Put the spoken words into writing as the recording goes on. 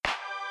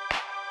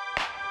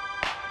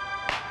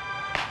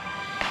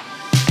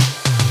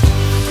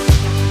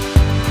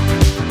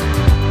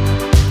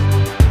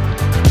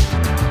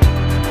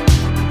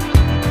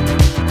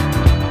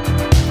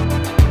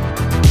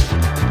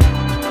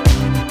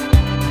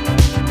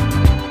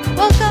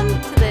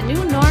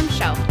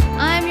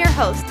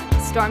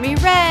Stormy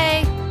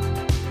Ray.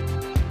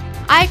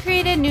 I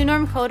created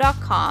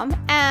newnormco.com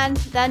and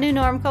the New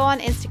Norm Co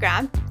on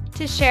Instagram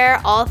to share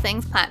all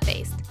things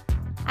plant-based.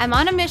 I'm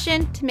on a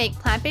mission to make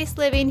plant-based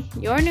living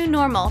your new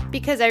normal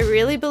because I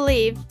really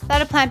believe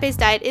that a plant-based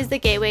diet is the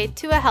gateway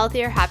to a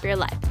healthier, happier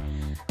life.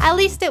 At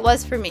least it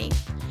was for me.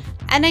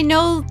 And I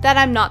know that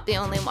I'm not the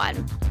only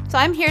one. So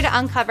I'm here to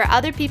uncover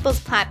other people's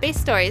plant-based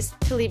stories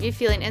to leave you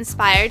feeling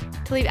inspired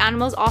to leave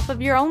animals off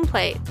of your own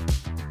plate.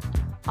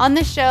 On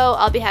this show,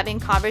 I'll be having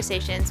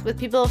conversations with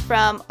people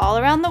from all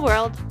around the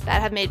world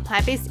that have made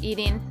plant-based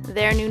eating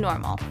their new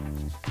normal.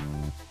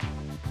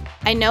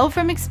 I know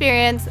from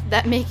experience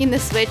that making the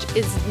switch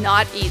is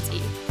not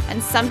easy,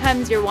 and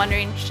sometimes you're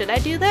wondering, should I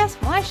do this?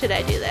 Why should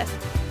I do this?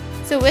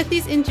 So with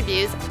these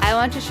interviews, I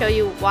want to show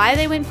you why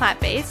they went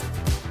plant-based,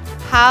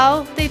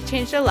 how they've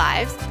changed their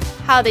lives,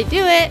 how they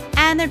do it,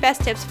 and their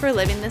best tips for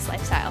living this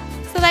lifestyle,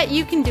 so that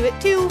you can do it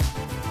too.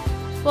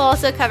 We'll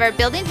also cover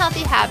building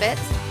healthy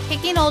habits,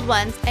 kicking old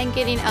ones, and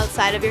getting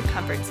outside of your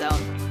comfort zone.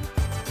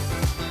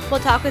 We'll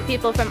talk with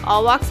people from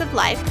all walks of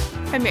life,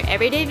 from your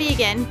everyday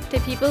vegan to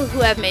people who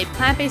have made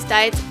plant-based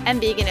diets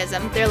and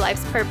veganism their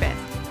life's purpose.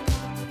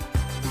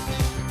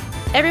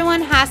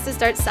 Everyone has to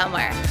start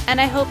somewhere,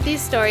 and I hope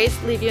these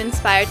stories leave you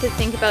inspired to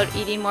think about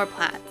eating more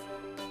plants.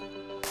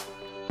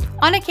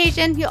 On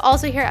occasion, you'll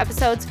also hear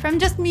episodes from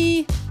just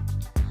me.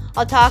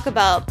 I'll talk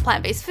about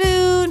plant-based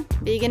food,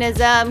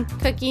 veganism,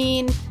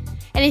 cooking,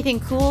 anything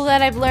cool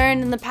that I've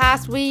learned in the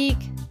past week,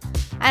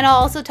 and I'll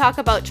also talk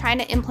about trying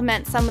to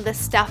implement some of the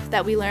stuff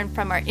that we learned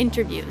from our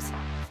interviews.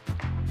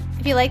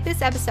 If you like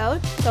this episode,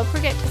 don't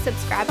forget to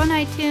subscribe on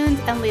iTunes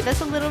and leave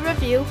us a little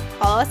review,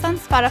 follow us on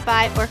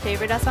Spotify, or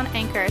favorite us on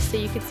Anchor so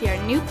you can see our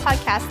new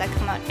podcasts that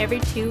come out every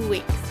 2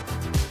 weeks.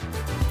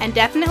 And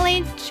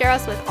definitely share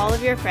us with all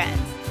of your friends.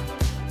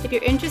 If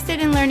you're interested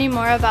in learning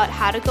more about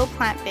how to go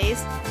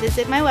plant-based,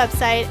 visit my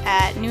website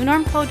at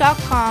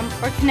newnormco.com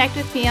or connect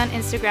with me on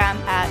Instagram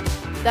at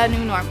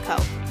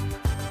thenewnormco.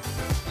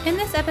 In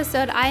this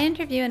episode, I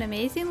interview an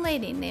amazing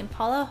lady named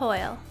Paula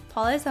Hoile.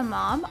 Paula is a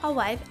mom, a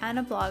wife, and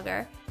a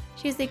blogger.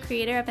 She's the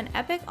creator of an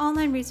epic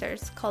online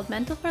resource called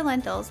Mental for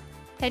Lentils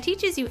that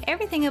teaches you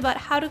everything about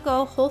how to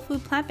go whole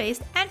food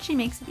plant-based, and she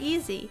makes it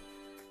easy.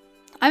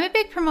 I'm a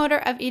big promoter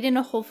of eating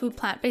a whole food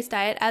plant-based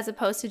diet as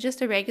opposed to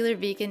just a regular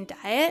vegan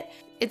diet.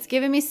 It's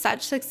given me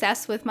such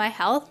success with my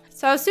health.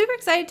 So I was super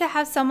excited to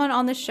have someone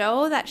on the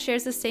show that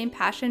shares the same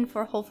passion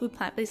for whole food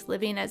plant-based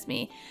living as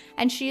me.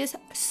 And she is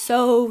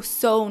so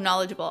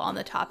knowledgeable on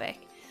the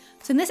topic.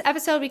 So in this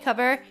episode, we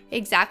cover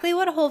exactly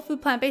what a whole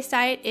food plant-based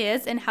diet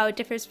is and how it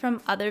differs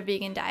from other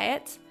vegan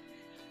diets.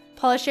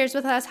 Paula shares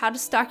with us how to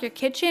stock your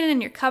kitchen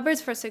and your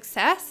cupboards for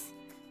success.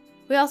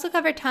 We also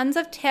cover tons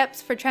of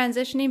tips for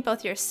transitioning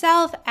both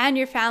yourself and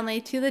your family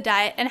to the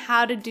diet and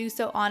how to do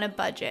so on a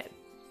budget.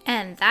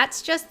 And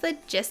that's just the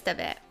gist of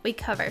it. We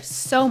cover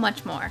so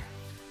much more.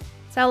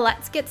 So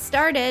let's get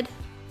started.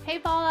 Hey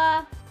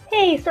Paula.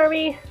 Hey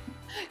Stormy.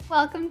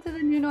 Welcome to the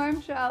New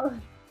Norm Show.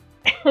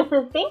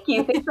 Thank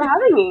you. Thanks for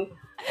having me.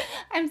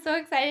 I'm so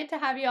excited to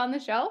have you on the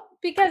show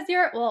because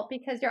you're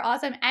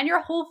awesome and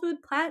you're whole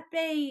food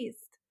plant-based.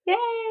 Yay!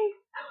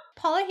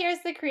 Paula here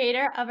is the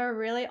creator of a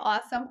really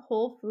awesome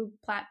whole food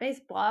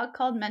plant-based blog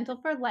called Mental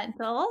for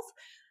Lentils.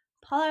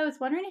 Paula, I was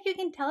wondering if you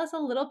can tell us a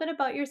little bit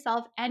about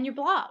yourself and your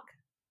blog.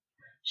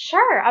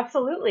 Sure,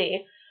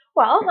 absolutely.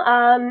 Well,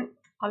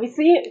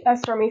 obviously, as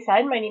Stormy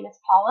said, my name is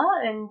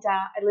Paula, and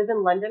I live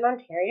in London,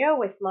 Ontario,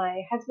 with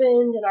my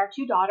husband and our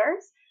 2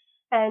 daughters.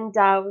 And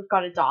we've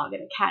got a dog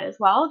and a cat as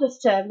well,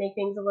 just to make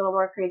things a little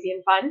more crazy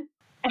and fun.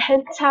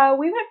 And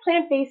we went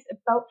plant-based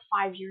about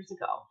 5 years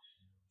ago.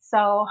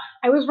 So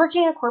I was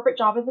working a corporate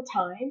job at the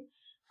time.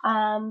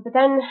 But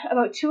then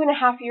about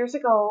 2.5 years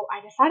ago,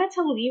 I decided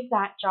to leave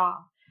that job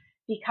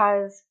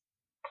because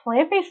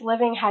plant-based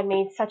living had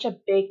made such a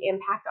big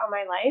impact on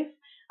my life.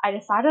 I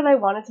decided I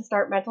wanted to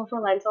start Mental for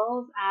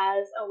Lentils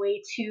as a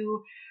way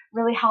to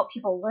really help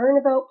people learn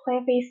about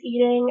plant-based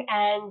eating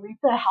and reap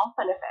the health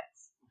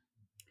benefits.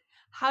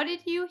 How did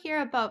you hear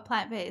about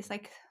plant-based?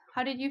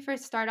 How did you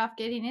first start off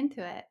getting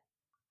into it?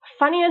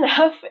 Funny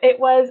enough, it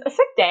was a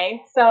sick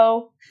day.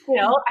 So,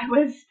 I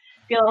was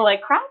feeling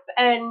like crap.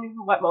 And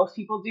what most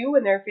people do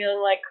when they're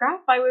feeling like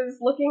crap, I was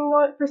looking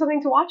for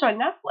something to watch on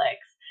Netflix.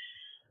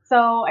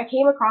 So I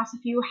came across a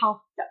few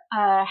health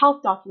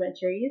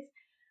documentaries.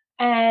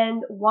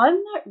 And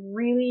one that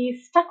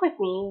really stuck with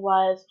me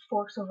was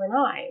Forks Over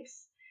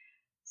Knives.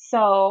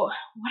 So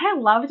what I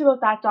loved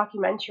about that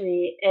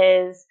documentary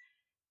is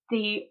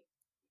they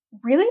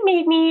really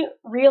made me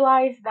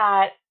realize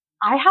that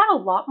I had a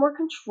lot more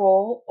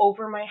control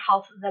over my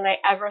health than I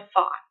ever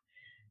thought.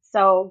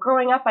 So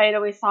growing up, I had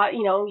always thought,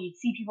 you'd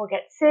see people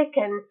get sick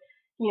and,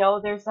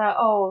 there's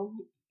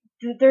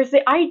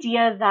the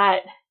idea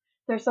that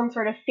there's some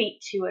sort of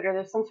fate to it or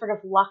there's some sort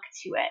of luck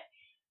to it.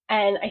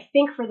 And I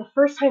think for the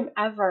first time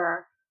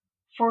ever,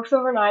 Forks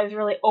Over Knives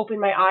really opened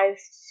my eyes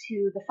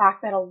to the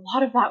fact that a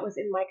lot of that was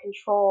in my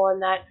control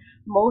and that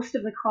most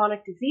of the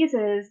chronic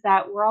diseases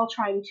that we're all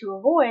trying to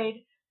avoid,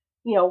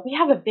 we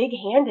have a big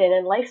hand in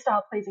and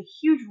lifestyle plays a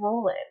huge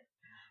role in.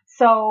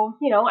 So,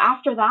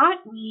 after that,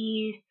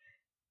 we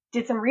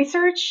did some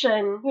research,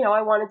 and,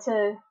 I wanted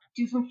to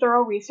do some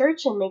thorough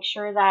research and make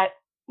sure that,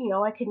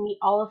 I could meet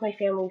all of my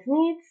family's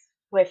needs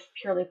with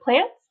purely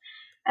plants.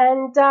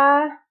 And,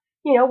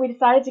 we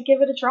decided to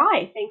give it a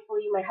try.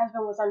 Thankfully, my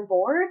husband was on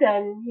board,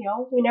 and,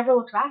 we never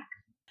looked back.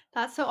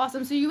 That's so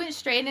awesome. So you went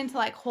straight into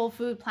like whole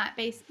food,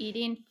 plant-based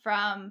eating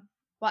from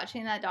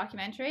watching that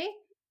documentary?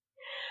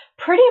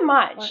 Pretty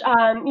much.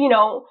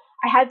 Or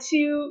I had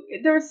to,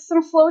 there's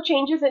some slow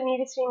changes that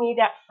needed to be made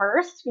at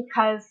first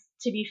because,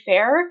 to be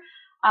fair,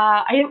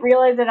 I didn't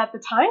realize it at the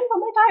time, but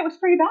my diet was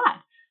pretty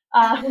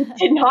bad.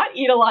 Did not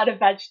eat a lot of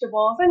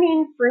vegetables. I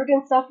mean, fruit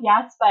and stuff,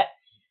 yes, but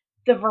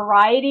the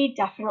variety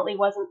definitely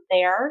wasn't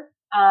there.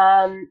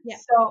 Yeah.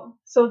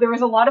 So there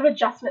was a lot of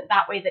adjustment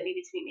that way that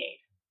needed to be made.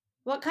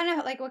 What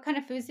kind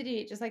of foods did you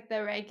eat? Just like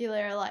the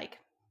regular like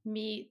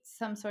meat,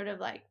 some sort of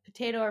like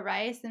potato or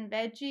rice and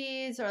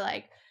veggies, or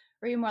like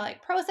were you more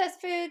like processed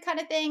food kind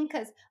of thing?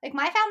 Because like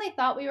my family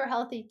thought we were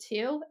healthy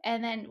too,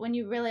 and then when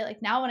you really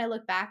like now when I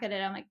look back at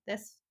it, I'm like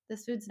this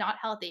food's not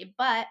healthy,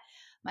 but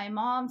my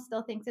mom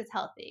still thinks it's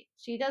healthy.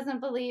 She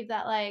doesn't believe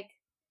that like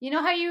you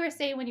know how you were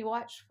saying when you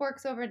watch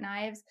Forks Over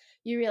Knives,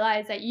 you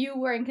realize that you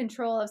were in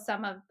control of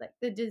some of like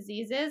the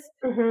diseases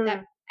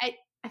that Hmm.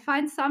 I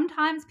find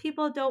sometimes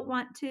people don't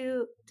want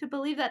to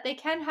believe that they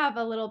can have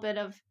a little bit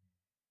of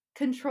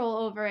control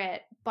over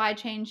it by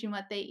changing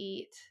what they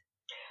eat.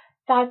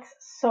 That's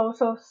so,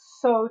 so,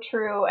 so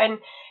true. And,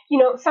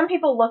 some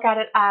people look at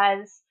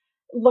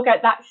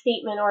that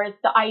statement or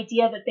the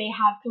idea that they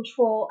have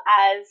control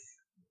as,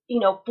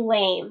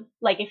 blame.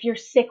 Like if you're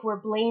sick,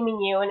 we're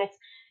blaming you. And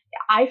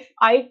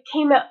I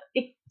came up,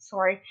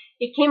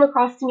 it came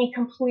across to me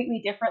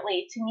completely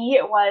differently. To me,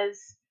 it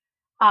was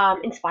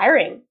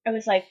inspiring. I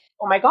was like,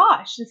 oh my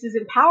gosh, this is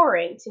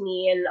empowering to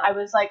me. And I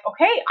was like,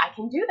 okay, I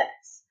can do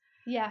this.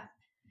 Yeah.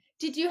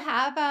 Did you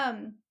have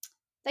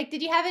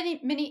did you have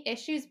many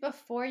issues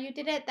before you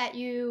did it that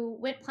you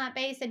went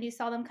plant-based and you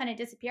saw them kind of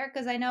disappear?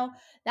 Because I know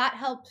that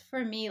helped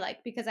for me, like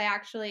because I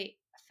actually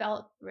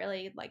felt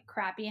really like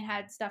crappy and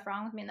had stuff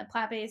wrong with me. And the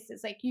plant-based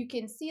is like you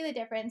can see the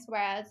difference,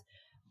 whereas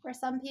for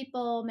some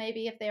people,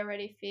 maybe if they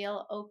already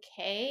feel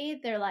okay,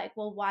 they're like,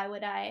 well, why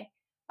would I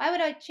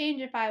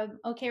change if I'm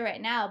okay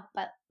right now?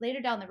 But later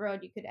down the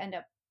road you could end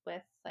up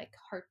with like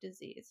heart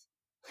disease.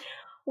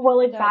 Well,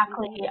 So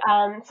exactly.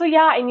 So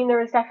yeah, I mean,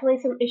 there was definitely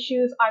some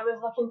issues I was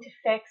looking to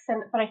fix,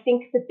 but I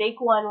think the big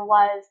one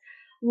was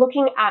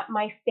looking at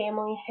my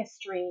family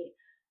history.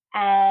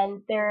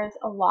 And there's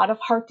a lot of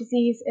heart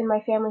disease in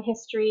my family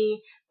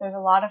history. There's a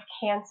lot of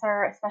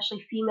cancer,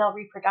 especially female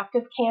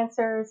reproductive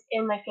cancers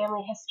in my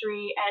family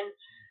history. And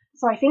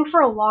so I think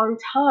for a long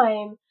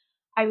time,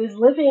 I was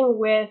living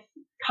with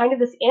kind of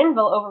this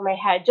anvil over my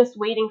head, just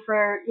waiting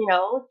for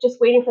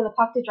the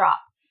puck to drop.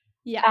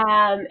 yeah.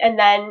 And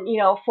then,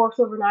 Forks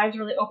Over Knives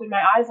really opened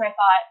my eyes, and I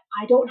thought,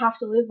 I don't have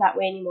to live that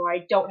way anymore.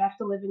 I don't have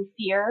to live in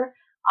fear.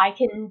 I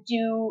can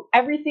do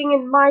everything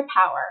in my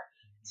power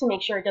to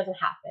make sure it doesn't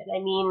happen. I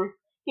mean,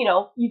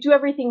 you do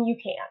everything you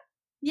can.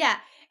 Yeah,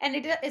 and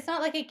it's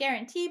not like a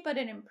guarantee, but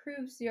it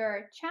improves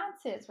your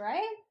chances,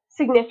 right?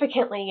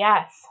 Significantly,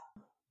 yes.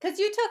 Because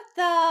you took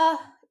the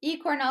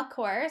e-Cornell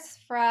course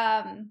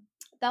from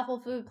the Whole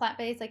Food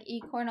Plant-Based like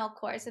e-Cornell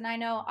course, and I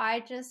know I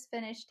just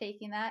finished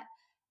taking that.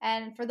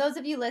 And for those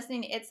of you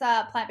listening, it's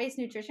a plant-based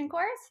nutrition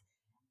course,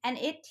 and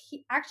it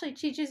actually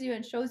teaches you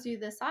and shows you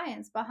the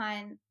science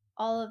behind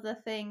all of the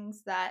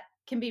things that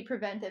can be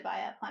prevented by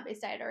a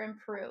plant-based diet or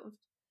improved.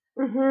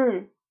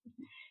 Hmm.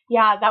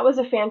 Yeah, that was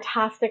a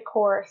fantastic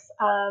course.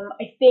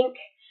 I think,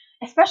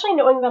 especially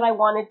knowing that I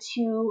wanted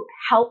to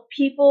help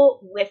people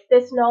with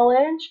this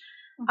knowledge,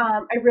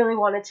 Mhm. I really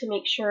wanted to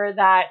make sure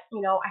that,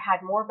 I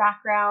had more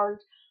background.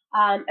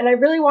 And I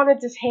really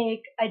wanted to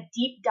take a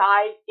deep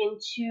dive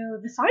into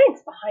the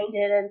science behind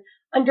it and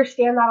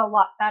understand that a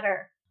lot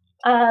better.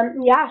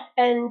 Yeah,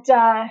 and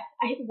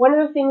one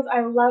of the things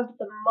I loved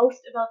the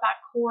most about that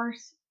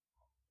course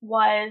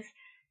was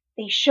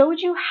they showed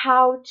you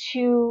how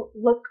to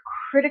look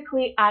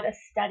critically at a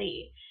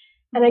study.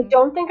 And I Mhm.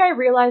 don't think I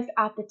realized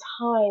at the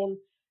time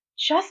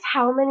just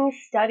how many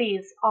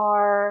studies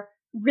are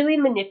really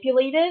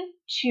manipulated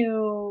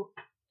to,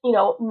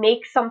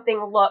 make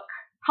something look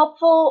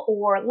helpful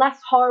or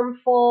less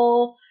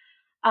harmful,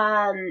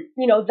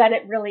 than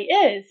it really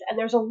is. And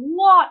there's a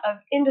lot of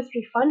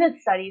industry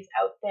funded studies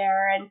out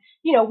there. And,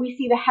 we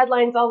see the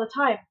headlines all the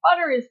time: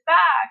 butter is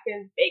back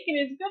and bacon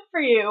is good for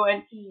you.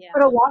 Yeah.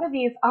 But a lot of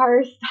these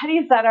are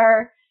studies that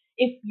are,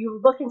 if you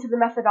look into the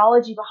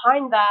methodology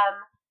behind them,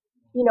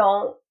 you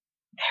know,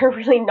 they're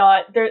really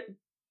not,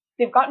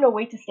 they've got no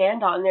weight to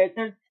stand on. They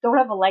don't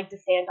have a leg to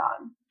stand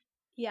on.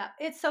 Yeah,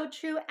 it's so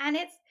true, and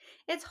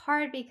it's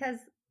hard because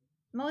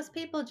most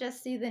people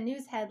just see the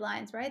news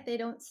headlines, right? They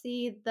don't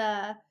see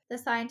the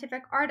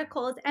scientific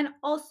articles. And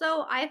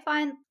also, I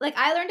find like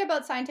I learned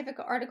about scientific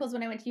articles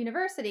when I went to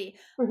university,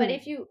 but Hmm.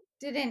 if you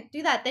didn't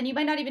do that, then you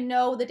might not even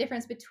know the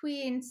difference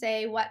between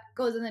say what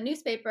goes in the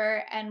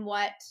newspaper and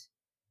what,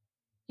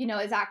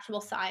 is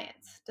actual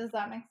science. Does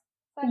that make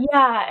sense?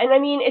 Yeah, and I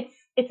mean,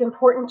 it's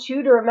important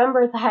too to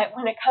remember that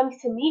when it comes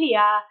to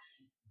media,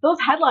 those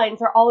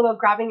headlines are all about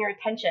grabbing your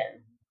attention.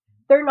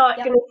 They're not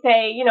Yep. going to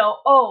say,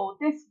 oh,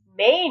 this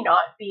may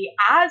not be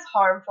as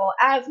harmful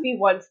as we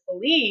once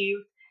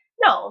believed.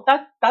 No,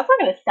 that's not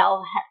going to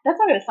sell. That's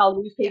not going to sell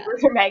Yeah.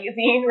 newspapers or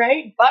magazine,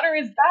 right? Butter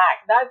is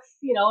back. That's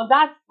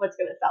what's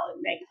going to sell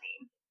in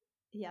magazine.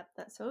 Yep,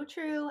 that's so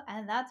true.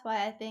 And that's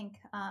why I think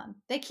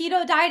the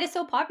keto diet is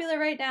so popular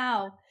right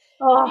now.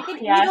 You Oh can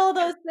eat yes, all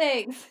those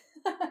things.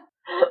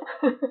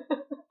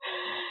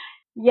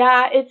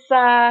 yeah. It's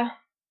I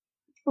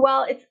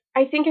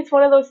think it's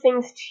one of those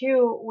things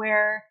too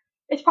where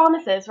it's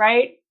promises,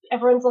 right?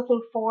 Everyone's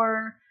looking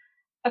for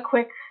a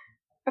quick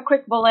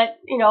bullet,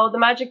 the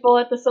magic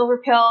bullet, the silver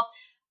pill.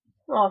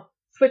 Well,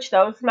 switch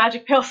those,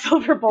 magic pill,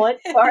 silver bullet.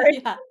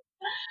 Sorry, Yeah.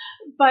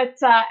 but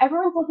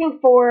everyone's looking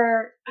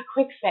for a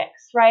quick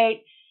fix,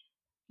 right?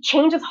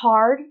 Change is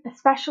hard,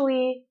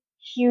 especially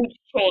huge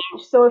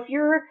change. So if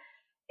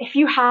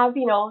you have,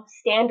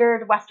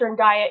 standard Western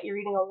diet, you're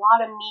eating a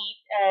lot of meat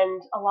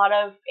and a lot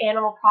of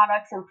animal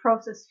products and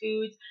processed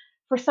foods,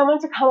 for someone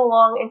to come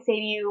along and say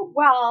to you,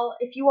 well,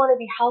 if you want to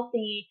be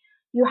healthy,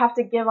 you have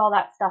to give all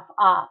that stuff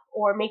up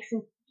or make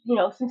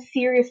some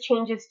serious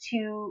changes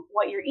to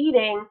what you're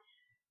eating.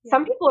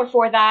 Some Yeah. people are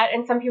for that,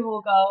 and some people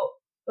will go,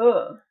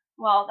 ugh,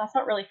 well, that's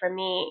not really for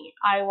me.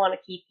 I want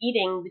to keep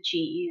eating the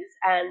cheese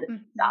and the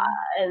pizza Mhm.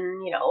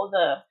 and,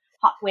 the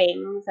hot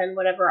wings and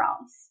whatever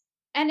else.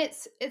 And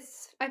it's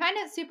I find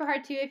it super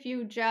hard too if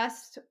you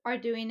just are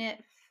doing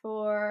it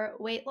for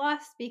weight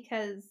loss,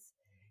 because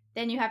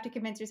then you have to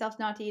convince yourself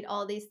not to eat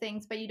all these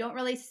things, but you don't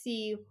really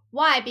see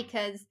why,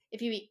 because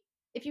if you eat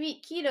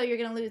keto, you're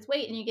going to lose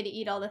weight and you get to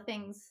eat all the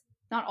things,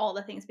 not all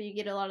the things, but you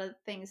get a lot of the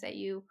things that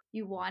you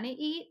want to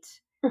eat.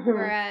 Mhm.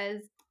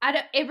 Whereas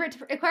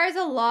it requires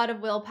a lot of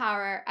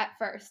willpower at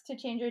first to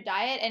change your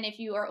diet, and if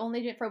you are only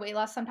doing it for weight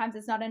loss, sometimes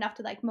it's not enough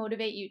to like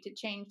motivate you to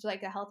change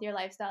like a healthier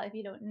lifestyle if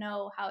you don't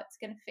know how it's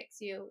going to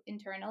fix you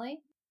internally.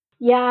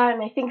 Yeah,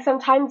 and I think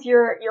sometimes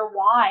your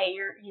why,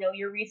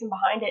 your reason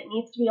behind it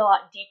needs to be a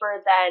lot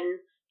deeper than,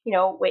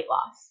 weight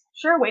loss.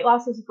 Sure, weight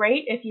loss is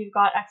great if you've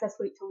got excess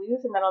weight to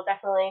lose, and that'll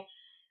definitely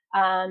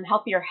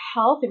help your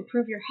health,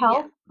 improve your Yeah.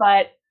 health.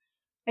 But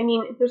I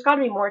mean, there's got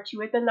to be more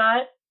to it than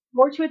that,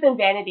 more to it than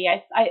vanity.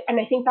 And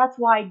I think that's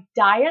why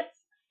diets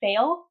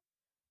fail.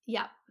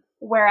 Yeah.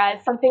 Whereas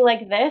Yeah. something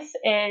like this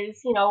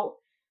is,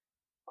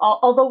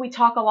 although we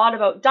talk a lot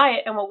about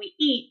diet and what we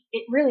eat,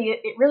 it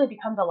really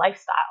becomes a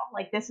lifestyle.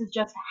 Like this is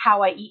just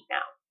how I eat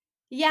now.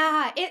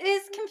 Yeah, it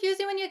is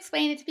confusing when you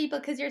explain it to people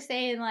because you're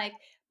saying like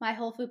my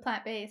whole food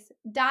plant based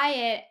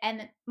diet,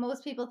 and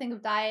most people think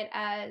of diet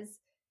as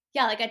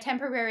yeah, like a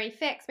temporary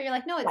fix, but you're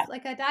like no, Yeah, it's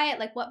like a diet,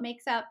 like what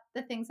makes up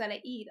the things that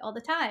I eat all the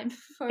time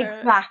for my whole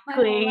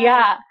exactly. life.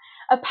 Yeah,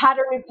 a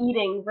pattern of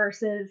eating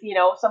versus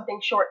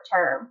something short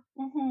term.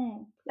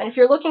 Mhm. And if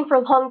you're looking for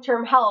long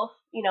term health,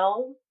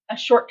 a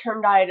short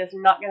term diet is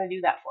not going to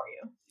do that for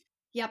you.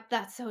 Yep,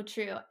 that's so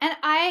true. And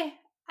I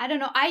don't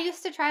know, I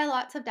used to try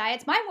lots of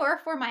diets. Mine were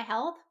for my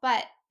health,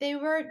 but they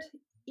weren't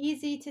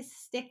easy to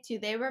stick to.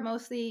 They were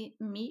mostly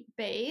meat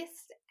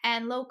based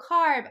and low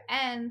carb.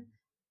 And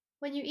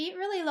when you eat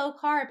really low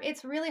carb,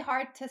 it's really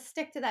hard to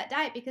stick to that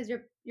diet because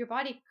your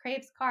body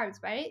craves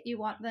carbs, right? You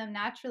want them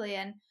naturally,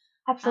 and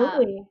um,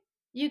 Absolutely.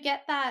 you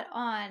get that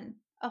on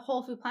a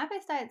whole food plant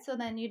based diet. So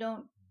then you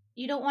don't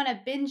want to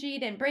binge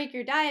eat and break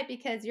your diet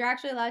because you're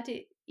actually allowed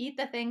to eat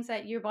the things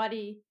that your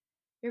body's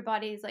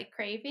like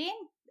craving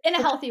in a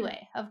For healthy sure.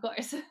 way, of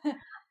course.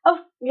 Oh,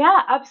 yeah,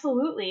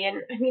 absolutely.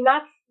 And I mean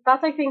that's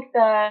I think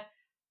the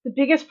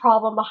biggest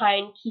problem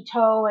behind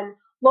keto and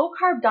low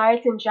carb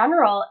diets in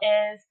general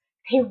is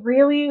they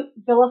really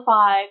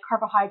vilify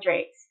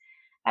carbohydrates.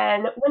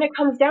 And when it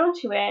comes down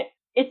to it,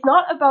 it's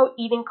not about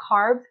eating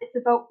carbs, it's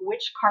about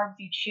which carbs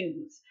you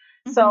choose.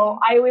 So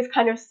Hmm. I always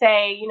kind of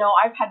say,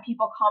 I've had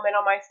people comment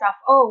on my stuff,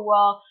 oh,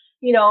 well,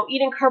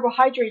 eating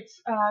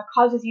carbohydrates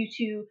causes you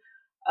to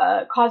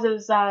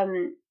causes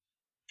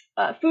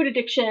food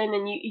addiction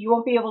and you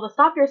won't be able to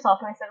stop yourself.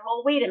 And I said,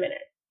 well, wait a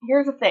minute.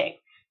 Here's the thing.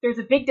 There's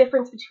a big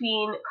difference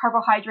between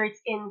carbohydrates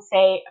in,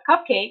 say, a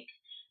cupcake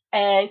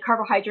and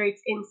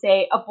carbohydrates in,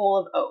 say, a bowl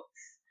of oats.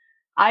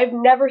 I've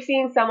never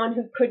seen someone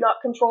who could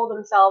not control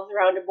themselves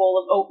around a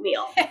bowl of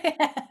oatmeal,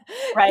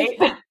 right?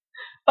 Yeah.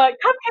 But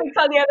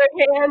cupcakes, on the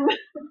other hand,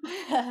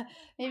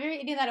 Maybe you're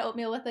eating that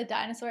oatmeal with the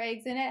dinosaur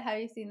eggs in it. Have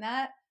you seen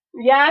that?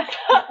 yes,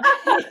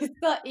 I used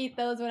to eat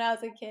those when I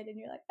was a kid, and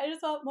you're like, I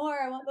just want more.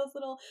 I want those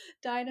little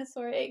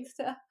dinosaur eggs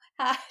to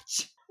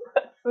hatch.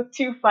 it's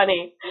too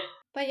funny.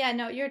 But yeah,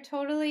 no, you're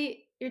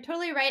totally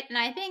right, and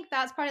I think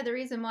that's part of the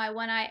reason why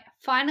when I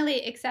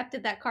finally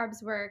accepted that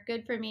carbs were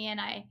good for me, and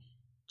I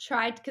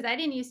tried because I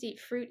didn't used to eat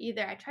fruit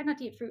either. I tried not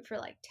to eat fruit for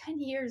like 10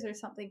 years or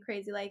something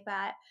crazy like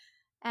that,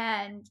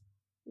 and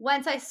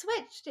once I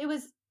switched, it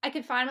was I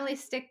could finally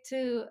stick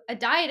to a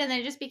diet, and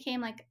then it just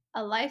became like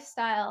a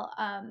lifestyle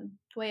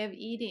way of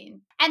eating.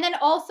 And then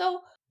also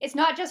it's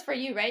not just for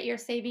you, right? You're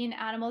saving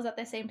animals at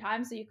the same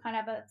time, so you kind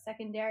of have a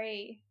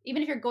secondary.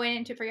 Even if you're going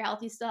into it for your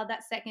health, you still have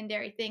that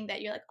secondary thing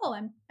that you're like, oh,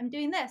 I'm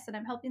doing this and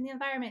I'm helping the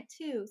environment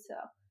too. So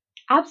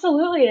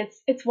Absolutely,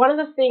 it's one of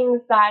the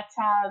things that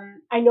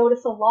I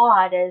notice a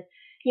lot is,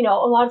 a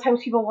lot of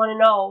times people want to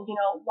know,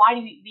 why do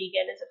you eat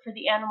vegan? Is it for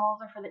the animals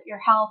or for your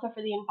health or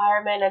for the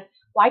environment? And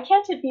why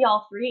can't it be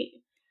all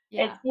three?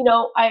 It's,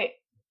 yeah,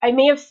 I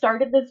may have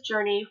started this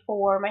journey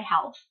for my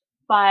health,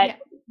 but yeah,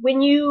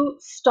 when you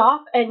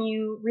stop and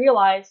you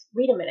realize,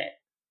 wait a minute,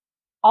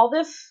 all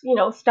this,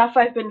 stuff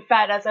I've been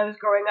fed as I was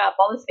growing up,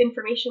 all this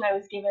information I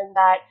was given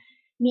that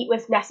meat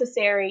was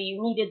necessary,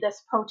 you needed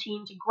this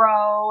protein to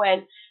grow,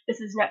 and this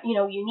is not,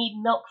 you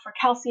need milk for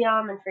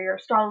calcium and for your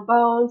strong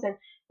bones. And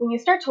when you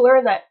start to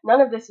learn that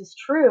none of this is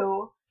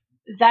true,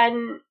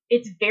 then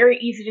it's very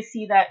easy to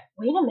see that,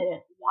 wait a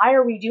minute, why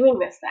are we doing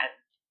this then?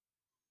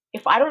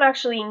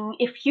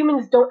 If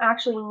humans don't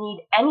actually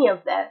need any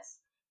of this,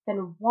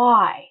 then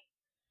why?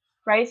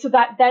 Right? So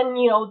that then,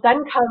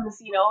 then comes,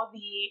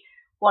 the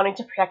wanting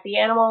to protect the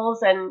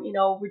animals and,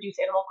 reduce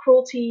animal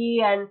cruelty.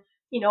 And,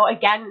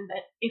 again,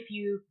 that if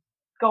you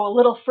go a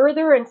little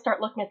further and start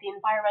looking at the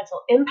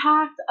environmental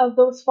impact of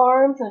those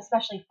farms and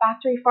especially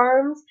factory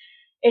farms,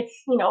 it's,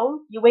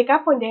 you wake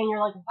up one day and you're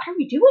like, what are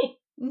we doing?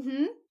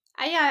 mm-hmm.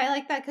 Yeah, I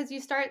like that because you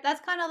start.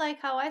 That's kind of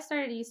like how I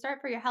started. You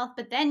start for your health,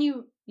 but then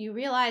you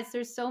realize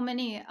there's so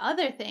many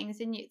other things,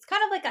 and it's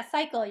kind of like a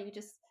cycle. You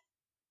just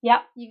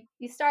Yep.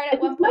 you start at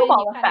It's a one point and you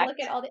snowball kind of look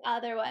effect. at all the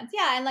other ones.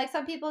 Yeah, and like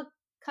some people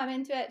come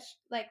into it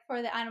like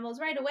for the animals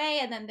right away,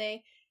 and then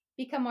they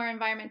become more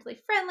environmentally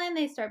friendly and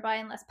they start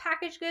buying less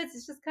packaged goods.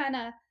 It's just kind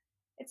of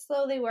it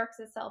slowly works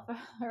itself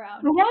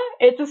around.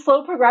 Yeah, it's a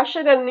slow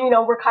progression, and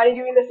we're kind of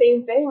doing the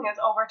same thing as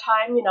over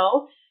time.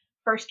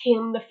 First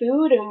came the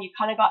food, and you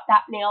kind of got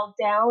that nailed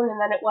down, and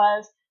then it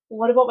was, well,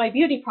 what about my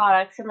beauty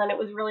products? And then it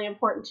was really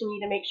important to me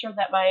to make sure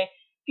that my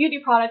beauty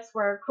products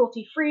were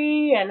cruelty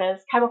free and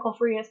as chemical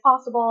free as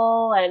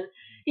possible. And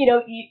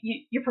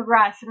you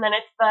progress, and then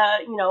it's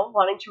the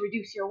wanting to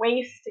reduce your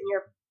waste and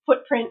your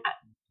footprint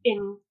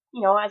in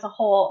as a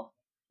whole.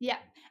 Yeah.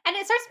 And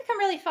it starts to become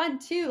really fun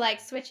too, like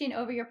switching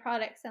over your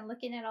products and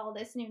looking at all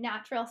this new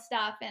natural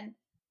stuff. And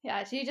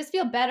yeah, so you just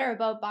feel better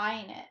about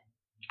buying it.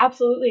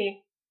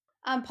 Absolutely.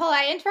 Paul,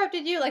 I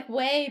interrupted you like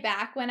way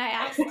back when I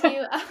asked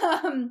you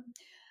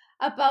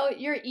about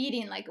your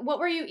eating. Like, what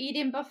were you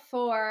eating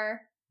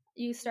before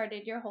you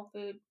started your whole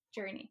food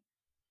journey?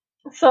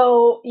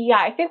 So yeah,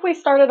 I think we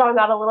started on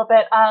that a little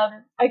bit.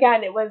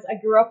 Again,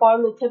 I grew up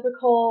on the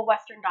typical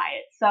Western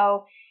diet.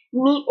 So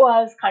meat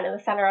was kind of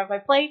the center of my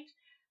plate.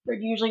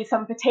 There'd usually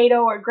some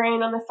potato or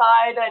grain on the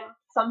side and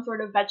some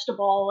sort of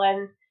vegetable.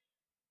 And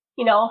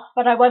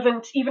but I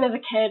wasn't, even as a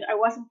kid, I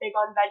wasn't big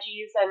on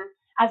veggies. And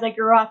as I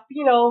grew up,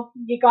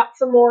 you got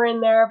some more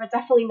in there, but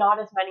definitely not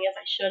as many as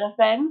I should have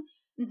been.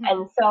 Mm-hmm.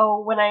 And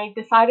so when I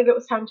decided it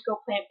was time to go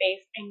plant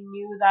based, I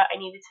knew that I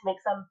needed to make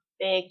some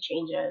big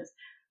changes.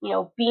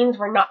 Beans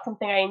were not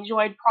something I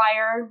enjoyed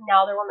prior.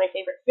 Now they're one of my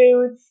favorite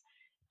foods.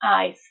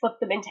 I slipped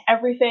them into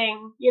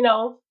everything.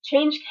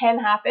 Change can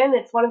happen.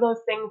 It's one of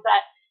those things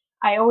that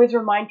I always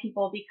remind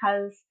people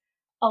because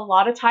a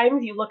lot of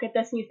times you look at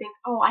this and you think,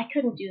 oh, I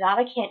couldn't do that.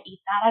 I can't eat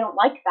that. I don't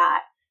like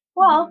that. Mm-hmm.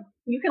 Well,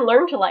 you can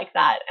learn to like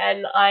that.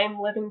 And I'm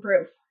living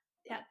proof.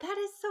 Yeah, that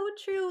is so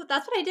true.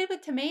 That's what I did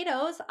with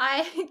tomatoes.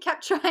 I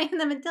kept trying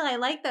them until I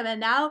liked them, and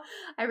now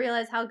I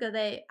realize how good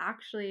they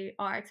actually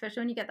are,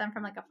 especially when you get them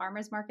from like a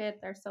farmer's market.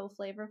 They're so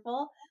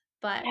flavorful.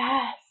 But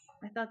Yes.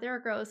 I thought they were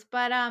gross.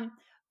 But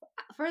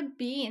for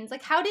beans,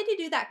 like how did you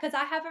do that? Because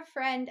I have a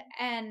friend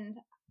and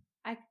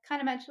I kind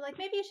of mentioned like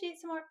maybe you should eat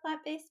some more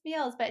plant-based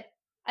meals, but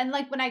and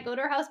like when I go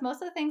to her house,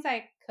 most of the things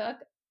I cook,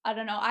 I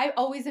don't know. I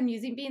always am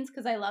using beans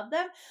because I love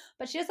them,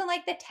 but she doesn't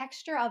like the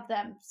texture of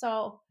them.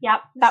 So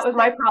Yep. That this was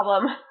my like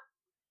problem.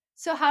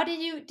 so how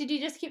did you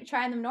just keep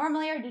trying them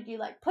normally, or did you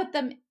like put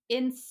them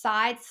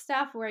inside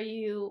stuff where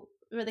you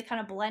where they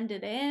kind of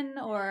blended in,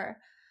 or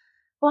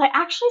Well,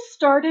 I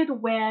started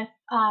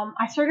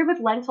with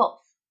lentils,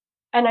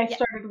 and I yeah,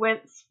 started with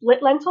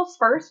split lentils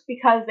first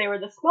because they were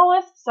the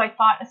smallest. So I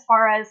thought, as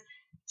far as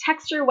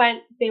texture went,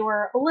 they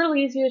were a little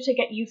easier to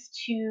get used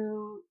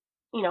to,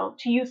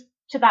 to use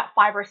to that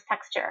fibrous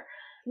texture.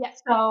 yeah,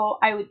 So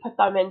I would put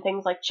them in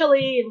things like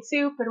chili and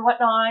soup and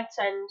whatnot,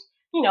 and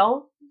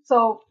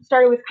so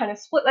started with kind of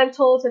split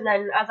lentils, and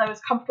then as I was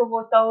comfortable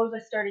with those, I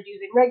started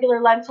using regular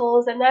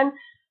lentils, and then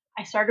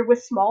I started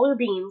with smaller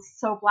beans.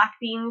 So black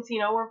beans,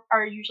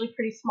 are usually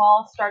pretty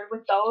small. Started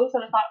with those,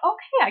 and I thought,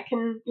 okay, I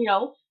can,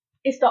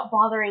 it's not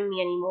bothering me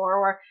anymore.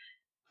 Or,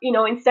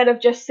 instead of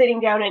just sitting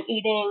down and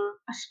eating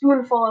a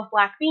spoonful of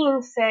black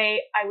beans,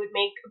 say I would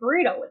make a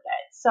burrito with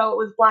it. So it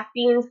was black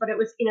beans, but it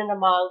was in and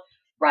among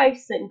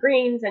rice and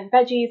greens and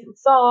veggies and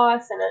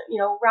sauce, and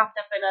wrapped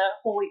up in a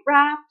whole wheat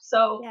wrap.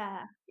 So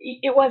yeah,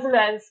 it wasn't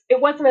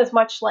as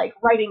much like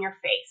right in your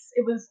face.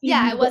 It was easy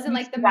yeah? to It get wasn't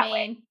used like the to that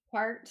way. main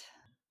part.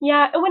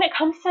 Yeah, and when it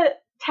comes to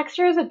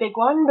texture is a big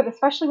one, but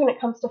especially when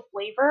it comes to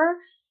flavor,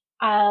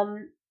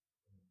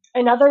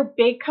 another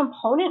big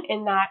component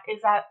in that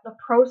is that the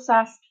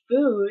processed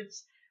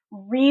foods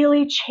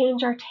really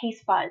change our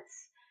taste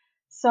buds.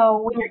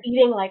 So when you're Mhm.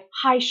 eating like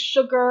high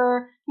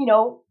sugar,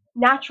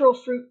 natural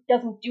fruit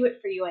doesn't do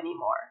it for you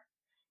anymore.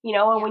 And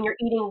Yeah. when you're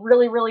eating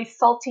really, really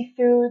salty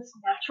foods,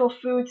 natural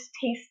foods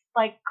taste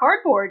like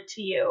cardboard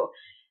to you.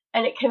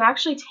 And it can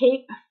actually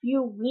take a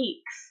few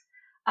weeks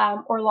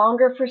or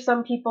longer for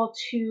some people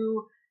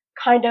to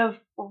kind of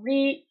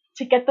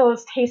to get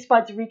those taste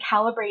buds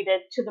recalibrated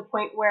to the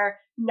point where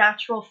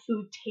natural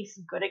food tastes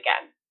good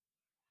again.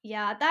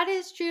 Yeah, that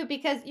is true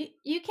because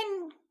you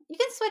can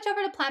switch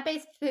over to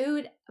plant-based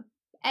food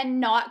and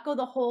not go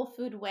the whole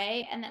food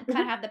way and then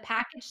kind of Mhm. have the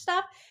packaged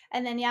stuff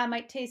and then yeah, it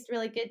might taste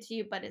really good to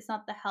you, but it's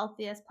not the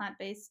healthiest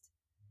plant-based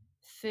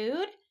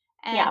food.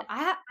 Yeah, And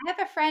I have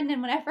a friend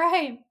and whenever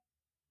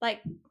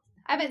like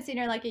I haven't seen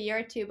her in like a year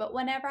or two, but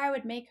whenever I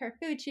would make her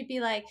food, she'd be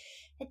like,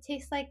 "It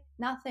tastes like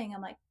nothing."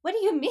 I'm like, "What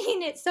do you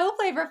mean? It's so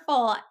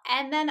flavorful."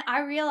 And then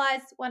I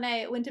realized when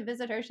I went to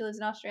visit her, she lives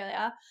in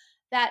Australia,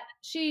 that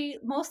she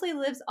mostly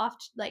lives off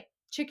like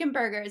chicken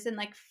burgers and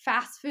like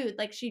fast food.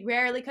 Like she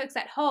rarely cooks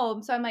at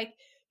home. So I'm like,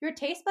 your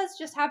taste buds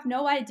just have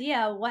no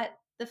idea what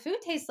the food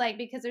tastes like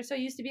because they're so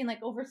used to being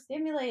like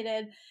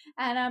overstimulated.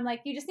 And I'm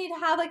like, you just need to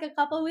have like a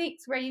couple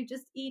weeks where you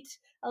just eat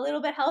a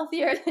little bit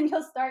healthier, then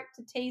you'll start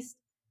to taste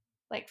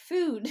like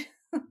food.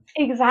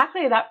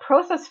 exactly. That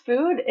processed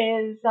food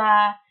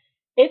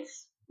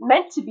it's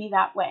meant to be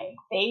that way.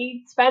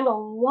 They spend a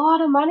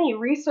lot of money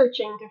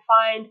researching to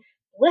find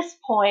bliss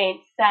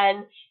points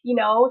and,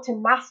 to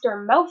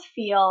master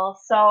mouthfeel.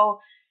 So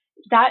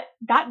that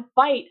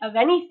bite of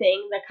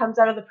anything that comes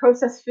out of the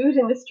processed food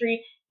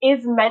industry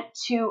is meant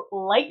to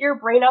light your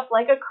brain up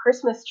like a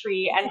Christmas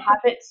tree and have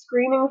it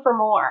screaming for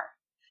more.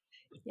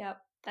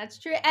 Yep, that's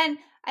true. And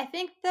I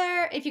think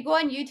if you go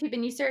on YouTube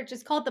and you search,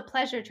 it's called the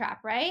pleasure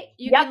trap, right?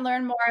 You Yep. can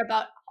learn more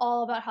about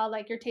all about how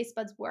like your taste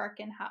buds work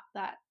and how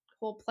that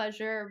whole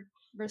pleasure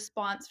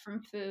response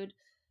from food.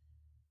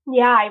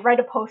 Yeah, I read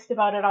a post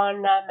about it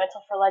on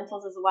Mental for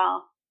Lentils as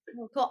well.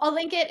 Oh, cool. I'll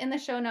link it in the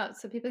show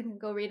notes so people can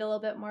go read a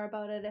little bit more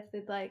about it if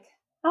they'd like.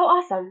 Oh,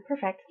 awesome.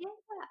 Perfect. Yeah.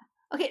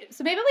 Okay,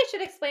 so maybe we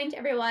should explain to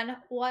everyone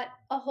what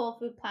a whole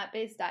food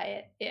plant-based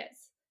diet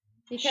is.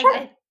 Because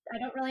Sure. I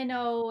don't really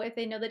know if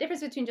they know the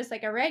difference between just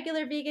like a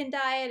regular vegan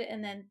diet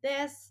and then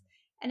this.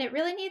 And it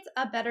really needs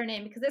a better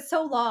name because it's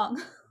so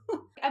long.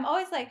 I'm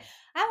always like,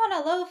 I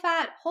want a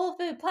low-fat, whole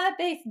food,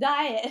 plant-based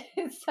diet.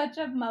 It's such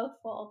a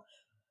mouthful.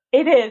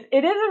 It is.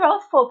 It is a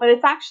mouthful, but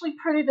it's actually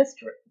pretty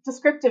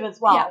descriptive as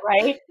Yeah. well,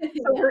 right?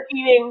 So Yeah. we're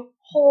eating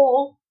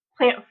whole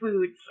plant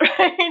foods,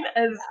 right,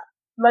 as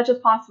much as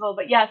possible.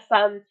 But yes,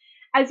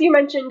 as you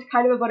mentioned,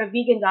 kind of about a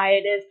vegan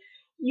diet is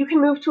you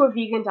can move to a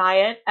vegan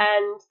diet,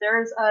 and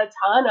there's a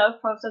ton of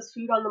processed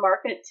food on the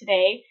market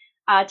today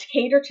to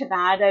cater to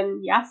that.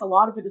 And yes, a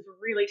lot of it is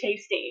really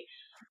tasty.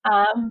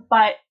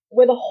 But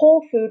with a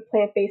whole food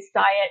plant based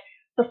diet,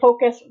 the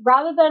focus,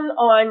 rather than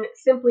on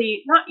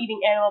simply not eating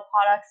animal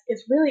products,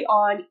 is really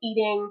on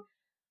eating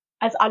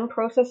as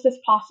unprocessed as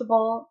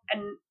possible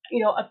and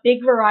a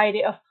big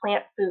variety of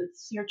plant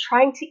foods. So you're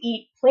trying to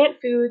eat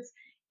plant foods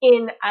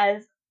in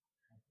as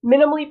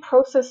minimally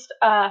processed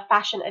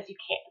fashion as you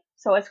can,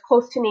 so as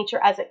close to nature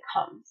as it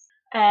comes.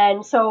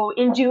 And so,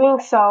 in doing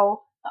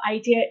so, the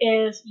idea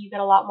is you get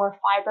a lot more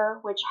fiber,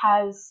 which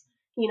has,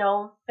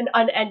 an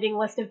unending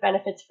list of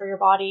benefits for your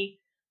body.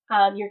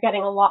 You're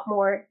getting a lot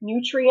more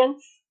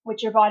nutrients,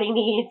 which your body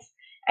needs,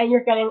 and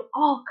you're getting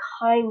all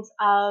kinds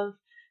of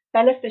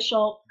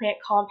beneficial plant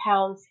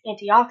compounds,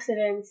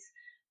 antioxidants,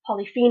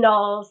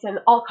 polyphenols, and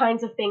all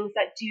kinds of things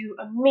that do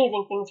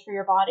amazing things for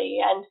your body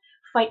and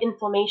fight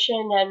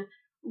inflammation and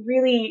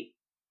really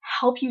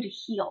help you to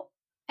heal.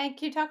 And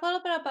can you talk a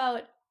little bit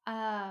about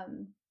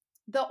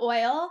the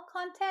oil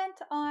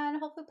content on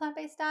whole food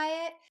plant-based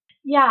diet?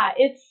 Yeah,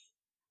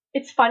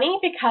 it's funny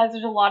because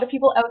there's a lot of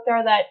people out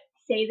there that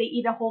say they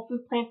eat a whole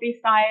food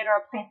plant-based diet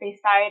or a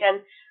plant-based diet,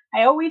 and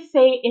I always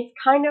say it's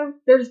kind of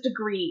there's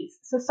degrees.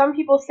 So some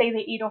people say they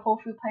eat a whole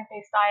food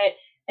plant-based diet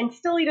and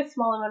still eat a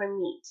small amount of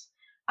meat.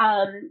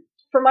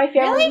 For my Really?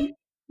 family,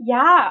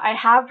 yeah, I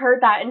have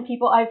heard that, and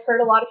I've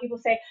heard a lot of people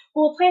say,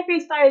 "Well, a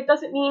plant-based diet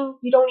doesn't mean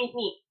you don't eat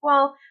meat."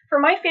 Well, for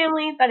my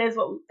family, that is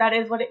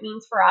what it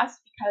means for us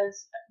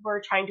because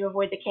we're trying to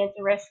avoid the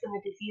cancer risk and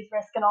the disease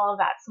risk and all of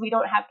that. So we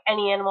don't have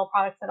any animal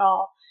products at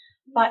all.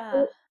 But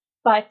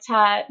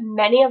Yeah.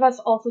 many of us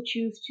also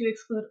choose to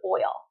exclude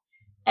oil,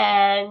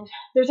 and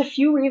there's a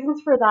few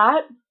reasons for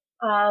that.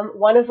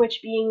 One of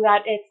which being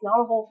that it's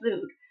not a whole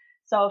food.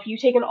 So if you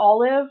take an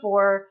olive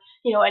or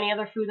any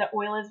other food that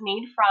oil is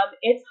made from,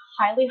 it's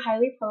highly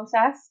highly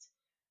processed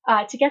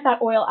to get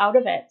that oil out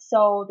of it.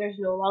 So there's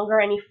no longer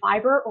any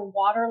fiber or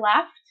water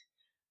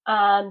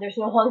left. There's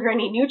no longer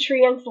any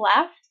nutrients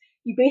left.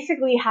 You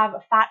basically have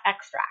a fat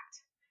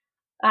extract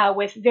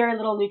with very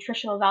little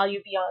nutritional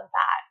value beyond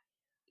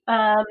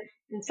that.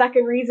 The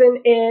second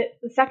reason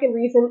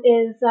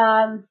is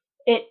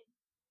it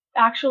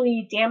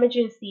actually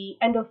damages the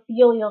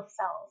endothelial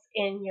cells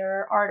in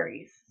your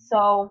arteries.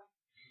 So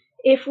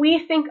if we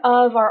think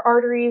of our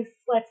arteries,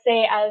 let's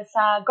say as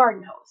a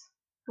garden hose,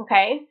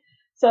 okay?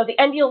 So the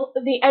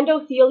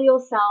endothelial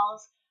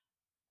cells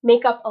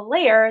make up a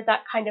layer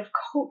that kind of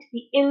coat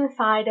the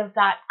inside of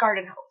that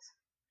garden hose.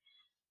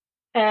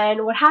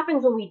 And what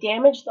happens when we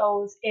damage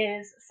those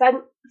is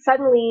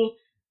suddenly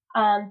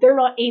they're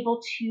not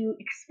able to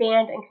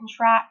expand and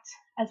contract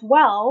as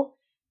well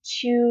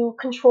to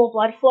control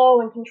blood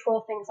flow and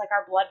control things like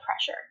our blood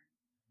pressure.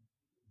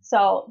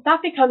 So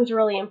that becomes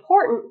really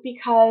important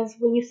because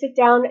when you sit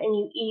down and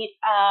you eat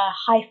a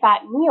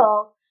high-fat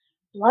meal,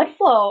 blood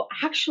flow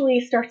actually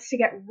starts to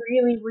get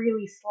really,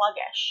 really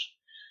sluggish.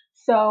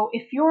 So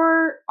if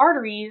your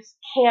arteries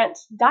can't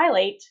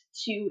dilate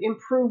to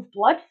improve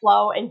blood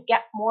flow and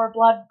get more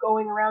blood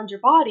going around your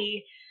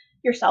body,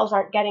 your cells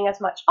aren't getting as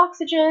much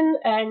oxygen,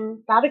 and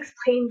that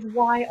explains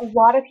why a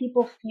lot of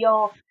people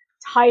feel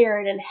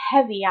tired and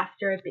heavy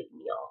after a big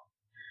meal.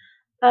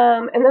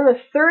 And then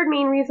the third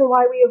main reason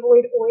why we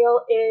avoid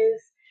oil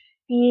is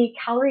the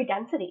calorie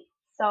density.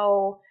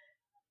 So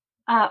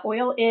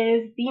oil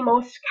is the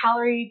most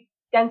calorie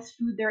dense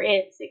food there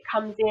is. It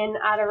comes in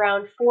at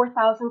around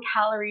 4,000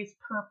 calories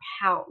per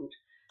pound.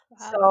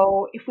 Wow.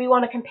 So if we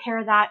want to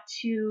compare that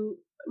to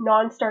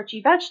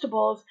non-starchy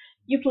vegetables,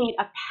 you can eat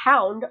a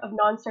pound of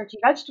non-starchy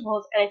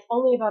vegetables and it's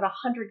only about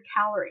 100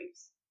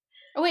 calories.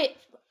 Oh, wait,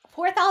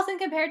 4,000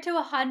 compared to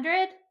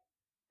 100?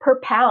 Per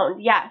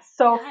pound, yes.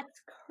 So, That's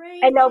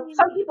and now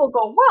some crazy. people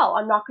go, well,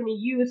 I'm not going to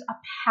use a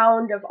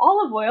pound of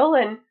olive oil,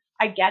 and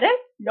I get it.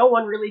 No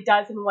one really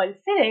does in one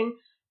sitting.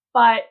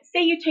 But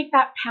say you take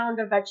that pound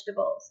of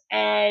vegetables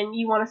and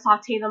you want to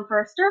saute them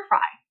for a stir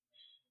fry,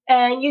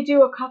 and you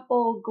do a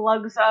couple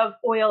glugs of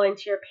oil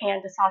into your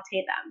pan to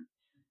saute them.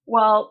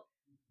 Well,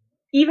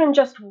 even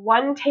just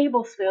 1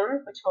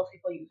 tablespoon, which most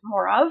people use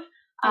more of,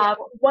 Yeah.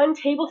 1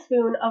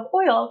 tablespoon of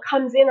oil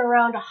comes in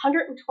around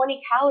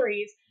 120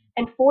 calories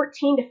and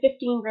 14 to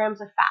 15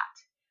 grams of fat.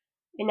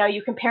 And now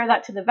you compare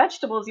that to the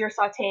vegetables you're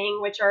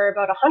sauteing, which are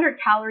about 100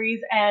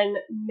 calories and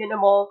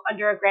minimal,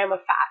 under a gram of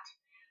fat.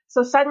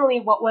 So suddenly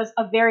what was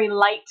a very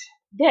light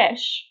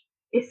dish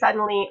is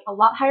suddenly a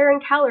lot higher in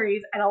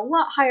calories and a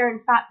lot higher in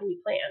fat than you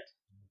planned.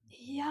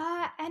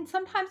 Yeah, and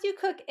sometimes you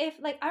cook if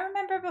like I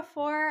remember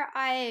before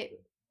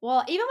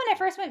well, even when I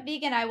first went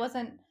vegan, I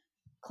wasn't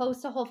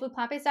close to whole food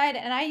plant-based diet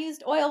and I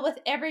used oil with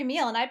every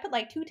meal and I put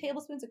like 2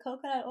 tablespoons of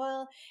coconut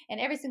oil in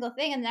every single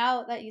thing. And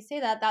now that you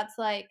say that, that's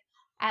like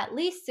at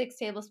least 6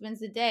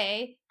 tablespoons a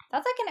day.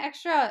 That's like an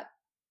extra,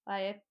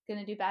 I'm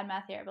gonna do bad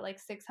math here, but like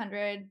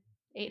 600,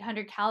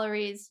 800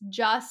 calories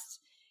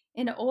just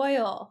in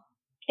oil.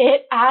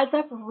 It adds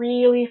up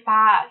really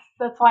fast.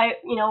 That's why,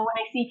 when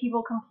I see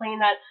people complain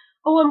that,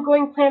 oh, I'm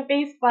going plant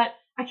based, but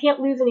I can't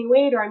lose any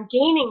weight or I'm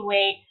gaining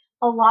weight,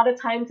 a lot of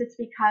times it's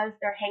because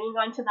they're hanging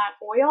on to that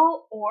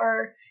oil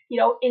or,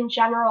 in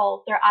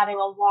general, they're adding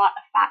a lot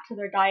of fat to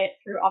their diet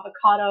through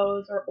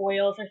avocados or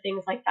oils or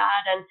things like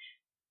that. And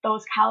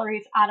those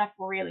calories add up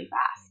really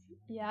fast.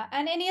 Yeah,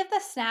 and any of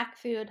the snack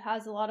food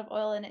has a lot of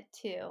oil in it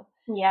too.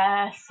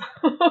 Yes.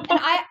 And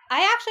I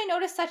actually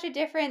noticed such a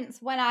difference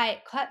when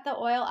I cut the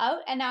oil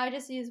out and now I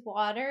just use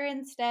water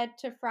instead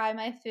to fry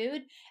my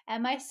food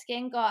and my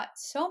skin got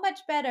so much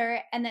better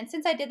and then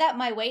since I did that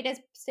my weight has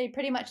stayed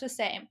pretty much the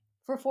same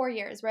for 4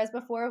 years whereas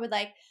before it would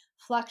like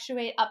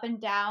fluctuate up and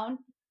down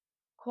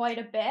quite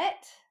a bit.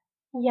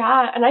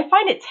 Yeah, and I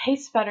find it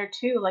tastes better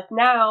too. Like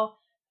now,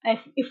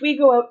 if we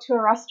go out to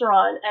a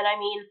restaurant, and I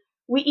mean,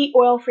 we eat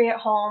oil free at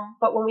home,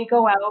 but when we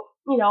go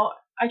out,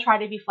 I try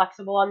to be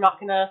flexible. I'm not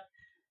gonna,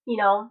 you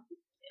know,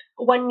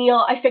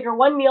 I figure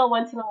one meal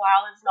once in a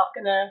while is not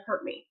gonna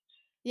hurt me.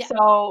 Yeah.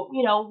 So,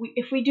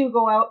 if we do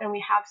go out and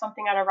we have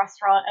something at a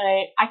restaurant,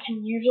 and I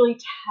can usually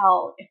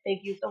tell if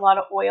they've used a lot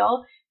of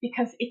oil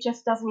because it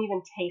just doesn't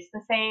even taste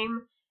the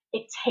same.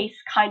 It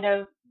tastes kind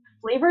of,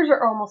 flavors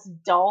are almost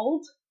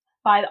dulled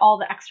by all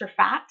the extra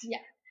fat. Yeah.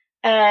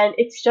 And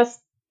it's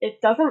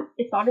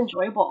not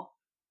enjoyable.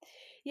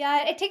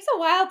 Yeah, it takes a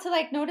while to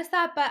like notice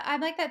that, but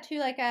I'm like that too.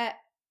 Like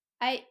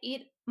I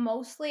eat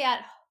mostly I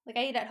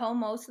eat at home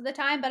most of the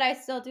time, but I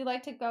still do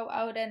like to go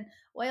out and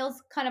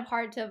oil's kind of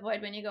hard to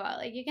avoid when you go out.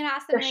 Like you can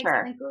ask them For to make sure.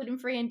 something gluten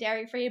free and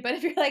dairy free, but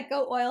if you're like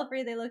go oil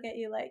free, they look at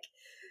you like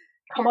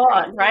Come you're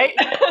on, right?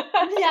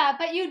 crazy. Yeah,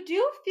 but you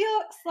do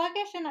feel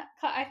sluggish and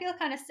I feel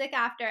kind of sick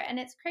after, and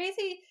it's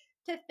crazy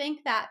to think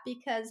that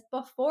because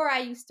before I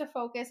used to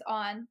focus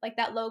on like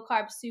that low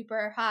carb,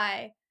 super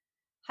high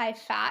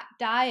fat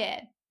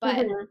diet, but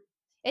hmm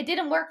it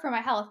didn't work for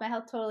my health. My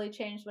health totally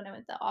changed when I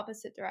went the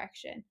opposite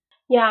direction.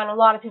 Yeah, and a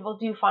lot of people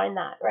do find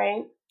that,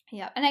 right?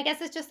 Yeah. And I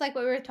guess it's just like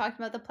what we were talking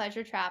about the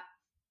pleasure trap.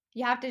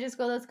 You have to just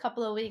go those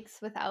couple of weeks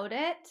without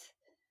it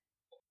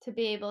to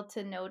be able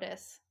to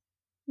notice.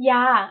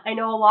 Yeah, I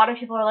know a lot of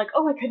people are like,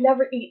 oh, I could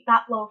never eat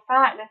that low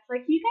fat. And it's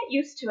like, you get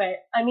used to it.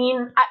 I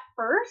mean, at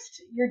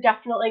first, you're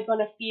definitely going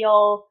to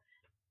feel,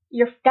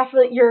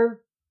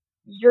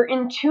 you're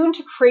in tune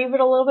to crave it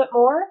a little bit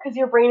more because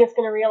your brain is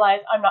going to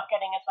realize I'm not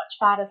getting as much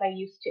fat as I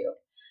used to.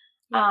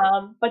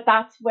 Yeah. But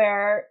that's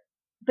where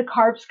the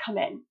carbs come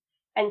in.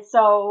 And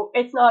so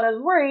it's not as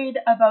worried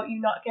about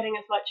you not getting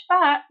as much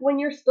fat when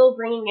you're still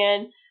bringing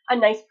in a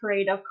nice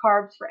parade of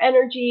carbs for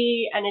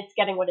energy, and it's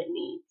getting what it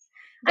needs.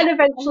 And Yeah.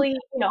 eventually,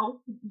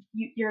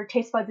 your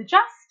taste buds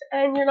adjust,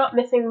 and you're not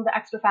missing the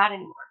extra fat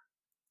anymore.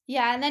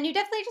 Yeah, and then you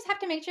definitely just have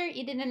to make sure you're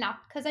eating enough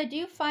because I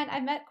do find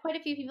I've met quite a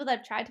few people that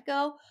have tried to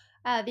go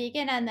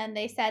vegan and then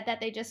they said that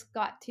they just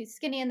got too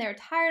skinny and they were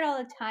tired all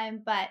the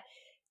time. But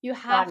you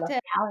Not have enough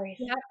to, calories.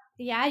 yeah,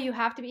 yeah, you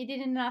have to be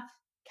eating enough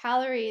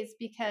calories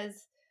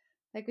because,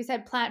 like we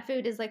said, plant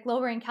food is like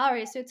lower in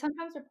calories. So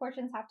sometimes your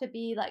portions have to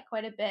be like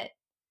quite a bit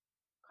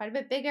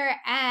bigger,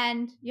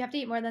 and you have to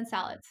eat more than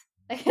salads.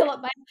 Like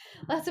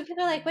lots of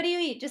people are like, "What do you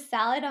eat? Just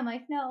salad?" I'm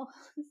like, "No,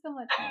 so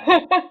much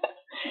more."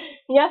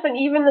 Yes, and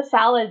even the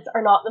salads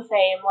are not the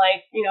same.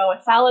 Like,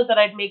 a salad that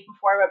I'd make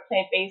before I went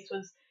plant based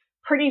was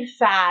pretty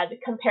sad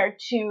compared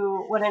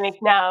to what I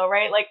make now,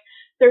 right? Like,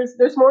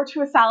 there's more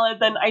to a salad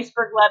than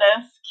iceberg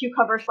lettuce,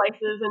 cucumber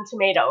slices, and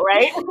tomato,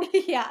 right?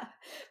 Yeah,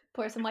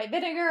 pour some white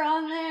vinegar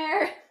on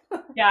there.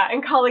 Yeah,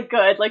 and call it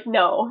good. Like,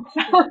 no,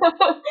 Yeah.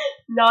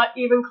 not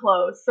even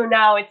close. So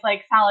now it's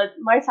like salad.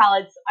 My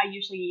salads, I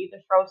usually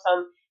either throw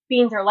some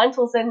beans or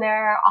lentils in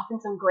there, often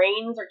some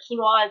grains or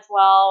quinoa as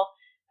well,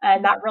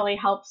 and that Mhm. really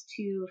helps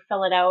to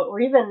fill it out. Or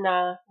even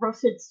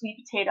roasted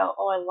sweet potato.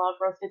 Oh, I love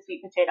roasted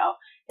sweet potato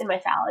in my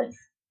salads.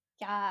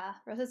 Yeah,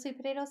 roasted sweet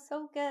potatoes,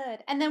 so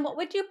good. And then what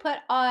would you put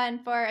on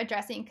for a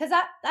dressing? Because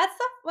that's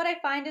what I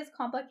find is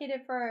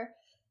complicated for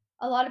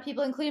a lot of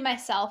people, including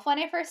myself, when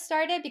I first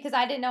started, because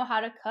I didn't know how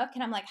to cook,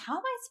 and I'm like, how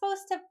am I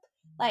supposed to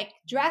like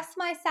dress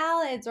my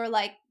salads or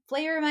like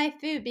flavor my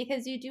food?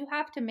 Because you do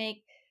have to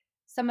make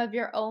some of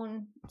your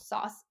own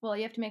sauce. Well,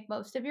 you have to make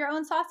most of your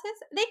own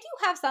sauces. They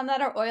do have some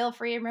that are oil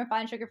free and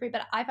refined sugar free,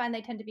 but I find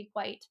they tend to be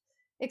quite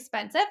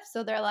expensive.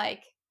 So they're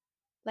like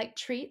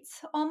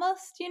treats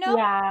almost, you know?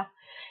 Yeah.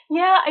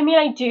 Yeah, I mean,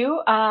 I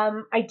do.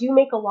 I do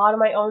make a lot of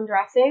my own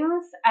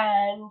dressings,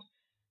 and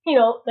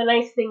the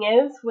nice thing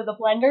is with a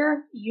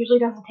blender, it usually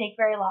doesn't take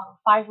very long.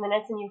 5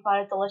 minutes, and you've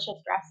got a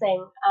delicious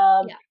dressing.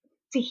 Yeah.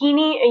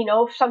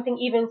 Tahini, something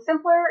even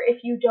simpler. If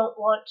you don't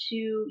want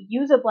to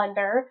use a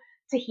blender,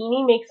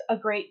 tahini makes a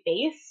great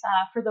base.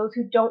 For those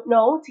who don't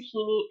know,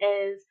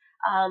 tahini is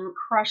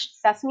crushed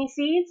sesame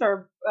seeds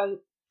or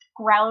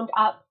ground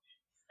up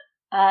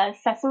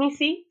sesame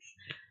seeds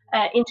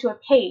into a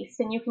paste,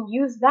 and you can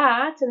use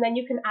that, and then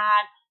you can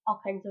add all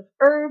kinds of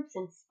herbs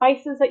and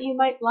spices that you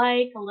might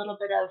like, a little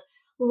bit of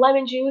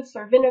lemon juice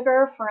or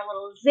vinegar for a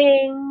little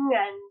zing,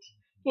 and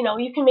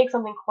you can make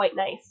something quite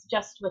nice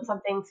just with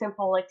something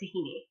simple like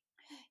tahini.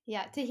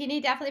 Yeah,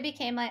 tahini definitely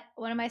became like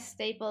one of my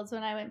staples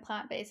when I went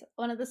plant-based.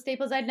 One of the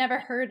staples I'd never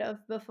heard of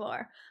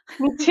before.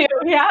 Me too.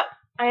 Yeah,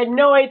 I had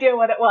no idea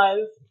what it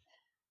was.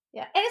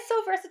 Yeah, and it's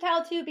so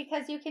versatile too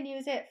because you can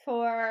use it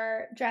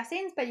for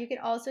dressings, but you can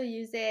also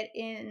use it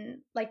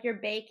in like your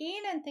baking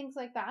and things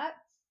like that.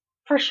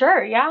 For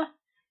sure, yeah.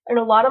 And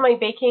a lot of my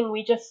baking,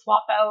 we just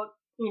swap out,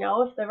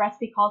 if the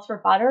recipe calls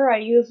for butter, I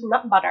use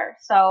nut butter.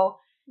 So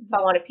if I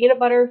Mhm. want a peanut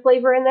butter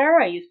flavor in there,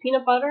 I use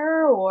peanut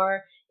butter,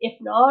 or if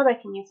not, I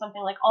can use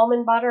something like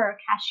almond butter or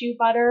cashew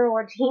butter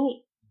or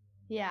tahini.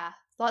 Yeah,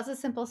 lots of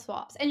simple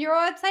swaps. And your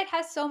website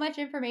has so much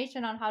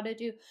information on how to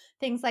do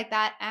things like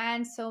that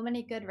and so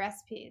many good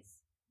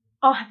recipes.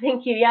 Oh,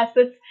 thank you. Yes,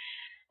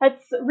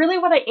 that's really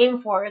what I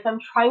aim for is I'm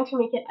trying to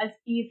make it as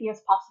easy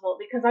as possible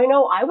because I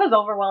know I was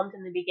overwhelmed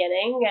in the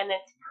beginning and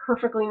it's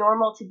perfectly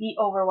normal to be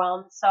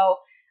overwhelmed. So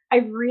I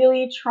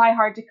really try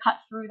hard to cut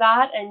through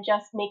that and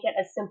just make it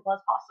as simple as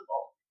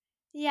possible.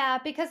 Yeah,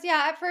 because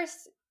yeah, at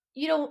first,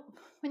 you don't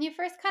when you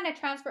first kind of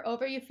transfer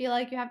over, you feel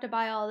like you have to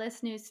buy all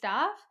this new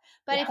stuff.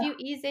 But if Yeah. you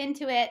ease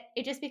into it,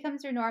 it just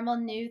becomes your normal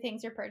new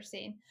things you're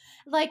purchasing.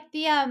 Like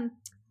the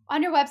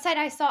on your website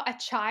I saw a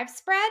chive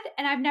spread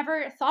and I've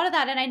never thought of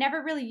that and I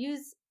never really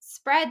use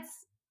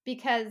spreads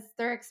because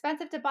they're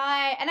expensive to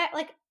buy and I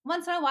like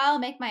once in a while I'll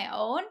make my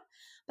own.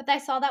 But I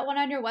saw that one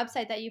on your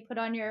website that you put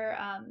on your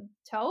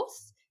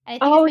toast and I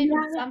think it's Oh made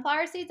from yeah.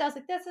 sunflower seeds. I was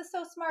like, this is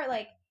so smart.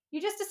 Like you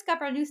just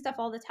discover new stuff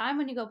all the time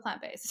when you go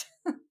plant based.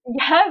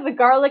 Yeah, the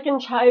garlic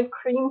and chive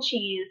cream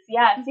cheese.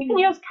 Yes, you can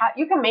Mhm. use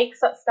you can make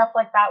stuff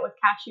like that with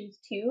cashews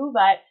too,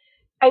 but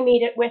I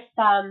made it with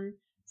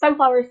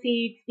sunflower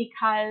seeds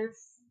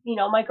because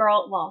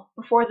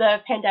before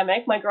the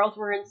pandemic, my girls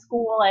were in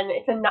school and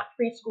it's a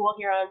nut-free school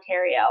here in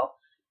Ontario.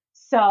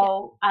 Yeah,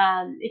 So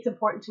it's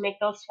important to make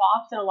those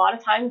swaps, and a lot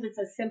of times it's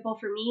as simple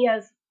for me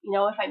as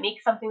if I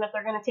make something that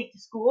they're going to take to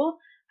school,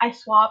 I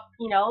swap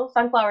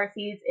sunflower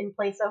seeds in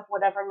place of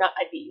whatever nut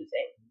I'd be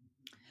using.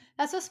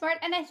 that's so smart.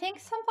 And I think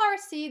sunflower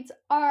seeds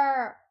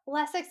are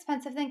less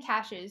expensive than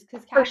cashews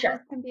because For cashews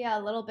sure. can be a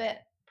little bit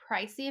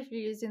pricey if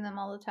you're using them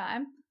all the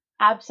time.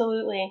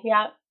 Absolutely,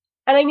 yeah.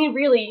 And I mean,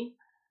 really,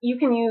 you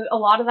can use a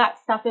lot of that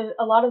stuff.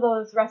 A lot of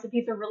those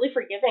recipes are really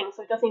forgiving,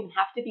 so it doesn't even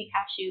have to be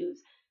cashews.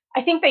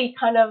 I think they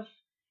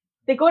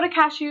go to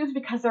cashews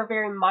because they're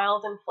very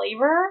mild in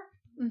flavor.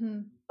 Hmm.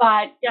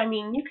 But I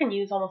mean, you can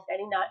use almost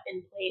any nut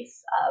in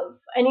place of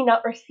any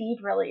nut or seed,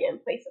 really, in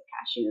place of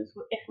cashews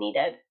if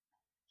needed.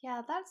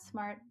 Yeah, that's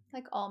smart.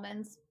 Like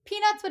almonds.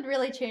 Peanuts would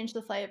really change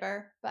the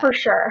flavor, For but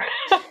sure.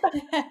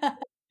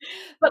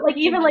 But like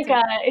 2 even months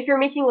like ago. if you're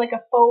making like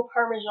a faux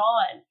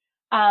parmesan,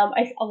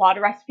 a lot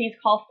of recipes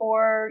call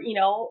for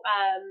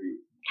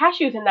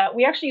cashews in that.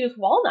 We actually use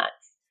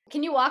walnuts.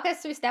 Can you walk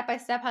us through step by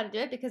step how to do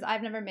it? Because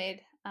I've never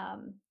made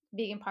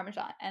vegan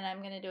parmesan, and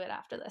I'm gonna do it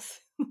after this.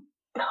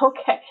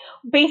 Okay,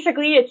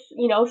 basically it's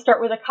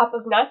start with a cup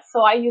of nuts.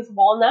 So I use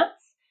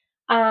walnuts,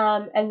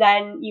 and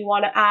then you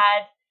want to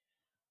add.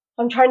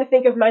 I'm trying to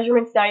think of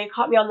measurements now. You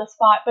caught me on the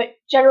spot, but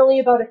generally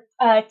about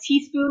a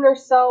teaspoon or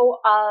so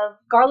of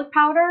garlic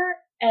powder,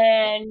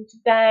 Yeah. and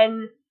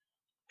then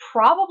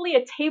probably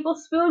a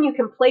tablespoon. You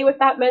can play with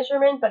that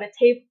measurement, but a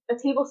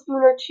tablespoon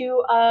or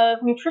two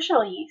of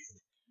nutritional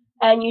yeast.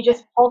 And you Okay.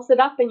 just pulse it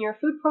up in your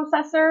food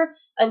processor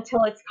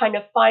until it's kind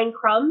of fine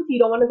crumbs. You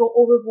don't want to go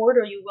overboard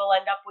or you will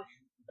end up with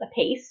a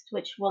paste,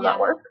 which will not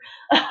Yeah. work.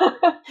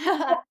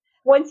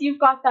 Once you've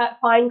got that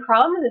fine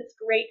crumbs, it's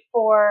great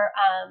for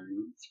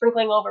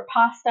sprinkling over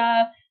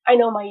pasta. I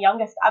know my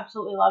youngest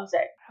absolutely loves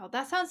it. Oh,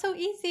 that sounds so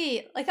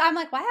easy. Like I'm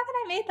like, why haven't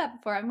I made that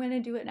before? I'm gonna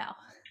do it now.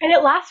 And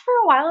it lasts for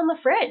a while in the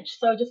fridge.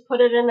 So just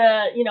put it in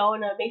a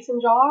mason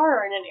jar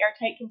or in an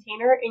airtight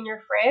container in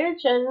your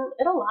fridge and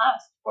it'll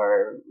last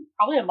for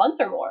probably a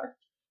month or more.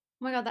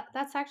 Oh my god,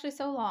 that's actually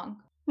so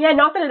long. Yeah,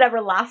 not that it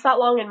ever lasts that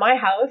long in my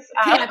house.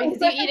 Yeah,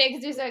 because you eat it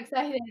because you're so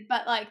excited.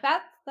 But like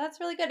that's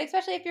really good,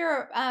 especially if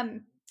you're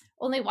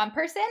only one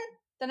person.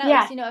 Then at Yeah,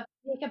 least you know if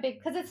you make a big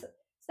because it's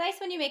nice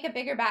when you make a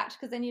bigger batch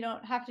because then you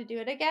don't have to do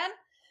it again.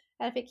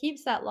 And if it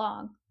keeps that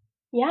long.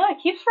 yeah, it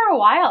keeps for a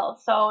while.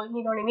 So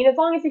you know what I mean. As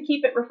long as you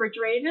keep it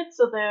refrigerated,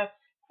 so the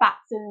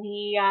fats in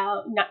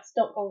the nuts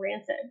don't go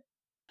rancid.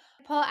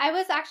 Paul, I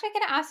was actually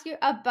going to ask you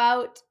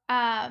about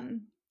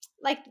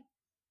like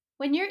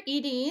when you're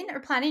eating or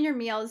planning your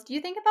meals, do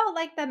you think about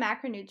like the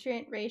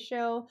macronutrient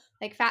ratio,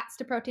 like fats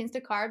to proteins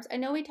to carbs? I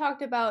know we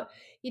talked about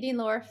eating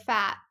lower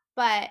fat,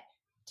 but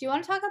do you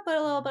want to talk about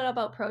a little bit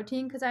about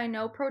protein? Because I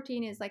know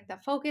protein is like the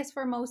focus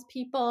for most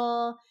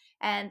people,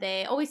 and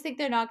they always think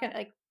they're not gonna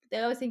like. They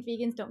always think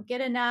vegans don't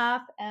get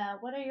enough.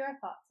 What are your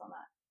thoughts on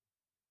that?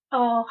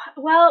 Oh,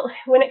 well,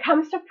 when it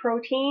comes to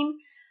protein,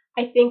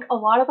 I think a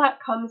lot of that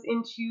comes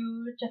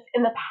into just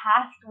in the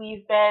past,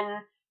 we've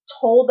been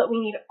told that we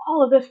need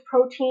all of this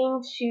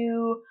protein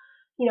to,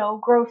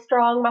 grow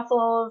strong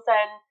muscles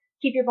and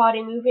keep your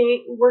body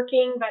moving,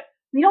 working, but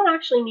we don't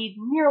actually need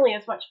nearly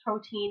as much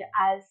protein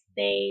as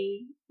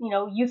they,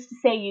 used to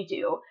say you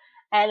do.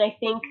 And I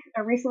think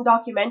a recent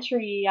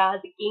documentary,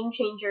 The Game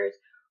Changers,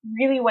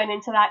 really went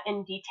into that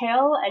in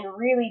detail and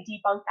really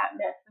debunked that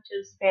myth, which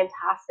is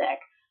fantastic.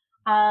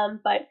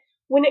 But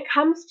when it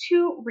comes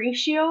to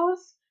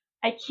ratios,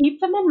 I keep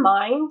them in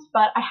mind,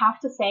 but I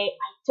have to say, I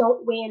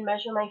don't weigh and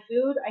measure my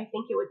food. I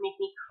think it would make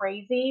me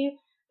crazy,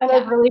 and I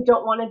Yeah, really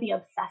don't want to be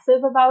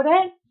obsessive about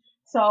it.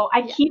 So I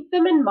yeah, keep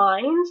them in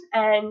mind,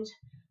 and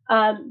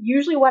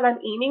usually what I'm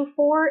aiming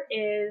for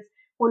is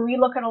when we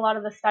look at a lot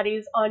of the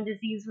studies on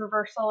disease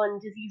reversal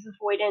and disease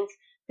avoidance,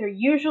 they're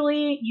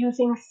usually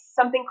using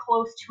something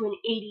close to an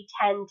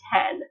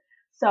 80-10-10.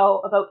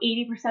 So about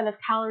 80% of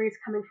calories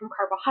coming from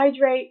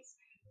carbohydrates,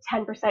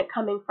 10%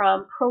 coming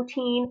from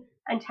protein,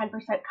 and 10%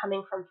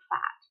 coming from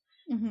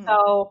fat. hmm.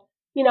 So,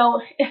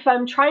 if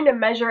I'm trying to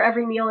measure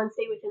every meal and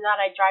stay within that,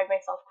 I drive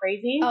myself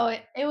crazy. Oh,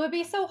 it would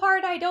be so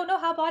hard. I don't know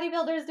how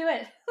bodybuilders do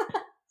it.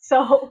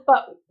 So,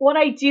 but what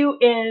I do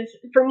is,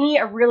 for me,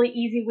 a really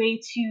easy way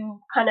to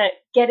kind of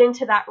get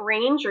into that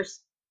range or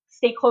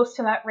stay close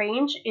to that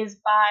range is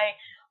by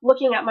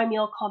looking at my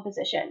meal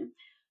composition.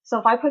 So,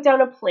 if I put down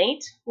a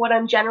plate, what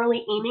I'm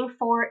generally aiming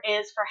for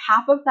is for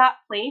half of that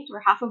plate or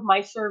half of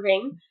my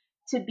serving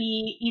to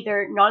be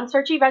either non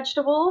starchy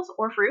vegetables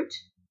or fruit.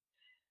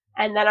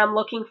 And then I'm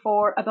looking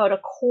for about a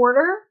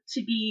quarter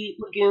to be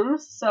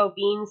legumes, so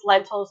beans,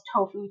 lentils,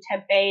 tofu,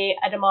 tempeh,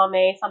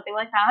 edamame, something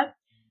like that.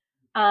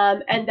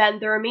 And then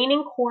the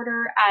remaining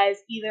quarter as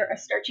either a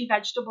starchy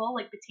vegetable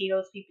like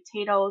potatoes, sweet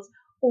potatoes,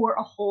 or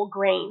a whole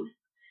grain.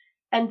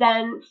 And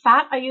then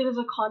fat I use as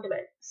a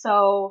condiment.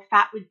 So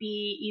fat would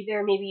be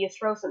either maybe you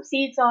throw some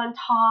seeds on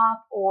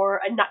top or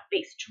a nut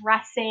based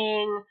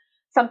dressing,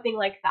 something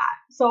like that.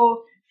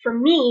 So for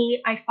me,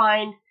 I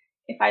find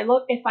if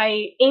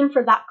I aim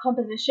for that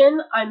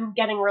composition, I'm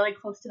getting really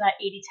close to that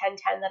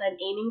 80-10-10 that I'm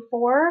aiming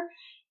for.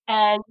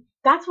 And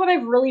that's what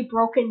I've really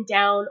broken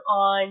down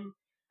on.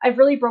 I've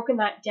really broken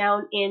that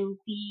down in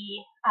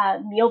the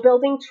meal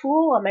building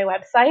tool on my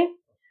website.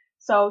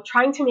 So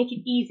trying to make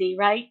it easy,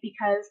 right?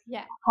 Because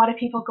Yeah, a lot of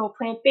people go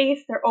plant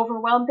based, they're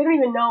overwhelmed. You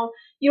don't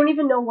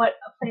even know what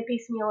a plant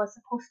based meal is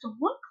supposed to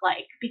look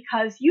like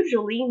because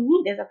usually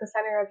meat is at the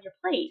center of your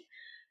plate.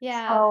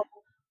 yeah, So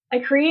I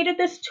created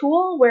this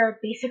tool where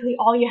basically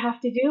all you have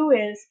to do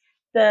is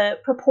the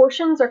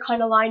proportions are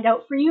kind of lined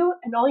out for you,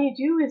 and all you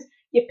do is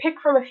you pick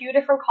from a few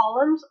different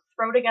columns,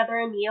 throw together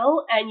a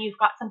meal, and you've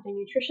got something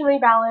nutritionally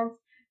balanced,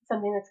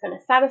 something that's going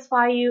to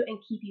satisfy you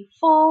and keep you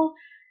full,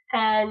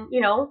 and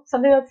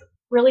something that's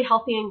really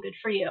healthy and good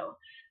for you.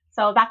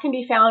 So that can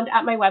be found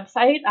at my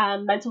website,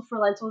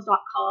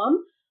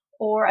 mentalforlentils.com,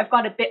 or I've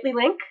got a bit.ly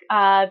link,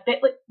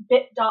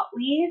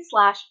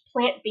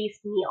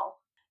 bit.ly/plant-based meal.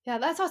 Yeah,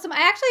 that's awesome.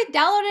 I actually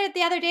downloaded it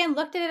the other day and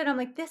looked at it and I'm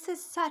like, this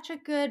is such a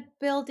good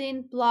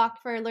building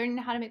block for learning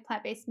how to make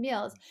plant-based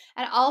meals.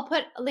 And I'll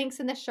put links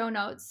in the show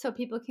notes so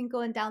people can go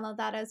and download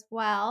that as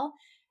well.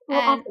 Well,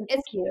 And awesome.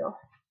 it's Thank you.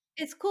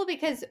 it's cool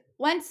because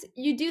once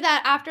you do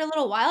that after a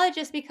little while, it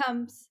just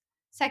becomes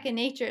second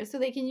nature. So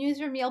they can use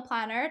your meal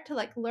planner to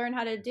like learn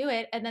how to do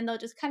it and then they'll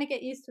just kind of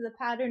get used to the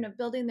pattern of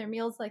building their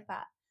meals like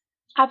that.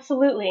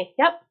 Absolutely.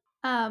 Yep.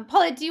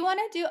 Paula, do you want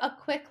to do a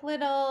quick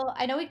little?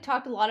 I know we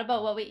talked a lot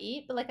about what we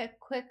eat, but like a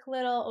quick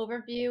little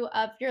overview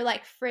of your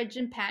like fridge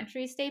and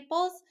pantry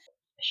staples.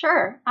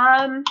 Sure.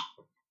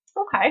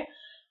 Okay.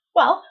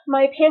 Well,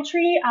 my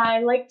pantry,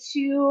 I like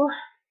to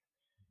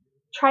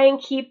try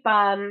and keep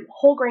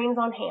whole grains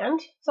on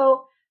hand.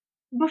 So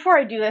before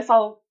I do this,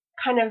 I'll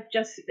kind of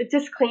just a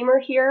disclaimer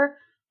here.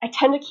 I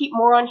tend to keep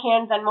more on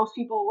hand than most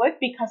people would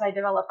because I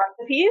develop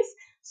recipes.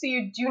 So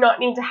you do not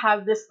need to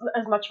have this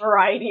as much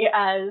variety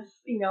as,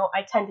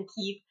 I tend to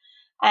keep.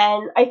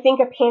 And I think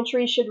a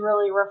pantry should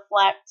really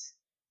reflect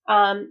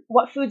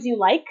what foods you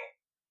like.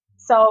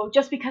 So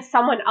just because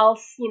someone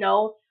else,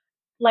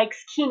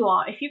 likes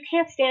quinoa, if you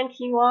can't stand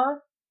quinoa,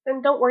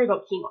 then don't worry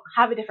about quinoa.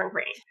 Have a different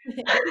grain.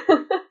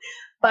 Yeah,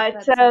 but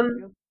that's so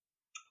true.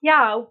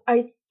 yeah,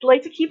 I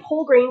like to keep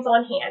whole grains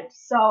on hand.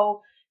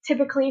 So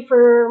typically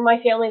for my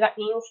family, that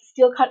means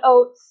steel cut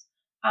oats.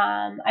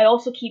 I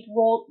also keep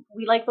rolled.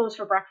 We like those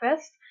for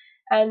breakfast,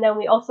 and then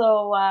we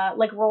also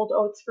like rolled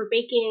oats for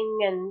baking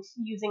and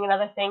using in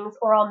other things.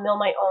 Or I'll mill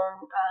my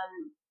own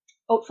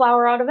oat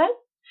flour out of it.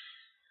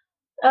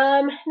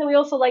 Then we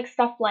also like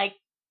stuff like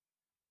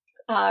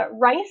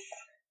rice,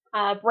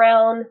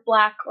 brown,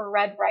 black, or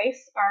red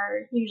rice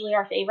are usually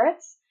our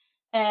favorites,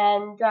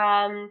 and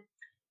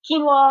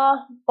quinoa,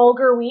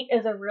 bulgur wheat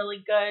is a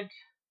really good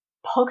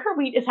bulgur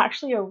wheat is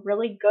actually a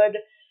really good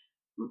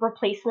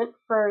replacement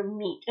for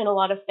meat in a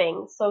lot of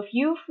things. So if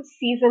you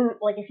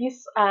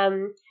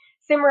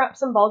simmer up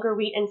some bulgur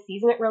wheat and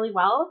season it really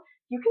well,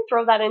 you can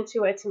throw that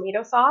into a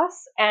tomato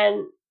sauce,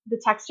 and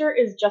the texture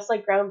is just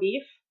like ground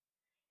beef.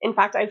 In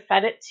fact, I've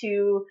fed it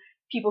to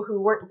people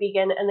who weren't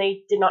vegan, and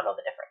they did not know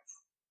the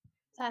difference.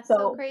 That's so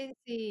So,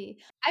 crazy.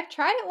 I've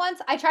tried it once.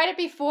 I tried it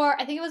before.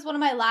 I think it was one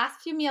of my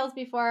last few meals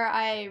before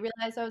I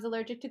realized I was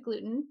allergic to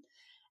gluten.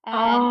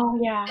 And oh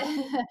yeah,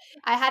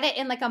 I had it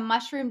in like a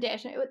mushroom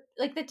dish. And it was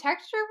like the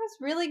texture was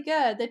really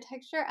good, the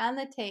texture and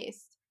the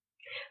taste.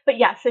 but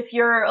yes, if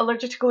you're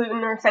allergic to gluten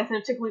or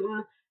sensitive to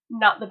gluten,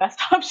 not the best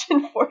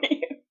option for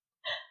you.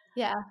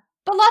 Yeah.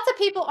 But lots of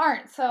people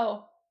aren't,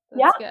 so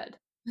Yeah, that's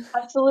good.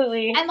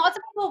 absolutely. And lots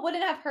of people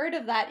wouldn't have heard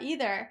of that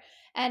either.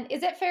 And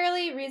is it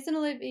fairly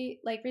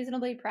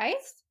reasonably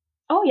priced?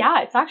 Oh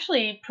yeah, it's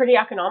actually pretty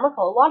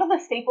economical. A lot of the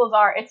staples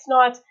are. It's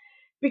not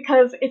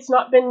because it's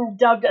not been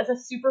dubbed as a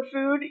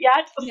superfood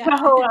yet, Yeah.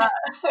 so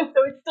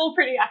it's still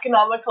pretty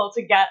economical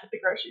to get at the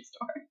grocery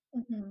store.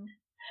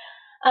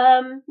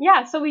 Mhm.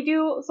 Yeah, so we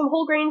do some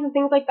whole grains and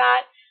things like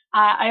that.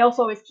 I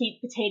also always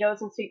keep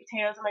potatoes and sweet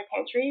potatoes in my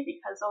pantry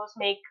because those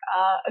make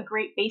a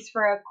great base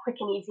for a quick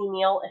and easy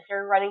meal if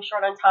you're running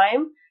short on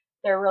time.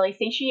 They're really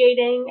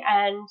satiating,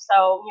 and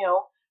so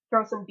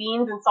throw some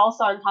beans and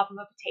salsa on top of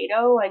a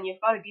potato, and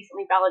you've got a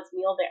decently balanced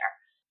meal there.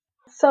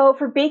 So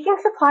for baking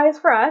supplies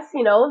for us,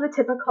 the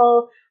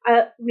typical,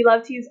 we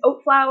love to use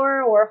oat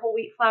flour or whole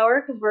wheat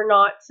flour because we're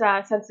not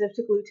sensitive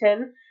to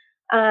gluten.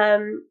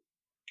 Um,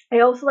 I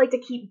also like to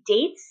keep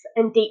dates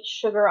and date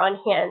sugar on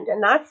hand,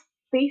 and that's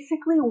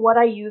basically what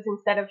I use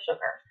instead of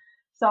sugar.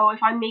 So if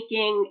I'm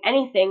making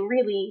anything,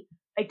 really,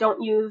 I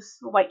don't use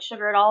white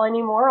sugar at all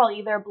anymore. I'll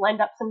either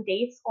blend up some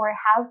dates or I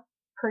have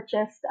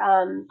purchased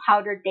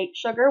powdered date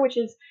sugar, which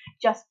is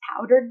just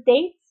powdered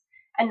dates,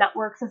 and that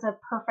works as a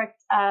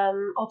perfect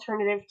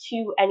alternative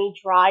to any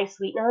dry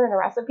sweetener in a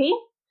recipe.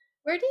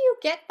 Where do you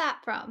get that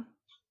from?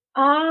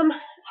 Um,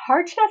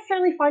 Hard to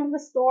necessarily find in the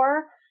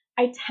store.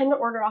 I tend to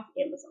order off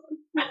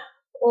Amazon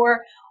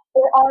or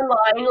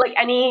online, like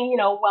any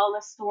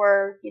wellness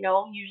store,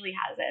 usually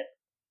has it.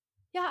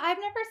 Yeah, I've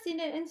never seen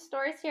it in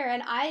stores here,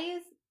 and I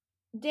use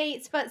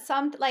dates, but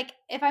some like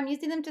if I'm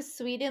using them to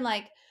sweeten,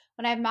 like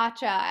when I have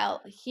matcha,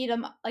 I'll heat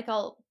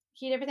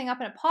everything up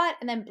in a pot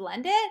and then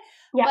blend it.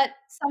 Yeah. But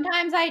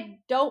sometimes I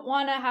don't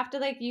want to have to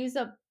like use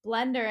a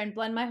blender and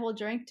blend my whole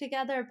drink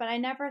together. But I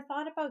never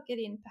thought about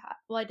getting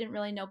well, I didn't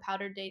really know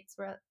powdered dates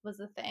was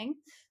a thing.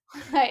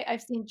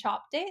 I've seen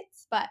chopped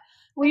dates, but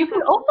Well, I'm you gonna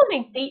can have to also look.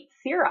 make date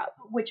syrup,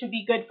 which would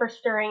be good for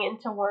stirring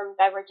into warm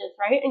beverages,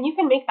 right? And you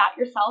can make that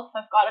yourself.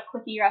 I've got a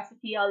quickie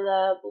recipe on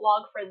the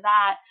blog for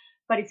that,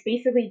 but it's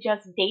basically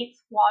just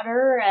dates,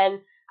 water, and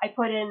I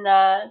put in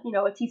a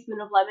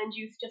teaspoon of lemon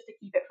juice just to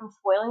keep it from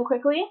spoiling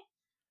quickly.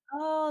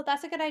 Oh,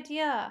 that's a good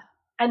idea.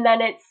 And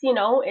then it's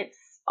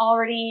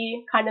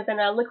already kind of in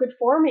a liquid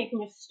form. You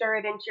can just stir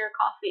it into your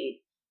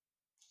coffee.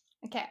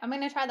 Okay, I'm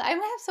gonna try that. I'm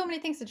gonna have so many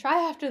things to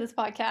try after this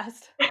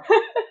podcast.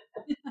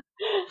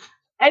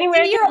 Anyway,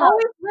 I See, can you're help.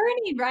 always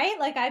learning, right?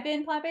 Like I've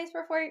been plant-based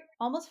for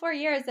almost 4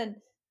 years and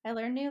I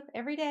learn new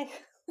every day.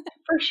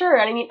 For sure.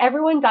 And I mean,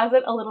 everyone does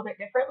it a little bit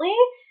differently.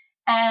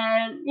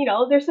 And,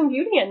 there's some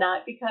beauty in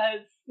that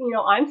because,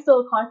 I'm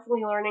still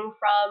constantly learning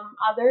from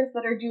others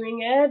that are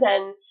doing it,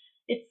 and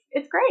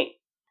it's great.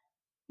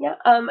 Yeah.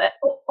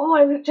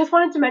 I just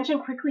wanted to mention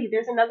quickly.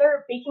 There's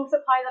another baking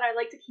supply that I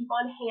like to keep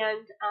on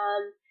hand,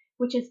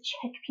 which is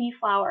chickpea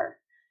flour.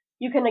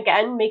 You can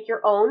again make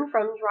your own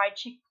from dried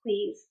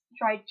chickpeas.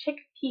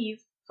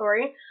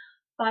 Sorry,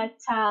 but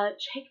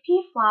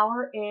chickpea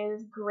flour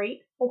is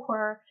great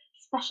for,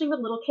 especially with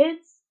little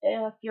kids.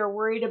 If you're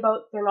worried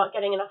about they're not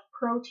getting enough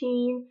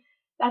protein,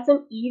 that's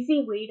an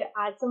easy way to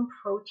add some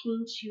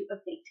protein to a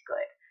baked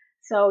good.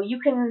 So you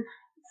can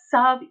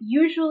sub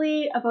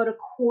usually about a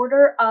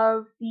quarter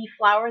of the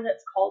flour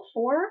that's called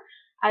for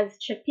as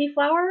chickpea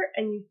flour,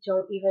 and you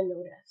don't even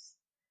notice.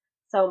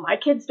 So my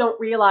kids don't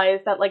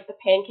realize that like the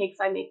pancakes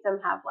I make them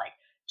have like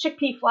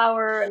chickpea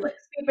flour and like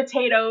sweet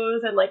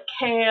potatoes and like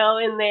kale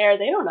in there.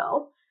 They don't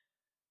know.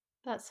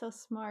 That's so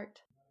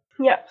smart.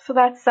 Yeah, so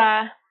that's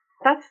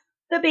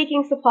the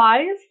baking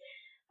supplies.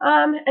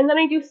 And then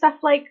I do stuff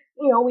like,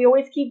 we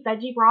always keep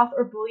veggie broth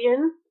or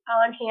bouillon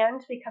on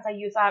hand because I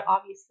use that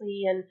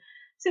obviously in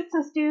soups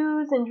and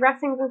stews and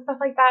dressings and stuff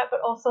like that,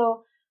 but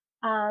also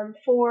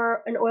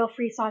for an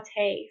oil-free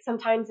saute.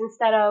 Sometimes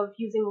instead of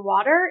using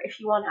water, if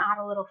you want to add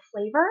a little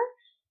flavor,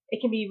 it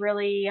can be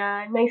really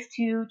nice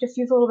to just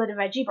use a little bit of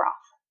veggie broth.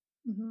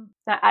 Mm-hmm.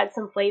 That adds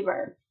some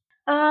flavor.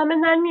 And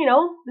then,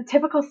 the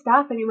typical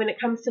stuff. I mean, when it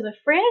comes to the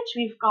fridge,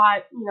 we've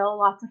got,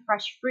 lots of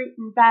fresh fruit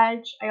and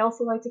veg. I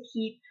also like to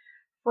keep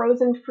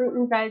frozen fruit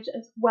and veg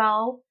as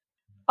well.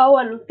 Oh,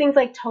 and things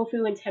like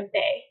tofu and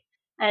tempeh.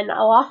 And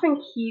I'll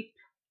often keep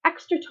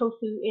extra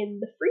tofu in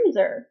the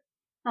freezer.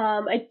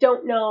 I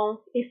don't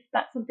know if is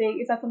that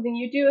something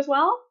you do as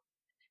well?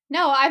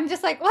 No, I'm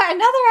just like, what?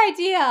 Another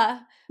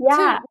idea to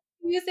Yeah.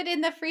 use it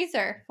in the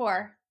freezer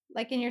for,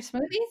 like in your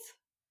smoothies?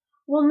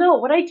 Well, no,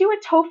 what I do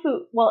with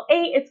tofu, well,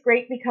 it's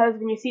great because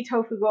when you see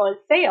tofu go on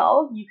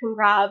sale, you can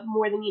grab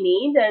more than you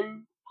need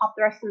and pop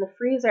the rest in the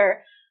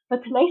freezer.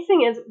 But the nice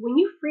thing is when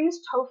you freeze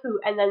tofu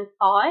and then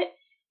thaw it,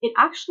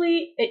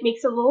 it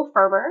makes it a little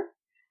firmer.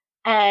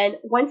 And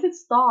once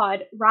it's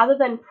thawed, rather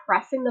than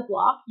pressing the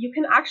block, you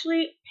can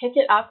actually pick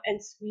it up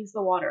and squeeze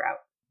the water out.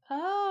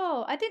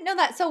 Oh, I didn't know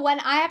that. So when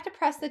I have to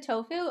press the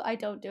tofu, I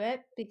don't do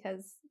it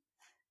because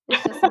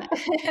it's just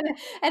an,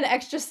 an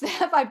extra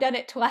step. I've done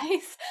it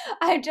twice.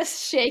 I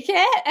just shake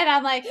it and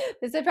I'm like,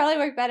 this would probably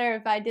work better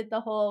if I did the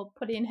whole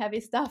putting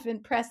heavy stuff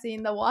and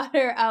pressing the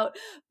water out.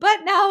 But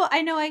now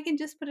I know I can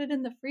just put it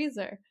in the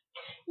freezer.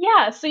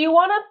 Yeah, so you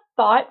want to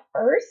thaw it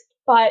first,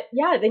 but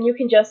yeah, then you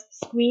can just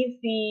squeeze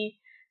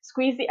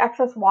the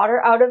excess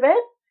water out of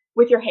it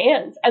with your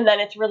hands, and then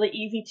it's really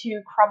easy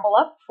to crumble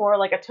up for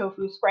like a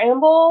tofu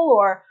scramble,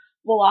 or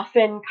we'll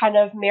often kind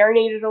of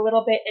marinate it a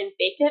little bit and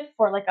bake it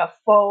for like a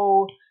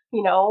faux,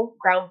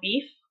 ground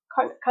beef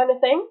kind of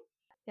thing.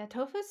 Yeah,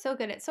 tofu is so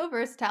good. It's so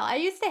versatile. I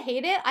used to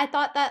hate it. I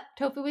thought that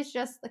tofu was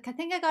just like I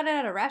think I got it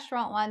at a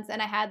restaurant once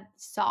and I had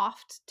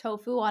soft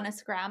tofu on a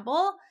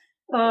scramble,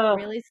 like Uh,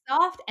 really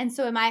soft. And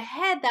so in my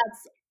head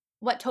that's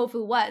what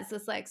tofu was,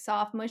 this like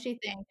soft mushy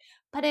thing.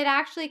 But it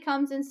actually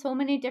comes in so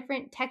many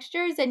different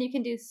textures and you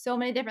can do so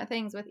many different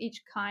things with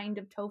each kind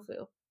of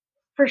tofu.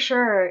 for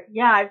sure.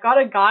 Yeah, I've got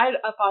a guide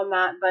up on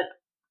that, but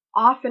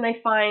often I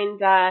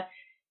find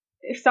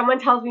if someone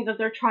tells me that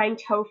they're trying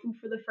tofu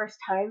for the first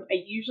time, I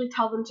usually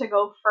tell them to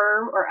go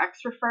firm or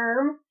extra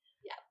firm.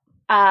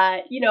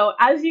 As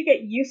you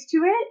get used to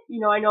it,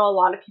 I know a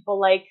lot of people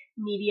like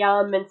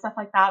medium and stuff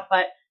like that,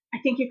 but I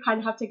think you kind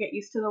of have to get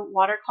used to the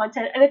water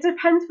content, and it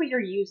depends what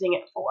you're using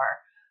it for.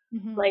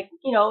 Hmm. Like,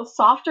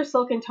 soft or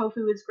silken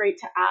tofu is great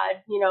to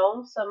add,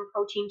 some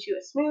protein to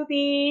a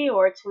smoothie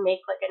or to make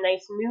like a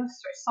nice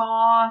mousse or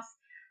sauce.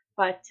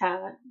 But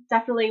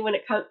definitely when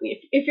it comes,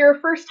 if you're a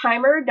first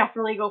timer,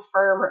 definitely go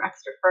firm or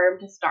extra firm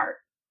to start.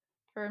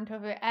 Firm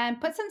tofu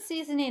and put some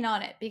seasoning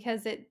on it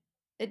because it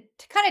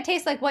kind of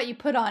tastes like what you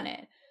put on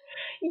it.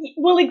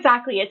 Well,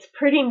 exactly. It's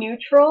pretty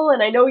neutral,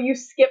 and I know you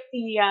skip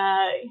the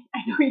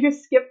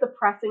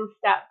pressing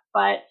step,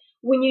 but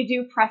when you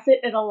do press it,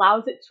 it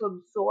allows it to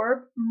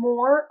absorb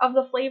more of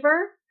the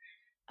flavor.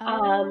 Um,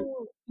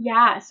 Oh.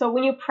 yeah, so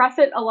when you press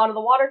it, a lot of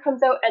the water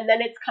comes out, and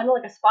then it's kind of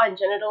like a sponge,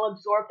 and it'll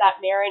absorb that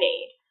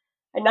marinade.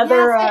 Yeah,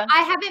 Another, see,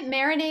 I haven't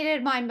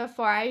marinated mine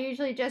before. I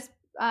usually just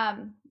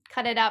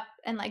cut it up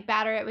and like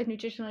batter it with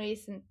nutritional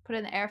yeast and put it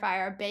in the air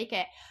fryer or bake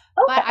it.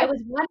 But I okay,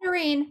 was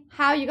wondering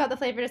how you got the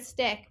flavor to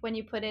stick when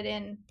you put it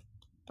in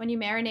when you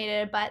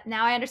marinated it. But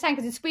now I understand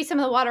because you squeeze some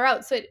of the water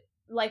out, so it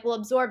like will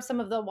absorb some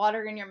of the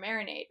water in your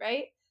marinade,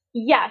 right?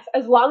 yes,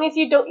 as long as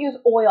you don't use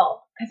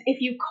oil, because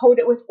if you coat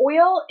it with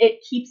oil, it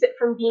keeps it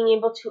from being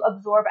able to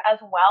absorb as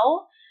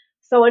well.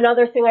 So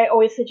another thing I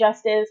always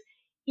suggest is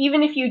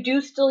even if you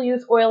do still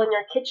use oil in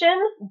your kitchen,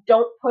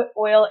 don't put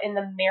oil in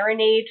the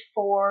marinade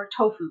for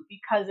tofu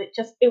because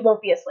it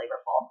won't be as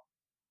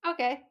flavorful.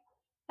 Okay,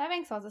 that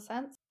makes lots of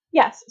sense.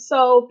 Yes,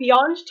 so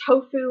beyond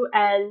tofu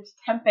and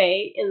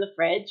tempeh in the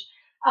fridge,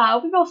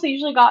 we've also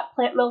usually got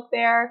plant milk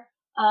there.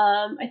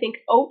 I think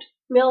oat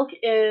milk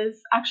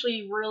is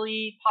actually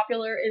really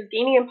popular, is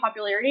gaining in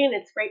popularity, and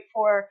it's great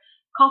for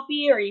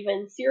coffee or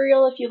even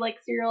cereal if you like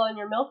cereal in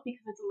your milk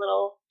because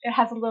it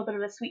has a little bit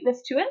of a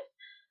sweetness to it.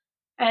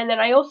 And then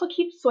I also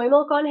keep soy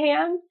milk on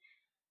hand.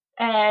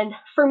 And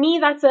for me,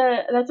 that's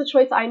a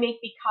choice I make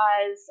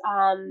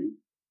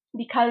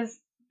because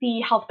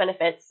the health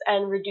benefits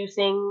and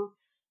reducing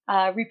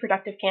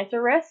reproductive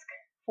cancer risk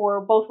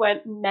for both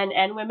men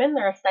and women.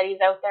 There are studies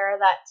out there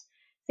that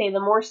say the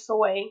more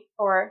soy,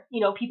 or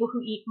people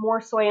who eat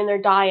more soy in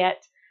their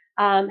diet,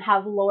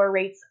 have lower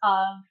rates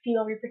of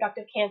female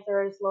reproductive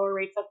cancers, lower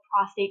rates of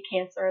prostate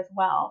cancer as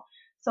well.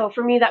 So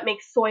for me, that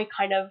makes soy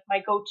kind of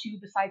my go-to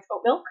besides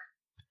oat milk.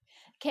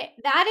 Okay,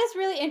 that is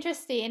really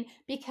interesting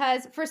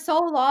because for so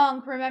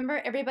long, remember,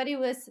 everybody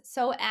was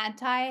so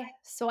anti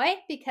soy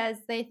because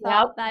they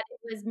thought Yep. that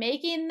it was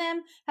making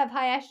them have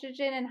high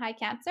estrogen and high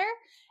cancer.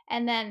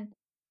 And then,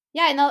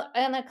 yeah,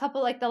 in a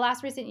couple, like the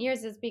last recent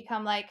years, it's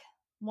become like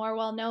more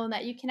well known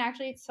that you can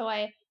actually eat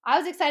soy. I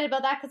was excited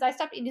about that because I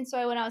stopped eating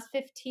soy when I was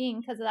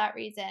 15 because of that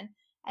reason.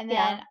 And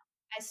Yeah. then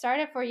I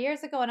started 4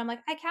 years ago, and I'm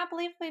like, I can't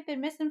believe we've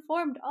been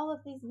misinformed all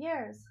of these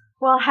years.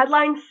 Well,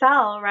 headlines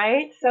sell,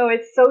 right? So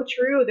it's so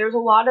true. There's a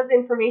lot of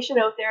information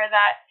out there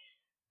that,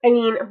 I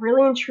mean,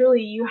 really and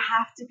truly, you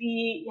have to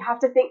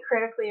think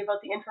critically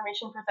about the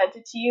information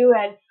presented to you,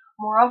 and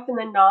more often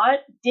than not,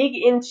 dig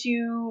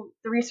into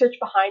the research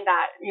behind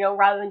that,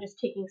 rather than just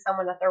taking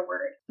someone at their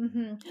word.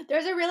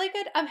 There's a really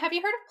good, have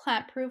you heard of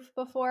Plant Proof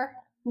before?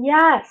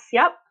 Yes,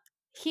 yep.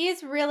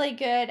 He's really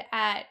good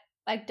at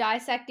like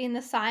dissecting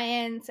the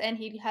science, and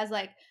he has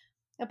like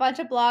a bunch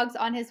of blogs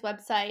on his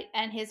website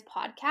and his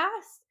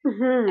podcast.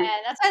 Hmm. And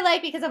that's what I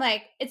like because I'm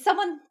like, it's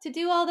someone to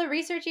do all the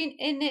researching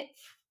in it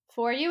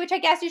for you, which I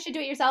guess you should do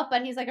it yourself,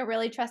 but he's like a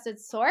really trusted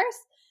source.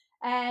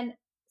 And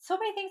so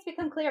many things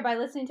become clear by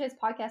listening to his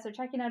podcast or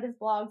checking out his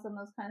blogs and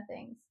those kind of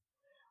things.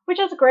 Which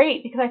is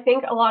great because I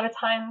think a lot of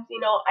times,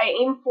 I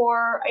aim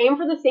for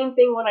the same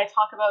thing when I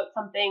talk about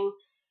something,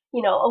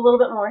 a little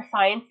bit more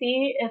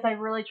sciencey, is I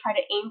really try to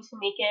aim to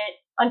make it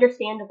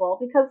understandable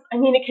because I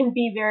mean it can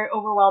be very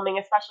overwhelming,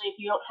 especially if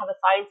you don't have a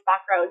science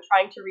background.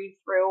 Trying to read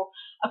through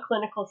a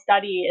clinical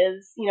study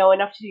is,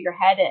 enough to do your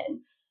head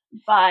in.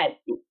 But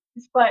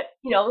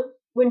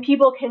when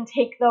people can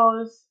take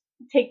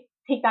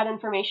that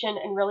information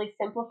and really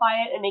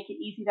simplify it and make it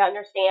easy to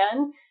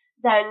understand,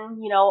 then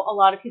a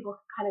lot of people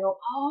kind of go,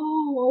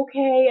 oh,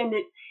 okay, and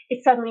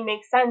it suddenly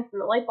makes sense,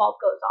 and the light bulb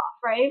goes off,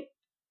 right?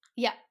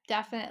 Yeah,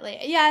 definitely.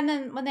 Yeah, and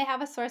then when they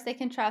have a source they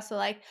can trust, so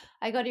like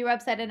I go to your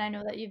website and I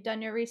know that you've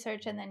done your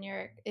research and then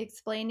you're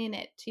explaining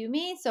it to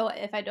me. So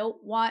if I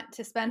don't want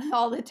to spend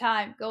all the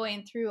time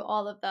going through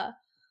all of the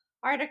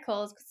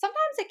articles, 'cause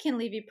sometimes it can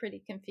leave you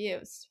pretty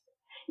confused.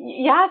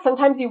 Yeah,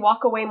 sometimes you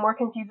walk away more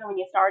confused than when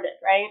you started,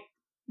 right?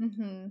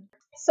 Mhm.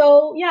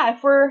 So yeah,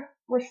 if we're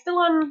still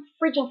on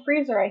fridge and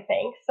freezer, I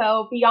think.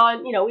 So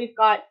beyond, we've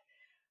got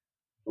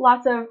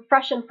lots of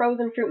fresh and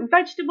frozen fruit and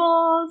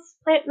vegetables,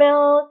 plant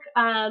milk.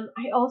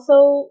 I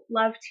also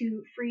love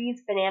to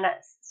freeze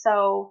bananas.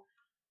 So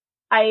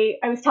I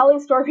was telling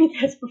Stormy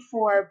this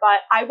before, but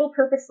I will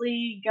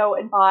purposely go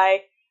and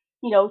buy,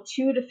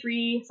 2 to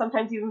 3,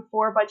 sometimes even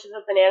 4 bunches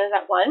of bananas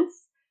at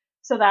once,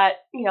 so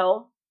that,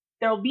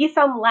 there'll be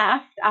some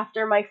left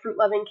after my fruit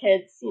loving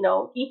kids,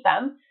 eat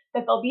them,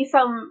 that there'll be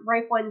some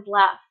ripe ones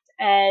left,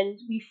 and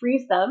we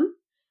freeze them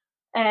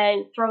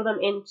and throw them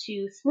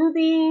into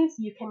smoothies.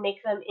 You can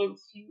make them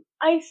into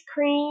ice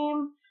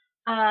cream,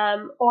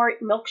 or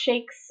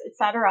milkshakes,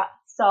 etc.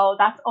 So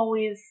I've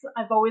always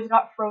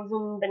got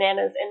frozen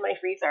bananas in my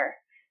freezer,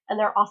 and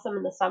they're awesome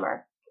in the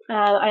summer.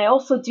 I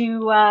also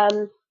do,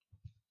 our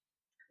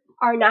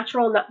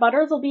natural nut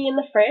butters will be in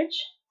the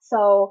fridge.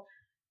 So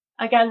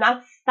again,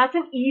 that's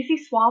an easy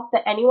swap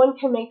that anyone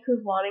can make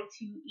who's wanting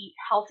to eat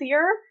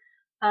healthier,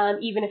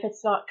 even if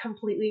it's not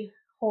completely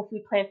whole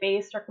food plant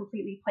based or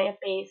completely plant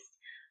based.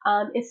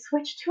 Is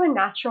switch to a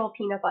natural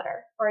peanut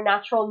butter or a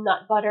natural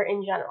nut butter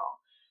in general.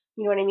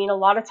 You know what I mean? A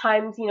lot of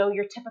times,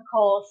 your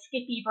typical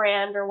Skippy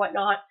brand or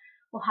whatnot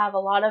will have a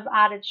lot of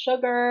added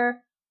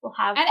sugar. Will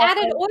have And all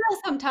added kinds. oil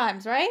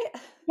sometimes, right?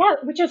 Yeah,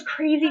 which is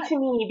crazy to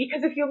me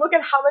because if you look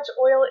at how much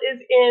oil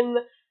is in,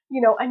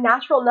 a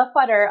natural nut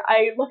butter,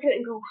 I look at it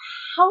and go,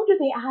 how do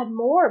they add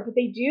more? But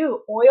they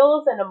do.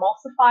 Oils and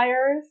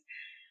emulsifiers.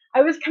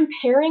 I was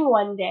comparing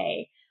one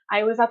day.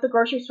 I was at the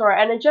grocery store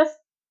and it just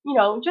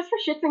for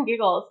shits and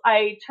giggles,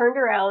 I turned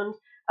around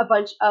a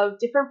bunch of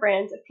different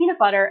brands of peanut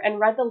butter and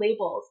read the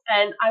labels,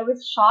 and I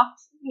was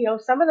shocked.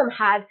 Some of them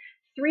had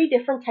 3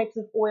 different types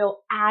of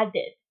oil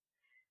added.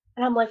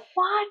 And I'm like,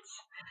 what?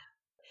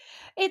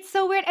 It's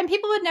so weird, and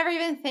people would never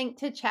even think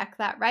to check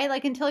that, right?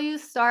 Like, until you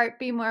start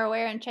being more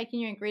aware and checking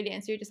your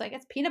ingredients, you're just like,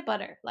 "It's peanut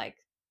butter." Like,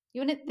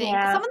 you wouldn't think.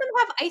 Yeah. Some of them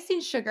have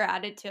icing sugar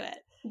added to it.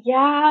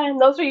 Yeah, and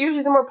those are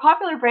usually the more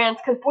popular brands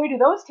because boy, do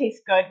those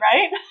taste good,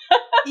 right?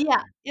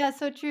 Yeah. Yeah,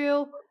 so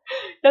true.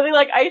 Nothing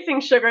like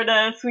icing sugar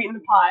to sweeten the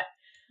pot.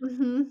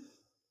 Mhm.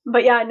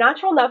 But yeah,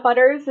 natural nut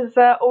butters is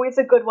always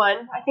a good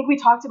one. I think we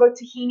talked about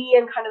tahini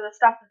and kind of the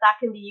stuff that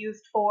can be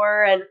used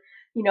for, and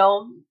you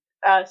know,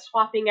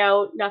 swapping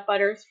out nut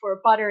butters for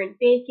butter and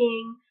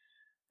baking.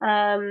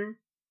 Um,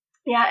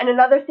 Yeah, and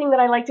another thing that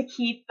I like to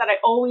keep that I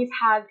always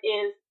have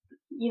is,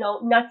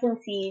 nuts and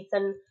seeds,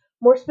 and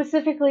more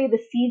specifically, the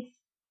seeds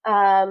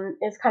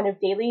is kind of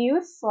daily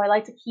use. So I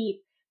like to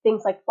keep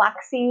things like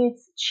flax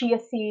seeds, chia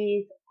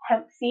seeds,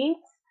 hemp seeds,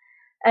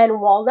 and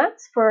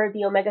walnuts for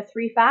the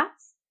omega-3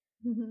 fats.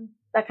 Mm-hmm.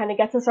 That kind of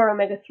gets us our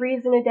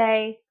omega-3s in a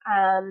day.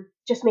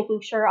 Just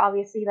making sure,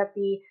 obviously, that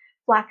the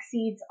flax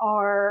seeds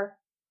are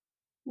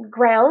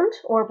ground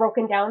or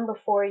broken down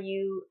before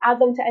you add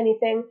them to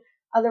anything.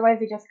 Otherwise,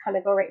 they just kind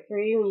of go right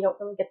through you and you don't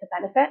really get the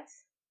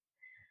benefits.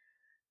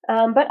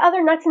 But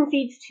other nuts and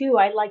seeds too,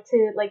 I like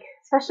to,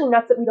 especially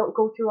nuts that we don't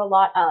go through a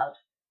lot of.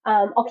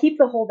 I'll keep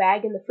the whole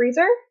bag in the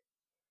freezer,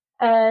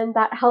 and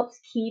that helps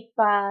keep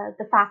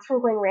the fats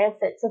from going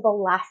rancid, so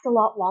they'll last a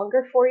lot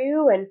longer for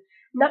you. And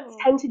nuts Oh.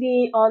 tend to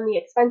be on the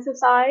expensive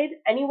side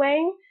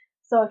anyway,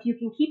 so if you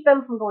can keep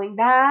them from going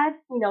bad,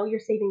 you're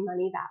saving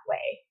money that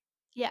way.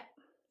 Yeah.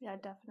 Yeah,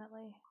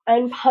 definitely.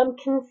 And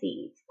pumpkin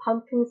seeds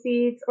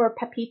or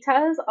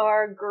pepitas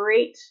are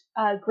great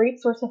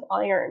source of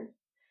iron.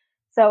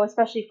 So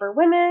especially for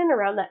women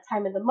around that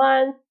time of the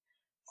month,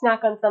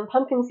 snack on some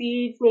pumpkin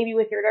seeds, maybe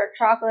with your dark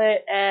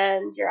chocolate,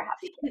 and you're a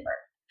happy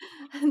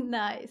camper.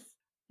 Nice.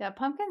 Yeah,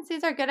 pumpkin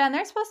seeds are good, and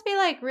they're supposed to be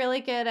like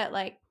really good at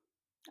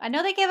I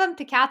know they give them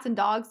to cats and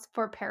dogs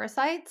for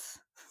parasites.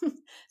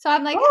 So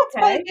I'm like, yeah, Oh, it's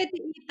probably okay. good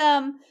to eat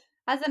them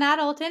as an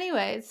adult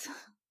anyways.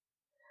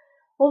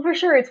 Well, for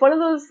sure, it's one of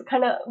those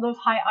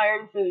high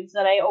iron foods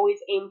that I always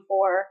aim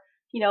for.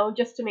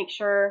 Just to make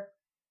sure,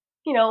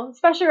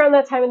 especially around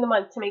that time of the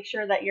month, to make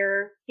sure that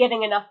you're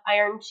getting enough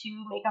iron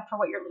to make up for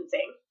what you're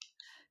losing.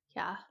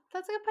 Yeah,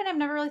 that's a good point. I've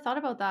never really thought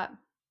about that.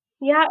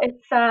 Yeah,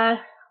 it's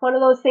one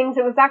of those things.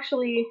 It was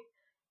actually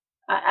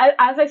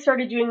as I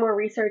started doing more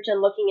research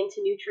and looking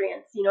into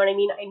nutrients, you know what I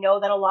mean? I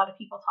know that a lot of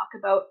people talk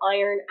about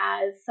iron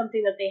as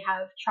something that they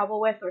have trouble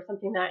with or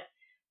something that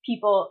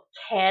people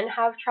can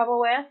have trouble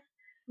with.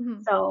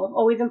 Mhm. So,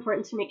 always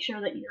important to make sure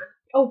that you're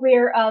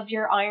aware of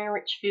your iron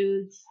rich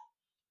foods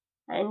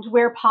and,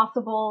 where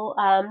possible,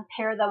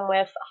 pair them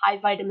with high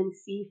vitamin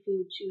C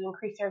food to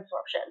increase their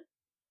absorption.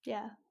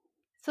 Yeah.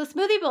 So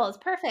smoothie bowls,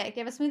 perfect.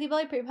 You have a smoothie bowl,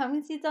 you put your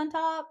pumpkin seeds on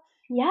top.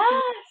 You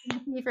Yes!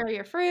 you for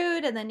your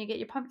fruit, and then you get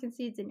your pumpkin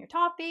seeds in your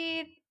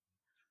topping.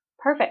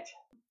 Perfect.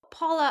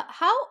 Paula,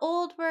 how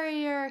old were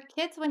your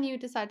kids when you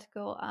decided to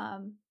go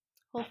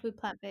whole food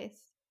plant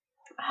based?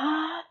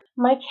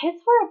 My kids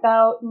were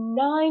about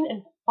 9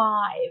 and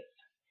 5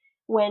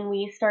 when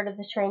we started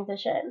the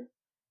transition.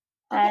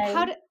 Okay,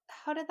 And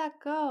how did that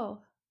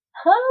go?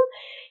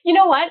 you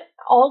know what?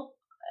 All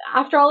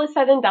After all is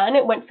said and done,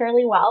 it went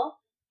fairly well.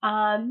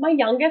 My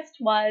youngest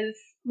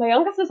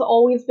has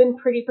always been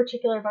pretty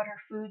particular about her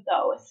food,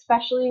 though,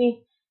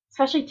 especially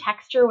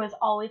texture was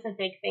always a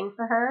big thing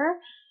for her.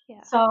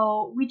 Yeah.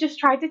 So we just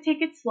tried to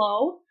take it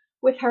slow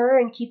with her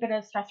and keep it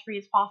as stress free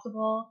as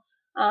possible.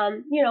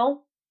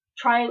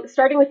 Trying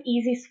starting with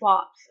easy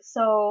swaps.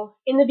 So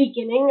in the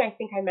beginning, I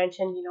think I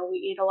mentioned,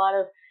 we ate a lot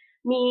of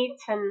meat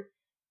and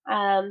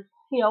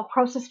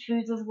processed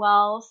foods as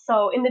well.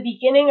 So in the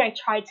beginning, I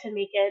tried to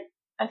make it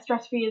as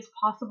stress free as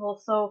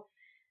possible. So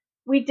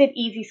we did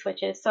easy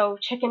switches. So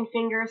chicken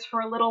fingers for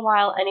a little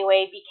while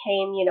anyway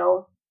became,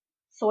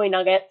 soy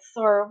nuggets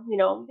or,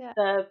 Yeah.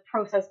 the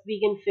processed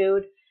vegan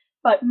food.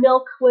 But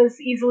milk was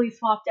easily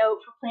swapped out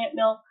for plant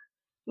milk.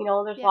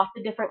 There's Yeah. lots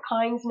of different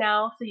kinds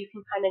now, so you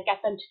can kind of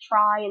get them to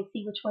try and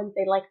see which ones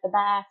they like the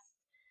best.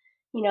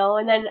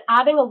 And then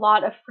adding a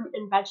lot of fruit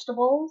and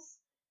vegetables.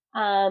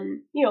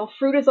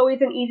 Fruit is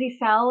always an easy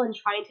sell, and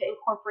trying to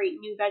incorporate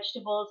new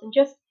vegetables and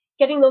just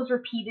getting those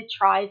repeated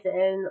tries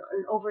in,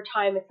 and over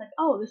time, it's like,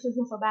 oh, this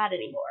isn't so bad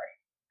anymore.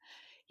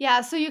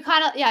 Yeah, so you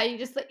kind of you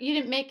just you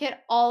didn't make it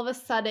all of a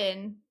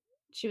sudden.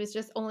 She was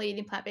just only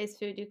eating plant-based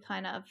food. You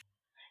kind of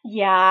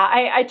Yeah,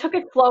 I took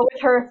it slow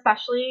with her,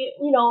 especially,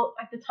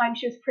 at the time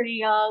she was pretty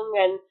young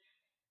and,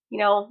 you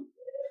know,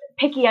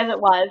 picky as it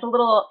was, a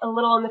little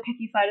on the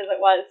picky side as it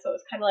was. So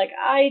it's kind of like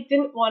I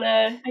didn't want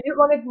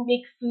to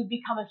make food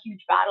become a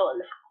huge battle in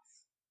the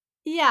house.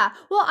 Yeah.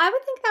 Well, I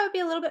would think that would be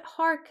a little bit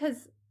hard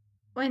because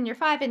when you're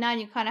 5 and 9,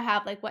 you kind of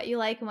have like what you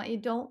like and what you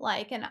don't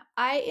like. And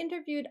I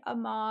interviewed a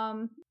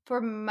mom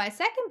for my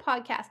second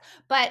podcast,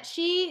 but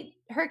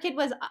her kid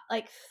was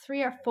like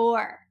 3 or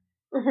 4.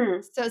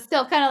 Hmm. So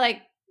still kind of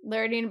like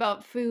learning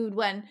about food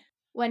when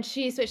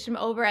she switched him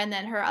over, and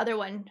then her other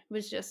one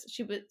was just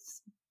she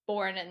was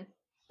born and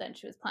then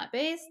she was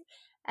plant-based.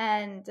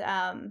 And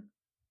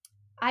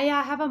I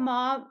have a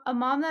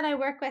mom that I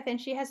work with,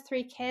 and she has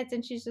 3 kids,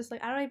 and she's just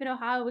like, I don't even know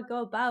how I would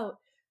go about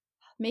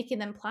making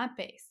them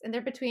plant-based. And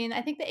they're between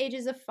I think the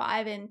ages of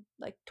 5 and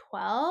like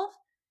 12.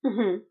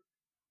 Hmm.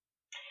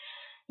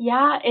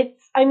 Yeah,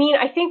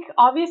 I think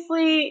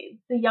obviously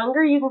the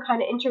younger you can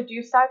kind of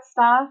introduce that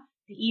stuff,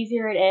 the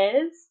easier it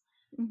is.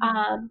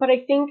 Mhm. But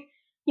I think,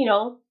 you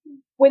know,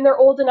 when they're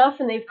old enough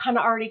and they've kind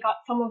of already got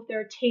some of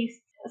their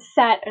tastes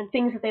set and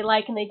things that they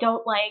like and they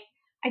don't like,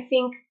 I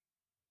think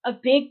a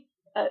big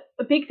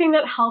a big thing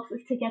that helps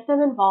is to get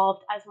them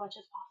involved as much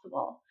as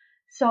possible.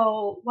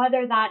 So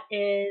whether that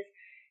is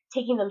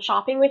taking them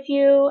shopping with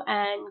you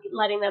and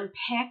letting them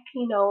pick,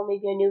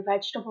 maybe a new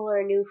vegetable or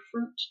a new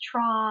fruit to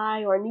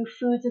try or new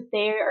foods that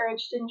they are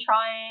interested in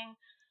trying,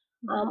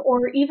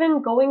 or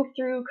even going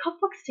through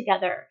cookbooks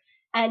together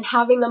and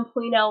having them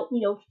point out,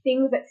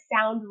 things that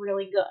sound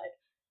really good.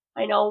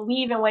 I know we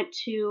even went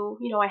to,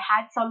 I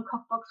had some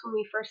cookbooks when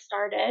we first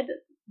started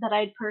that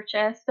I'd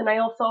purchased, and I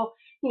also,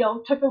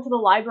 took them to the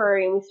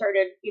library and we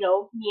started,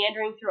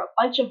 meandering through a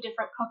bunch of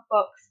different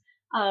cookbooks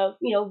of,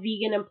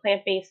 vegan and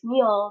plant-based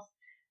meals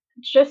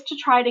just to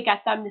try to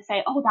get them to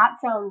say, oh, that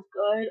sounds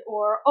good,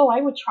 or oh,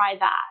 I would try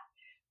that,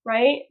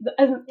 right?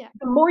 Yeah.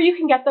 The more you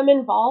can get them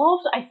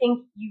involved, I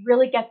think you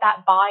really get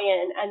that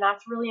buy-in, and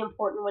that's really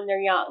important when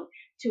they're young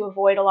to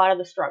avoid a lot of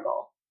the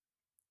struggle.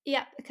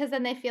 Yeah, because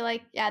then they feel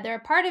like, yeah, they're a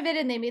part of it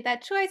and they made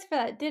that choice for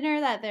that dinner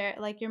that they're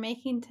like you're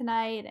making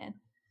tonight. And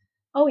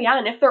Oh, yeah,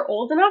 and if they're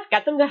old enough,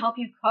 get them to help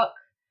you cook.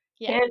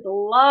 yeah. Kids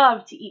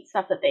love to eat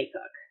stuff that they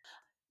cook.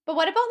 But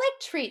what about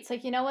like treats?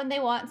 Like, when they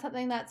want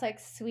something that's like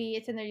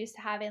sweet and they're used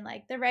to having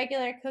like the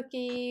regular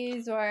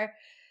cookies or,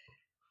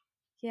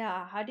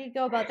 yeah, how do you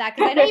go about that?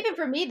 Because I know even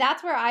for me,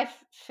 that's where I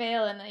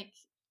fail and like,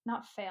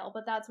 not fail,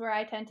 but that's where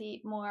I tend to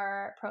eat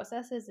more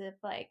processes if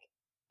like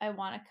I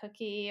want a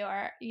cookie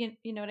or, you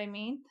know what I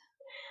mean?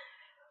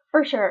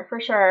 For sure, for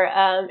sure.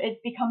 It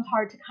becomes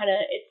hard to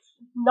it's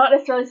not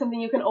necessarily something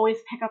you can always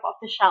pick up off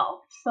the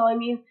shelf. So, I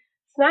mean,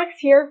 snacks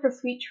here for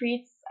sweet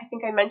treats, I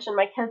think I mentioned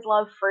my kids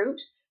love fruit.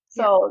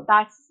 Yeah. So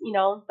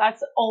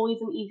that's always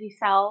an easy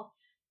sell.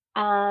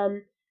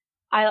 Um,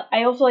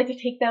 I also like to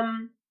take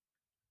them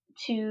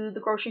to the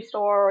grocery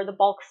store or the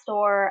bulk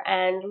store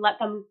and let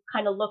them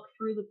kind of look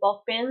through the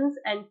bulk bins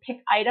and pick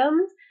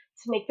items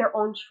to make their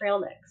own trail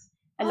mix.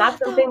 And Oh, that's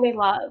something they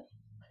love.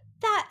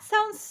 that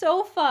sounds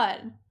so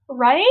fun.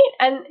 Right?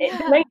 And the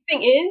Yeah. nice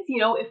thing is,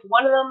 if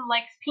one of them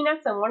likes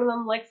peanuts and one of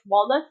them likes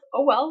walnuts,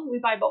 oh well, we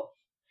buy both.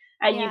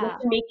 And you get Yeah.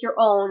 to make your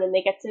own, and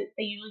they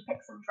usually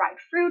pick some dried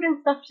fruit and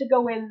stuff to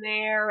go in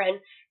there, and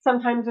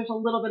sometimes there's a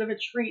little bit of a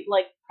treat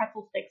like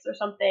pretzel sticks or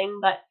something,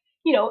 but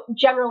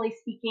generally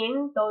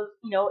speaking, those,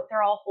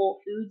 they're all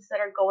whole foods that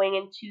are going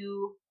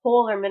into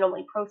whole or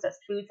minimally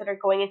processed foods that are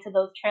going into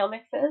those trail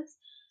mixes.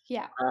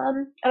 Yeah.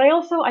 And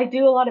I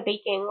do a lot of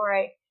baking where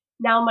I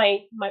now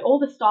my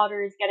oldest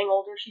daughter is getting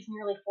older. She's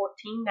nearly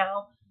 14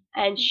 now,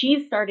 and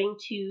she's starting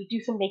to do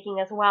some baking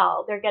as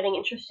well. They're getting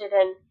interested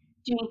in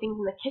doing things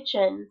in the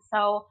kitchen.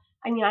 So,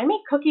 I mean, I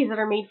make cookies that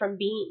are made from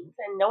beans,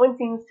 and no one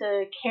seems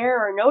to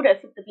care or notice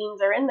if the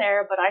beans are in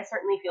there, but I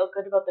certainly feel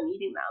good about them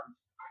eating them.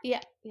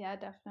 Yeah. Yeah,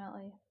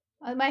 definitely.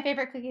 My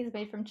favorite cookie is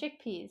made from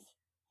chickpeas.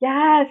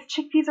 Yes,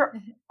 chickpeas are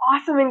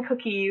awesome in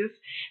cookies.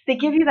 They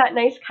give you that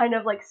nice kind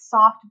of like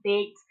soft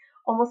baked,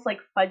 almost like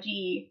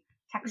fudgy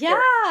texture.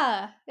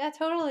 Yeah. Yeah,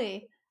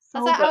 totally.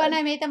 That's So when good.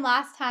 I made them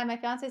last time. My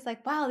fiance's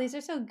like, "Wow, these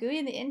are so gooey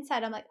on the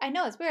inside." I'm like, "I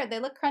know, it's weird. They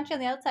look crunchy on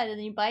the outside, and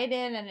then you bite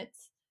in, and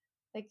it's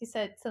like you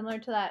said, similar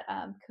to that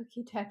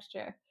cookie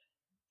texture."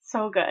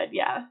 So good,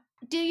 yeah.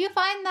 Do you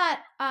find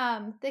that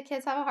the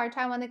kids have a hard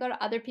time when they go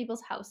to other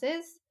people's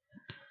houses?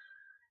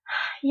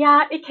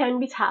 Yeah, it can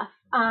be tough.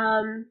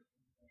 And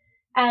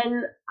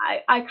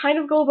I kind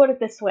of go about it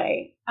this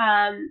way.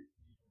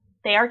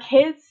 They are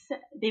kids,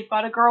 they've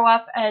got to grow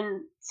up,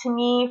 and to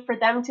me, for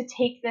them to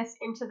take this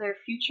into their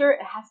future,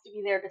 it has to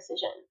be their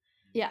decision.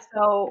 Yeah.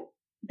 So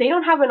they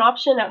don't have an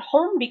option at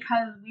home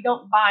because we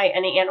don't buy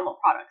any animal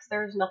products.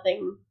 There's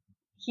nothing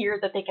here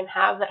that they can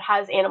have that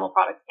has animal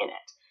products in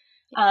it.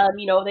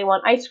 They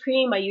want ice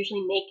cream. I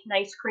usually make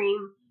nice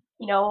cream,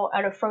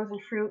 out of frozen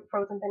fruit,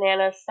 frozen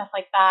bananas, stuff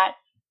like that.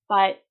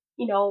 But,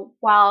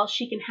 while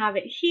she can have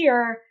it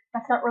here,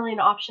 that's not really an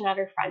option at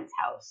her friend's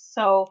house.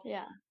 So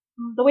Yeah.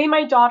 the way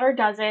my daughter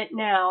does it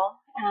now,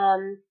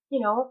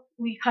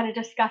 we kind of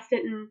discussed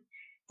it and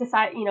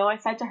I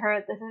said to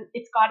her,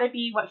 it's got to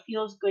be what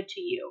feels good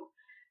to you.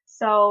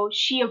 So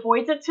she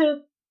avoids it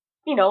to,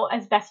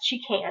 as best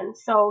she can.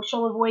 So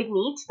she'll avoid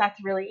meat.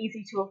 That's really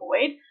easy to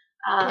avoid.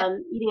 Yeah.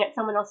 Eating at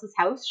someone else's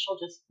house, she'll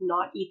just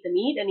not eat the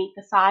meat and eat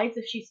the sides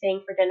if she's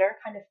staying for dinner,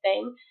 kind of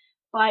thing.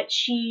 But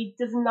she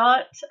does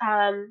not.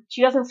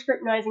 She doesn't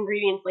scrutinize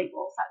ingredients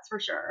labels. That's for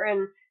sure.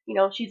 And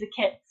she's a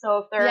kid,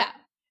 so Yeah.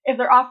 if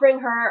they're offering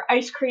her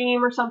ice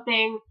cream or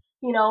something,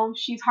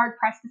 she's hard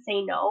pressed to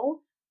say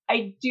no.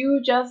 I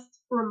do just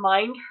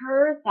remind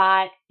her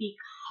that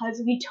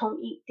because we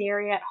don't eat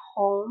dairy at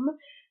home,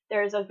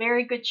 there's a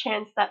very good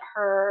chance that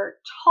her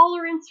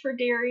tolerance for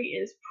dairy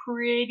is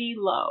pretty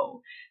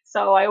low.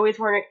 So I always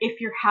wonder, if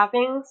you're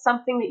having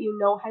something that you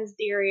know has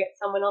dairy at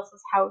someone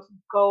else's house,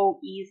 go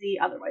easy.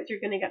 Otherwise, you're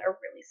going to get a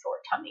really sore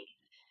tummy.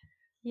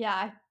 Yeah,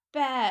 I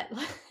bet.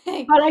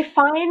 Like, But I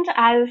find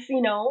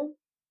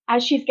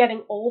as she's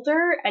getting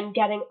older and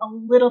getting a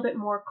little bit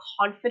more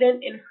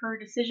confident in her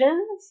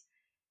decisions,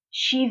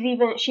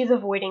 she's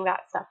avoiding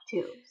that stuff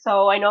too.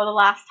 So I know the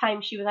last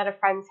time she was at a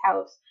friend's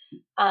house,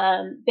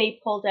 they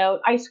pulled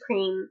out ice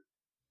cream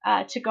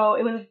to go.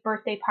 It was a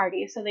birthday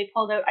party, so they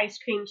pulled out ice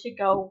cream to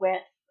go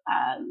with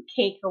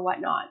cake or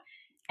whatnot.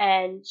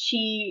 And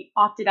she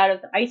opted out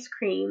of the ice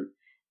cream,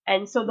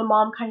 And so the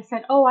mom kind of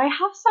said, "Oh, I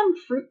have some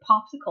fruit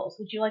popsicles.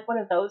 Would you like one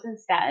of those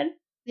instead?"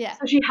 Yeah.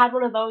 So she had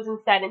one of those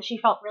instead, and she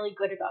felt really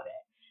good about it.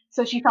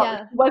 So she felt like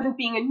Yeah. she wasn't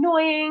being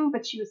annoying,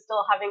 but she was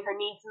still having her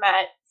needs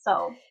met.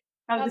 So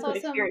that was a That's good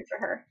awesome. experience for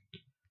her.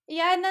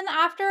 Yeah, and then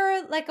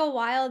after like a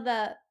while,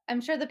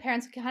 I'm sure the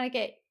parents kind of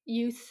get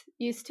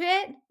used to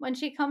it when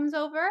she comes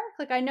over.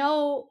 Like I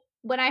know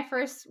when I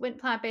first went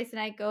plant based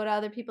and I go to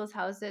other people's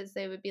houses,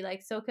 they would be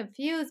like so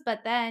confused.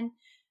 But then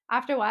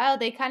after a while,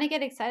 they kind of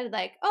get excited,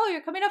 like, "Oh,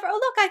 you're coming over! Oh,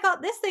 look, I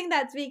got this thing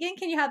that's vegan.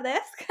 Can you have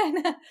this?"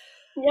 Kind of.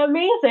 Yeah,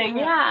 amazing.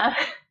 Yeah.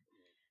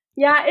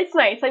 Yeah, it's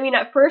nice. I mean,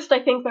 at first,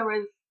 I think there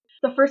was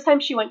the first time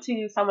she went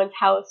to someone's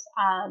house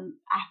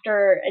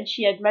and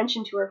she had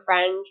mentioned to her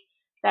friend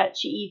that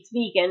she eats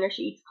vegan or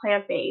she eats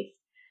plant based.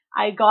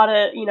 I got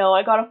a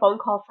phone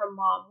call from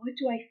mom. What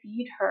do I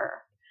feed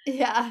her?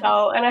 Yeah.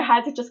 So, and I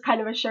had to just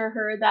kind of assure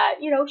her that,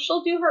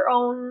 she'll do her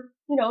own,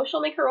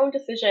 she'll make her own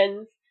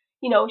decisions.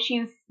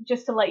 She's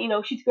just to let you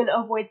know, she's going to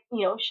avoid,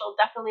 she'll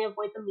definitely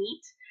avoid the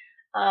meat.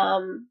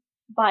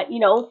 But,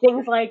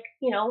 things like,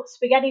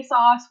 spaghetti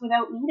sauce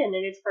without meat in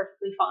it is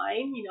perfectly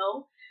fine.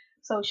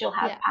 So she'll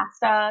have Yeah.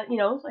 pasta,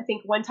 I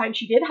think one time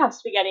she did have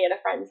spaghetti at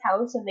a friend's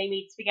house and they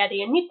made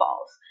spaghetti and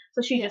meatballs.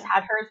 So she just Yeah.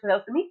 had hers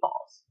without the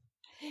meatballs.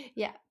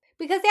 Yeah.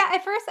 Because yeah,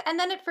 at first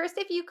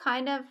if you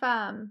kind of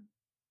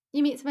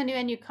you meet someone new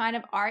and you kind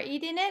of are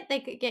eating it, they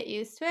could get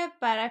used to it.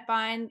 But I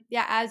find,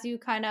 yeah, as you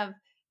kind of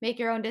make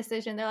your own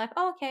decision, they're like,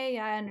 oh, okay,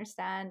 yeah, I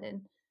understand.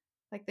 And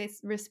like they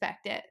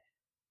respect it.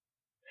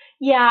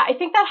 Yeah, I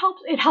think that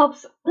helps. It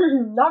helps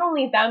not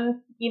only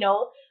them,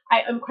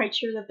 I'm quite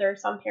sure that there are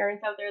some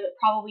parents out there that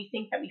probably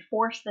think that we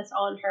force this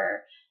on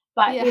her,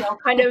 but, Yeah.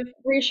 kind of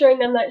reassuring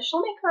them that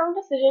she'll make her own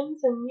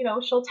decisions and,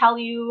 she'll tell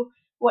you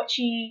what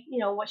she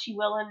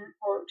will and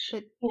won't,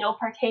 But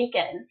partake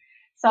in.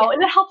 So, yeah,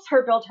 and it helps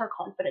her build her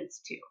confidence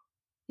too.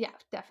 yeah,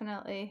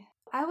 definitely.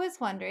 I was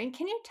wondering,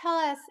 can you tell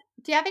us,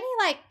 do you have any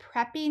like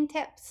prepping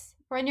tips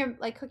for when you're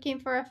like cooking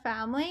for a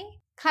family?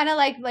 Kind of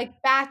like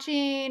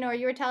batching, or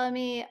you were telling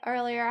me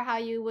earlier how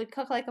you would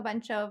cook like a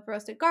bunch of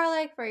roasted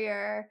garlic for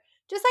your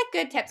just like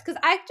good tips. Because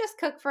I just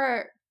cook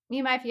for me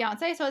and my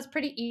fiance, so it's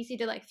pretty easy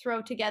to like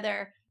throw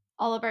together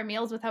all of our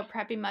meals without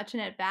prepping much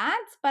in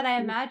advance. But I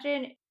Mm.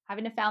 imagine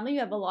having a family, you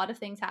have a lot of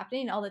things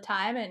happening all the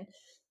time and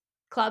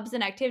clubs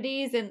and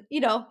activities, and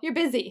you're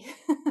busy.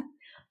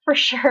 For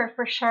sure,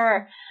 for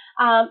sure.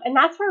 And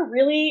that's where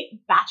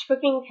really batch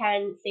cooking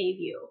can save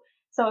you.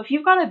 So if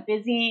you've got a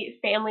busy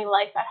family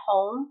life at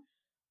home,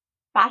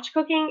 batch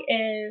cooking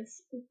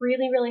is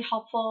really, really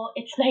helpful.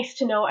 It's nice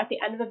to know at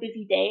the end of a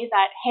busy day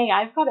that, hey,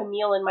 I've got a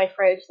meal in my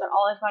fridge that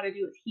all I've got to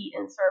do is heat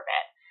and serve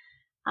it.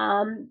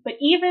 But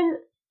even,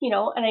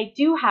 and I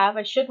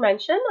should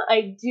mention,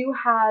 I do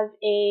have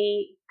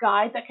a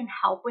guide that can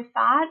help with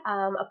that,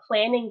 a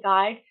planning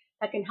guide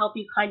that can help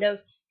you kind of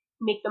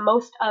make the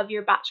most of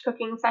your batch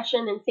cooking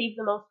session and save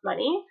the most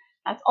money.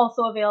 That's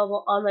also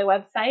available on my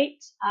website,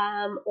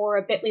 or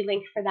a bit.ly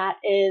link for that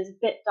is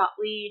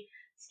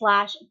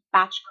bit.ly/batch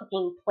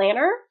cooking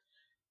planner.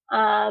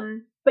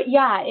 But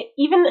yeah,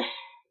 even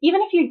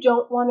if you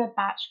don't want to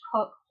batch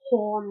cook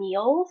whole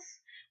meals,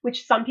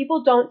 which some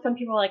people don't, some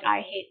people are like,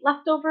 I hate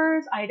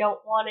leftovers, I don't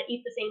want to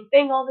eat the same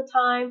thing all the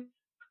time.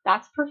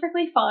 That's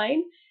perfectly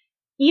fine.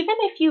 Even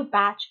if you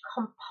batch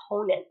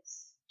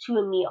components to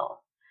a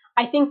meal,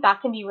 I think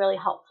that can be really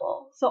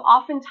helpful. So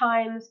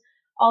oftentimes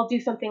I'll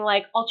do something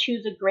like I'll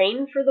choose a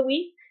grain for the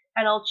week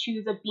and I'll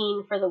choose a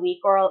bean for the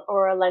week or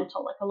a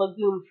lentil, like a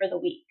legume for the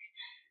week.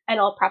 And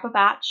I'll prep a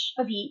batch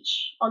of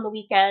each on the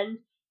weekend.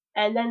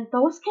 And then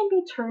those can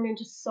be turned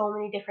into so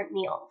many different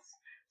meals.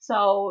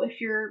 So if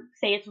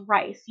say it's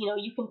rice,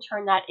 you can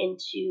turn that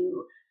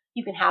into,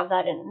 you can have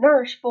that in a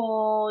nourish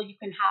bowl, you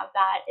can have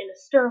that in a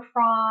stir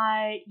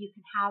fry, you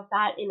can have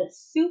that in a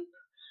soup,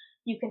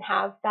 you can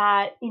have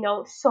that,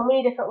 so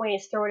many different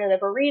ways. Throw it in a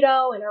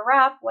burrito, in a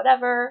wrap,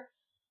 whatever.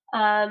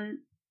 Um,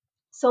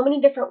 so many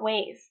different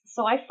ways.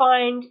 So I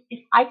find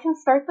if I can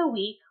start the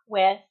week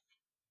with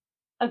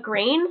a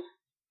grain,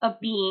 a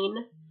bean,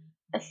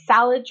 a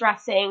salad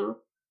dressing,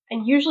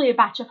 and usually a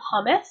batch of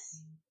hummus,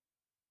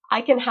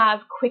 I can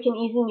have quick and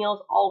easy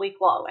meals all week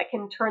long. I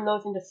can turn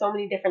those into so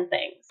many different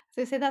things.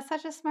 So say that's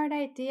such a smart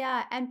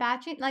idea. And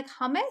batching, like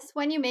hummus,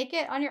 when you make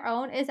it on your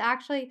own, is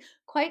actually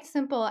quite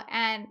simple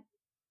and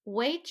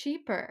way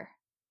cheaper.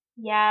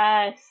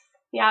 Yes.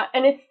 Yeah,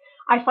 and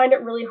I find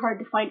it really hard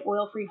to find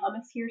oil-free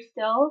hummus here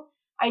still.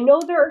 I know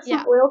there are some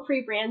Yeah.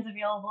 oil-free brands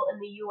available in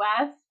the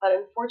US, but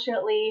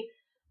unfortunately,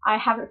 I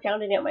haven't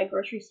found it at my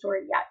grocery store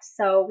yet.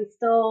 So we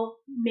still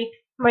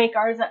make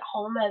ours at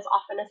home as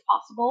often as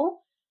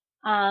possible.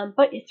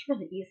 But it's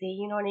really easy,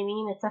 you know what I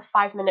mean? It's a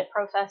 5-minute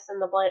process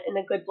in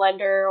a good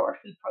blender or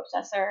food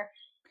processor,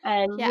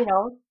 and Yeah.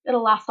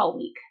 it'll last all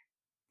week.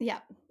 Yeah.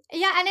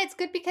 Yeah. And it's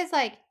good because,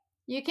 like,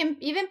 you can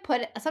even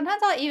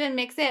sometimes I'll even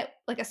mix it,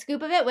 like a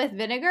scoop of it with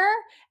vinegar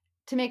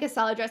to make a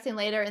salad dressing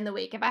later in the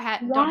week if don't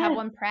have Yes.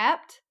 one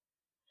prepped.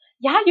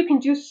 Yeah, you can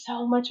do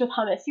so much with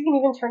hummus. You can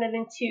even turn it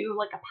into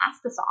like a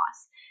pasta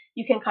sauce.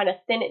 You can kind of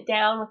thin it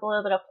down with a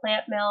little bit of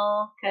plant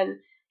milk, and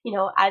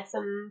add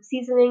some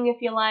seasoning if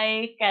you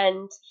like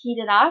and heat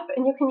it up.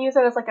 And you can use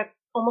it as like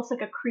almost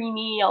like a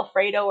creamy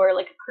Alfredo or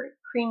like a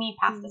creamy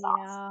pasta sauce.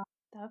 Yeah,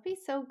 that would be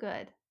so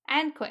good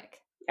and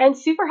quick. And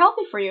super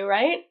healthy for you,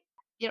 right?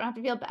 You don't have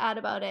to feel bad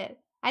about it.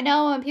 I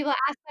know when people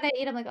ask what I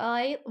eat, I'm like, "Oh,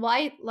 I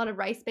eat a lot of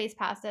rice-based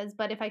pastas,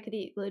 but if I could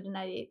eat gluten,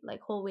 I'd eat, like,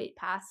 whole wheat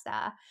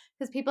pasta.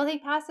 Because people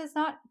think pasta is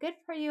not good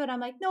for you, and I'm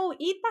like, "No,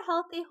 eat the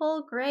healthy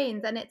whole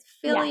grains, and it's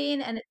Yeah.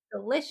 filling, and it's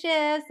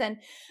delicious,"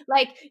 and,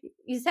 like,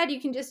 you said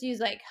you can just use,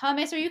 like,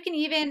 hummus, or you can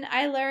even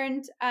I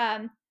learned,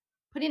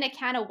 putting a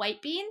can of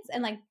white beans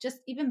and, like, just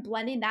even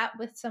blending that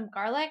with some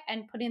garlic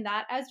and putting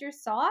that as your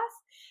sauce,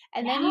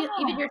 and then even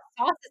Yeah, your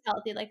sauce is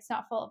healthy, like, it's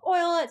not full of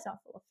oil, it's not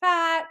full of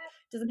fat,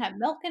 doesn't have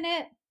milk in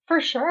it. for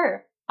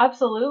sure.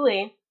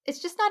 Absolutely. It's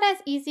just not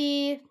as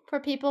easy for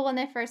people when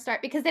they first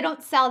start because they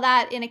don't sell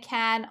that in a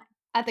can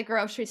at the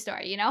grocery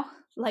store,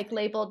 like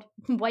labeled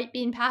white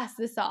bean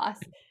pasta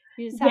sauce.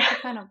 You just have Yeah.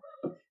 to kind of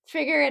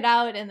figure it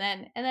out and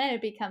then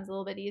it becomes a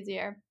little bit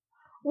easier.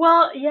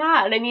 Well,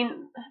 yeah, and I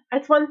mean,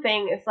 that's one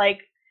thing. It's like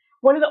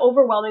one of the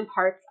overwhelming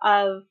parts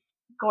of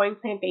going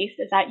plant based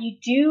is that you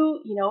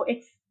do,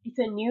 it's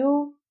a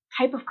new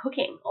type of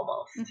cooking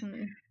almost.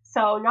 Mhm.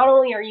 So not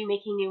only are you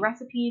making new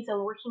recipes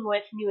and working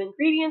with new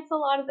ingredients a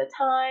lot of the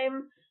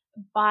time,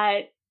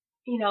 but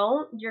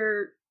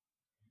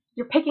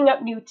you're picking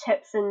up new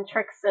tips and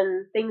tricks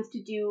and things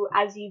to do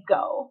as you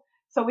go.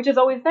 So which is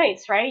always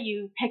nice, right?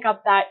 You pick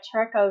up that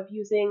trick of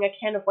using a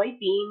can of white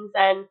beans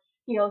and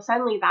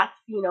suddenly that's,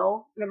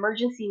 an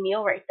emergency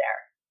meal right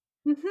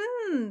there.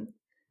 Mhm.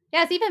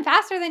 Yeah, it's even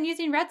faster than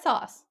using red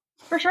sauce.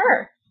 For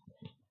sure.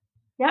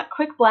 Yeah,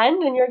 quick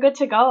blend and you're good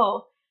to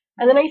go.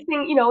 And the Yeah. nice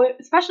thing,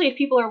 especially if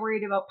people are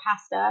worried about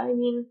pasta, I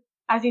mean,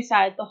 as you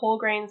said, the whole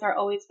grains are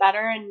always better.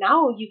 And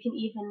now you can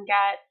even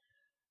get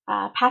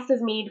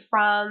pastas made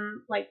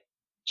from like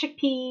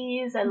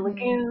chickpeas and Mhm.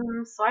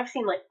 legumes. So I've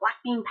seen like black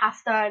bean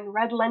pasta and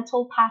red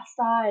lentil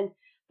pasta, and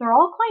they're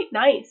all quite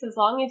nice as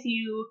long as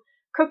you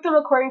cook them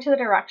according to the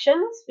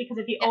directions. Because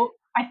Yeah,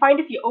 I find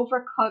if you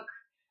overcook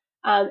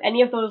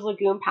any of those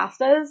legume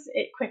pastas,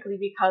 it quickly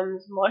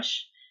becomes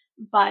mush.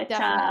 But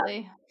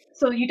definitely.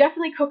 so you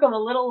definitely cook them a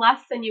little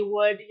less than you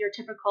would your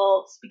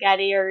typical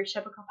spaghetti or your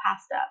typical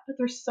pasta. But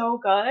they're so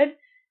good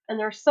and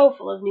they're so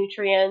full of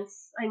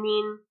nutrients. I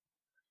mean,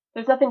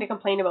 there's nothing to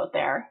complain about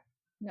there.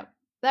 Yep.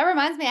 That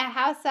reminds me, I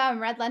have some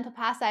red lentil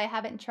pasta I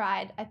haven't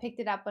tried. I picked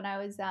it up when I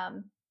was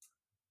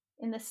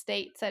in the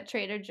States at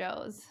Trader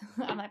Joe's.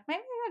 I'm like,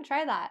 maybe I'm gonna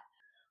try that.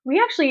 We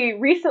actually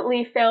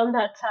recently found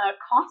that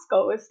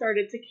Costco has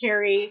started to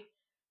carry.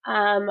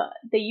 Um,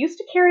 they used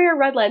to carry a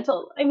red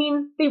lentil. I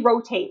mean, they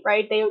rotate,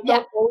 right? They Yeah.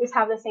 don't always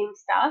have the same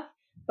stuff.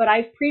 But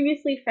I've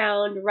previously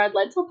found red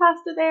lentil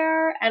pasta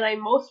there, and I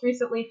most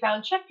recently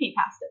found chickpea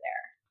pasta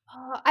there.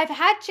 Oh, I've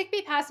had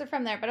chickpea pasta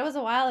from there, but it was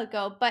a while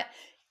ago. But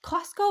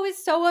Costco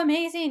is so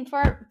amazing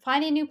for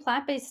finding new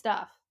plant-based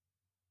stuff.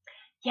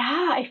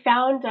 Yeah, I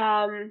found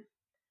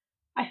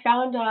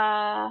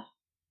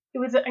it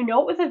was I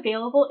know it was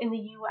available in the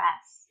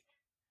U.S.,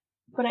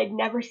 but I'd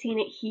never seen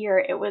it here.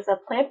 It was a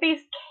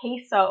plant-based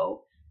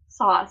queso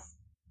sauce,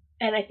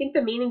 and I think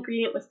the main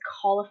ingredient was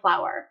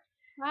cauliflower.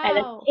 And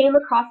I Wow. came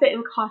across it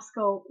in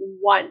Costco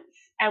once,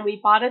 and we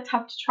bought a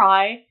tub to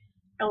try,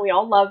 and we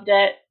all loved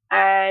it.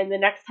 And the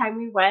next time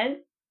we went,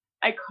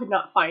 I could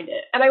not find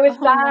it, and I was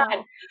Oh sad.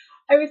 no.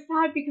 I was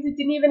sad because it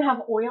didn't even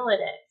have oil in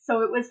it.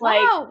 So it was like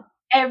Wow.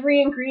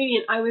 every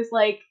ingredient. I was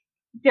like,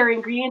 they're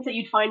ingredients that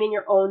you'd find in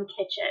your own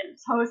kitchen.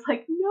 So I was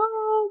like,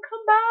 no,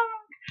 come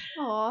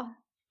Oh.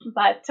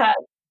 back. But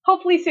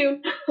hopefully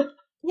soon.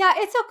 Yeah,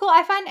 it's so cool.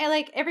 I find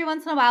like every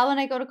once in a while when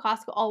I go to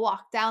Costco, I'll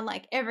walk down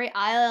like every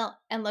aisle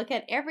and look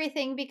at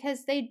everything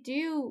because they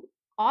do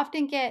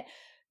often get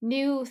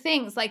new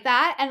things like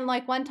that. And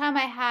like one time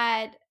I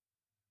had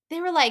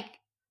they were like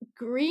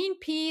green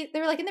peas. They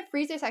were like in the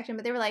freezer section,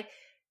 but they were like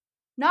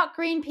not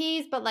green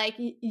peas, but like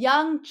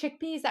young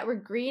chickpeas that were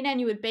green, and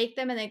you would bake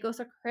them, and they go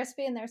so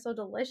crispy, and they're so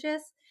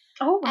delicious.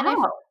 Oh And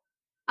wow.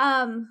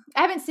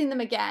 I haven't seen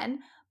them again.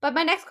 But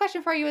my next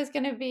question for you is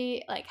going to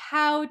be like,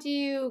 how do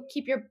you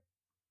keep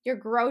your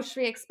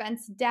grocery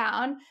expense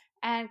down?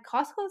 And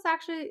Costco is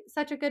actually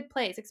such a good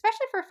place,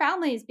 especially for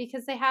families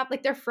because they have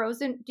like their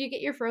frozen. Do you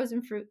get your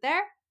frozen fruit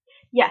there?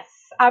 Yes,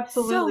 So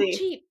absolutely.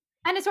 cheap.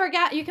 And it's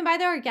organic. You can buy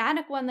the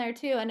organic one there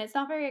too, and it's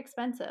not very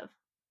expensive.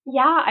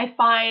 Yeah, I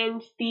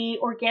find the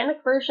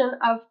organic version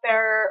of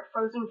their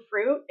frozen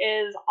fruit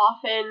is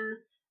often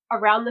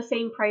around the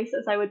same price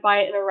as I would buy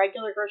it in a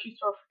regular grocery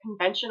store for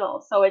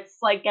conventional. So it's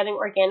like getting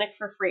organic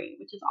for free,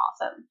 which is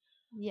awesome.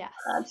 Yes.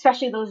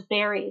 Especially those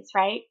berries,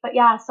 right? But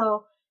yeah,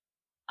 so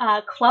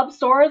club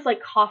stores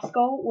like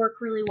Costco work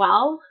really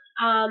well.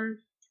 Um,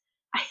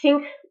 I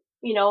think,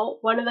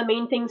 one of the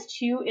main things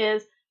too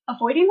is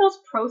avoiding those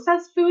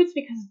processed foods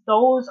because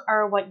those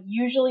are what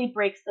usually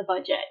breaks the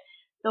budget.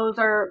 Those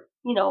are,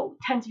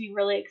 tend to be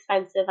really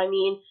expensive. I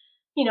mean,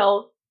 you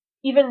know,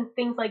 even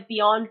things like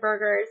Beyond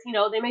Burgers,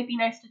 they might be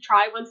nice to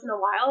try once in a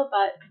while,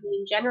 but I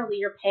mean, generally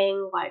you're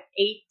paying what,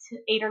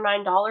 $8 or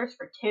 $9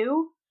 for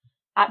two.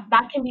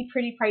 That can be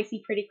pretty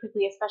pricey pretty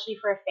quickly, especially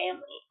for a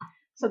family.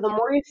 So the Yep.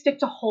 more you stick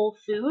to whole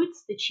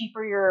foods, the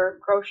cheaper your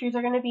groceries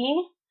are going to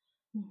be.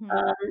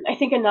 I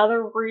think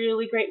another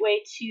really great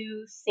way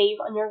to save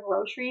on your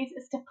groceries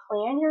is to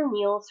plan your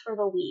meals for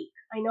the week.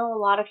 I know a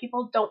lot of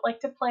people don't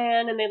like to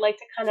plan and they like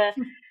to kind of,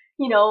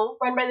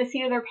 run by the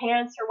seat of their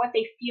pants or what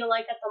they feel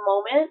like at the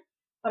moment.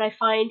 But I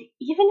find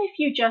even if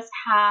you just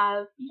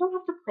have, you don't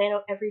have to plan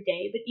out every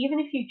day, but even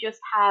if you just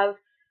have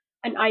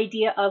an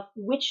idea of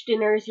which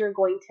dinners you're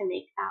going to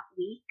make that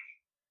week,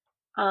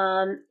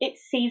 it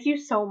saves you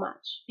so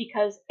much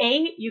because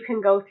you can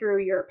go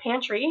through your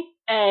pantry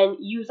and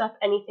use up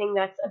anything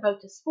that's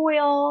about to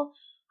spoil,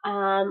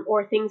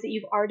 or things that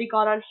you've already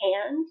got on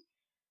hand.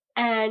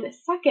 And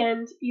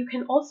second, you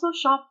can also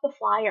shop the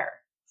flyer.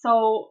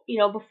 So,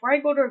 before I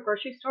go to a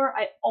grocery store,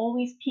 I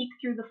always peek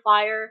through the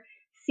flyer,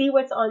 see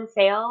what's on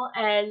sale.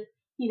 And,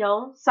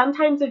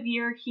 sometimes of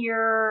year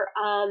here,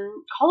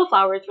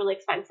 cauliflower is really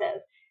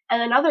expensive. And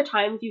then other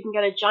times you can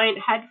get a giant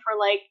head for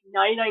like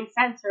 99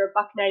 cents or a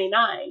buck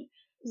 99.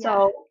 Yeah.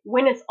 So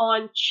when it's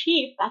on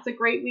cheap, that's a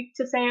great week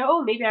to say,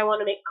 oh, maybe I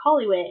want to make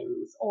cauli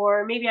wings,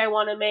 or maybe I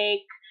want to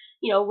make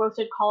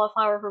roasted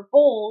cauliflower for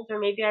bowls, or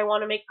maybe I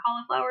want to make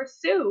cauliflower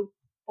soup,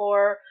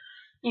 or,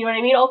 you know what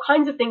I mean? All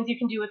kinds of things you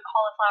can do with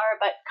cauliflower,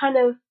 but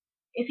kind of,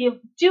 if you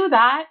do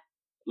that,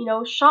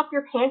 shop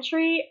your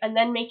pantry and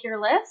then make your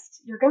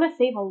list, you're going to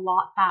save a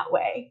lot that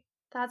way.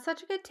 That's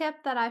such a good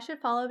tip that I should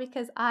follow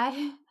because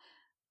I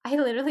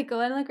literally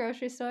go in the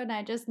grocery store and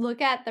I just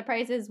look at the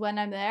prices when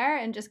I'm there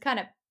and just kind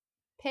of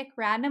pick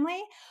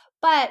randomly.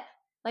 But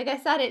like I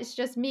said, it's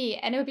just me.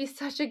 And it would be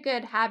such a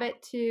good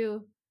habit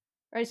to,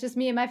 or it's just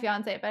me and my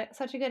fiance, but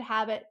such a good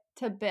habit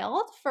to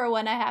build for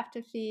when I have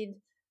to feed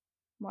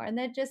more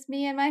than just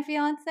me and my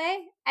fiance.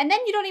 And then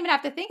you don't even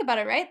have to think about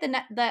it, right?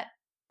 The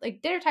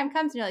like dinner time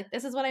comes and you're like,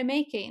 this is what I'm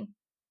making.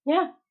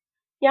 Yeah.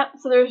 Yeah,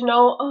 so there's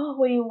no, oh,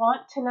 what do you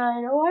want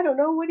tonight? Oh, I don't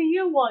know, what do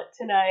you want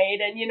tonight?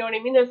 And you know what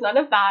I mean? There's none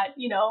of that.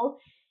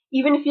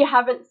 Even if you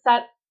haven't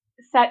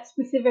set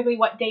specifically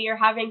what day you're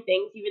having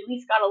things, you've at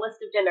least got a list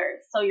of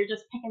dinners. So you're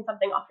just picking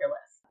something off your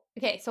list.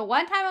 Okay, so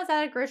one time I was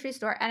at a grocery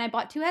store and I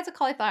bought 2 heads of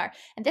cauliflower.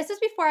 And this was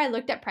before I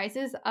looked at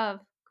prices of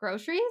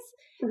groceries.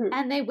 Mm-hmm.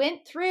 And they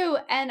went through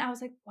and I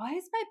was like, why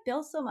is my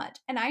bill so much?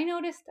 And I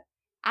noticed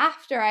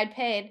after I'd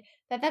paid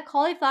that the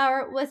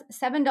cauliflower was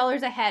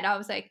 $7 a head. I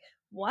was like,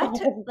 what?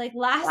 Oh, Like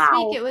last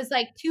week wow. it was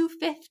like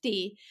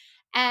 250.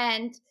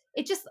 And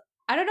it just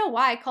I don't know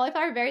why.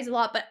 Cauliflower varies a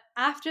lot, but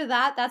after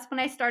that, that's when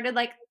I started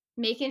like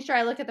making sure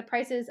I look at the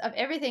prices of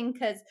everything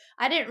because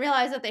I didn't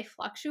realize that they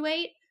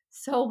fluctuate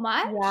so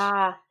much.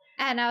 Yeah.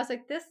 And I was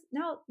like,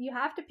 no, you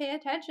have to pay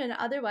attention.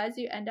 Otherwise,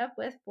 you end up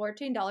with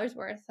 $14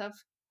 worth of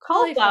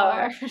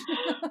cauliflower.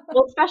 Cauliflower.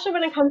 Well, especially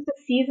when it comes to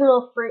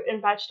seasonal fruit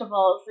and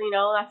vegetables,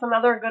 that's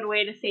another good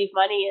way to save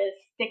money is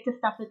stick to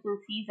stuff that's in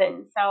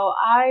season. So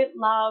I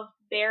love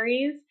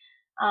berries.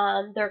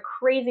 They're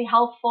crazy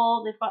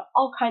healthful. They've got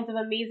all kinds of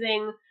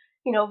amazing,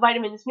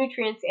 vitamins,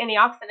 nutrients,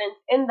 antioxidants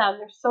in them.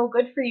 They're so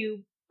good for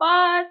you.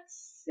 But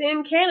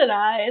in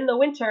Canada, in the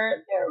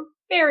winter, they're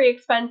very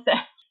expensive.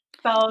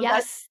 So that's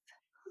Yes.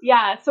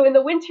 yeah, so in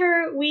the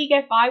winter we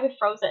get by with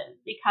frozen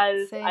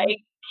because I Same.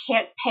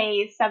 can't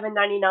pay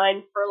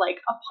 $7.99 for like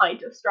a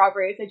pint of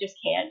strawberries. I just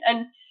can't.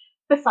 And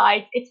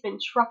besides, it's been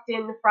trucked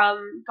in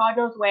from God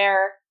knows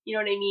where. You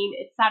know what I mean?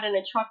 It's sat in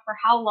a truck for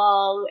how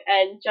long,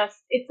 and just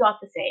it's not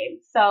the same. And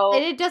So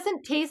it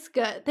doesn't taste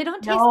good. They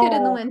don't taste good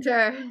in the no,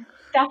 winter.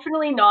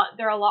 definitely not.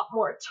 They're a lot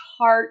more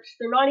tart.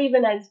 They're not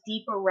even as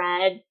deep a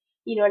red.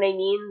 You know what I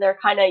mean? They're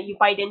kind of you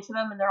bite into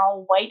them and they're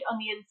all white on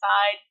the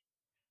inside.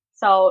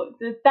 So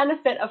the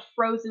benefit of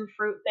frozen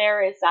fruit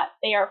there is that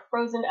they are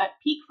frozen at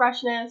peak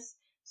freshness.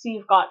 So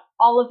you've got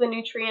all of the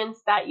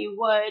nutrients that you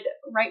would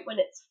right when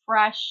it's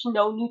fresh,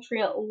 no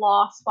nutrient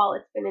loss while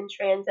it's been in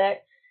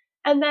transit.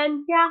 And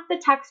then, yeah, the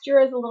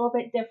texture is a little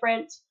bit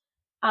different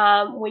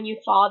when you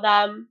thaw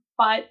them.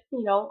 But,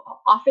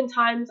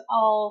 oftentimes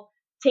I'll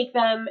take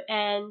them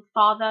and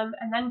thaw them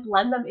and then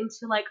blend them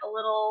into like a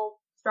little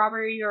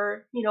strawberry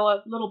or, a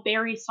little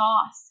berry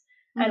sauce.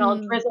 And I'll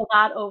Mm-hmm. drizzle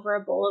that over a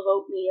bowl of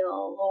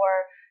oatmeal or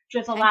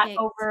drizzle that Pancakes.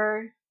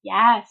 over,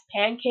 yes,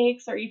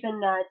 pancakes or even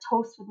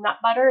toast with nut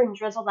butter and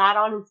drizzle that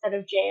on instead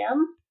of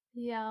jam.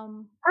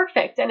 Yum.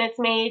 Perfect. And it's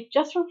made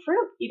just from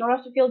fruit. You don't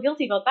have to feel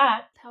guilty about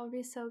that. That would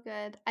be so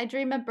good. I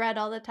dream of bread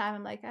all the time.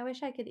 I'm like, I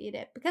wish I could eat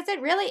it. Because it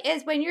really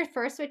is when you're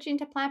first switching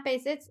to plant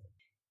based, it's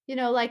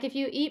like if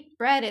you eat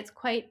bread, it's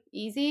quite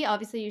easy.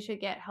 Obviously you should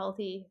get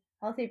healthy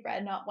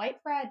bread, not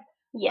white bread.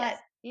 Yes, But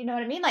you know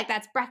what I mean? Like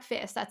that's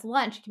breakfast, that's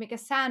lunch. You can make a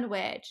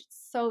sandwich.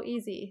 It's so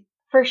easy.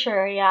 for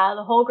sure. Yeah,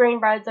 the whole grain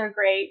breads are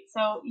great.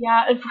 So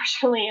yeah,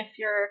 unfortunately, if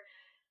you're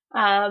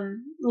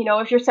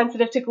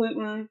sensitive to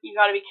gluten, you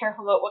got to be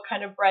careful about what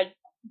kind of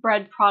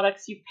bread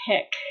products you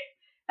pick.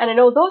 And I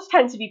know those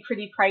tend to be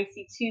pretty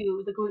pricey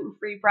too, the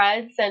gluten-free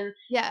breads, and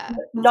Yeah. That's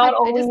not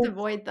why I just always.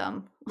 avoid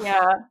them.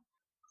 Yeah,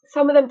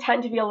 some of them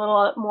tend to be a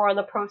little more on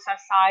the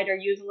processed side or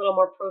use a little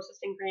more processed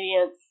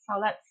ingredients. So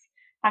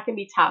that can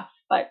be tough.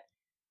 But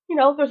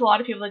there's a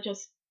lot of people that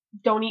just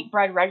don't eat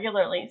bread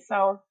regularly.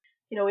 So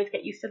you can always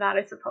get used to that,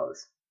 I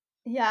suppose.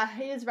 Yeah,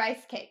 I use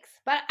rice cakes.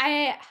 But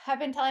I have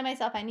been telling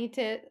myself I need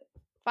to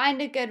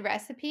find a good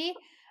recipe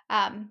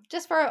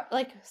just for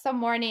like some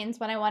mornings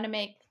when I want to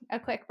make a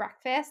quick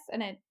breakfast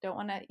and I don't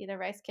want to eat a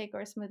rice cake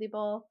or a smoothie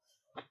bowl.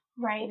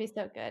 Right. It'd be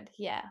so good.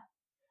 Yeah.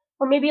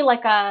 Or maybe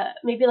like a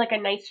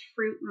nice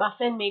fruit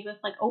muffin made with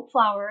like oat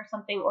flour or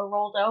something, or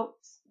rolled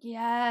oats.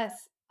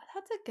 Yes.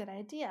 That's a good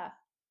idea.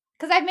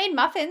 Because I've made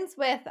muffins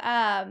with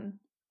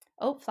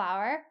oat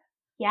flour.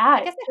 Yeah, I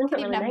it guess I turns out could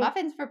even really have nice.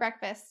 muffins for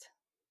breakfast.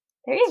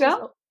 There you It's just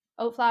go.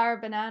 oat flour,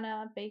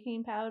 banana,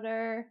 baking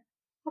powder.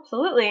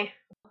 Absolutely.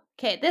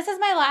 Okay, this is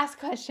my last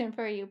question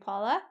for you,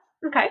 Paula.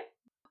 Okay.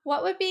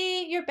 What would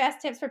be your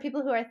best tips for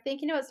people who are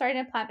thinking about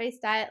starting a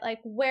plant-based diet? Like,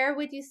 where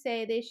would you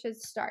say they should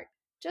start?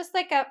 Just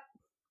like a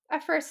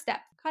first step.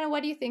 Kind of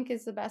what do you think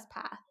is the best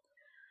path?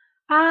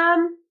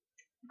 Um,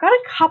 got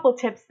a couple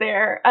tips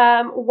there.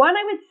 One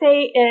I would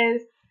say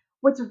is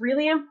what's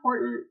really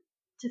important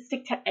to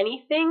stick to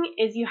anything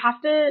is you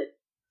have to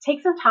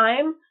take some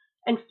time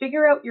and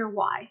figure out your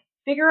why.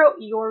 Figure out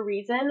your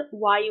reason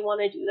why you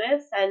want to do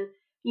this. And,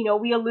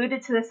 we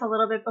alluded to this a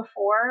little bit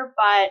before,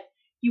 but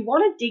you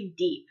want to dig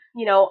deep.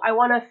 I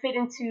want to fit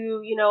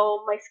into,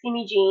 my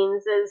skinny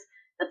jeans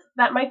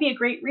that might be a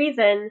great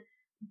reason,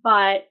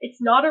 but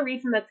it's not a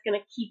reason that's going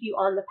to keep you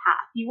on the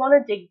path. You want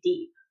to dig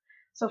deep.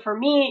 So for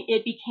me,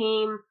 it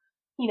became,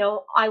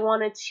 I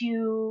wanted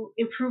to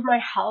improve my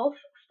health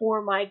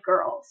for my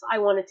girls. I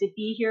wanted to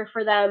be here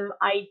for them.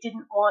 I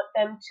didn't want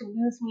them to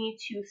lose me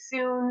too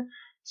soon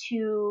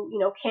to,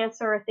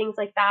 cancer or things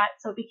like that.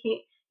 So it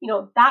became,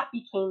 that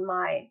became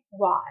my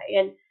why.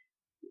 And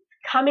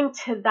coming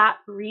to that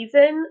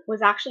reason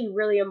was actually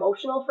really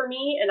emotional for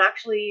me, and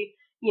actually,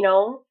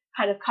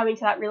 kind of coming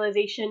to that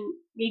realization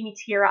made me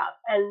tear up.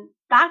 And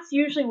that's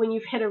usually when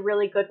you've hit a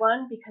really good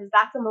one, because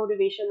that's a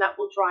motivation that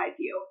will drive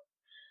you.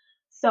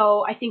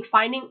 So I think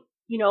finding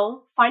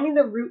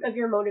the root of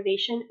your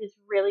motivation is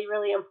really,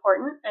 really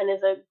important and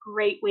is a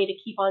great way to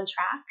keep on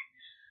track.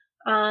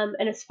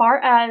 And as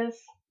far as,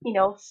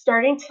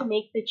 starting to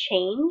make the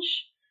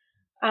change,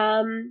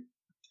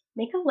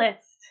 make a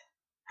list.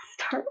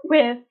 Start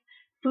with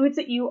foods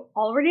that you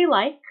already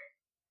like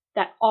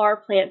that are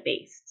plant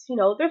based.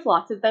 There's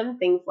lots of them,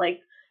 things like,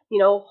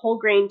 whole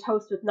grain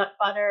toast with nut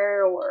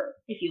butter, or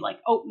if you like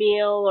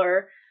oatmeal,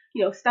 or,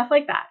 stuff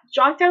like that.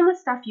 Jot down the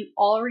stuff you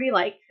already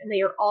like and that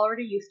you're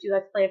already used to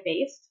that's plant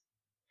based.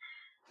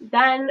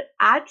 Then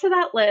add to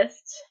that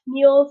list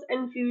meals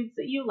and foods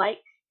that you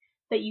like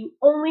that you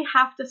only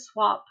have to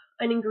swap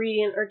an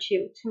ingredient or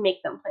two to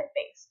make them plant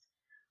based.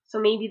 So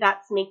maybe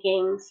that's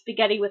making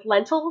spaghetti with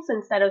lentils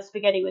instead of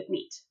spaghetti with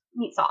meat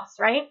sauce,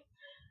 right?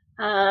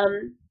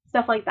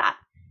 Stuff like that.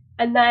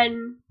 And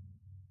then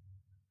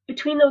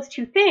between those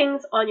two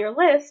things on your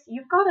list,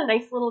 you've got a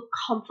nice little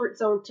comfort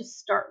zone to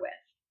start with.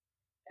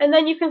 And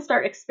then you can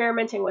start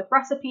experimenting with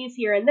recipes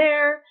here and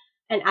there.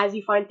 And as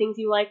you find things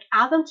you like,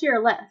 add them to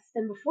your list.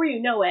 And before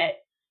you know it,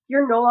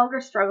 you're no longer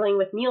struggling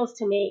with meals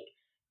to make.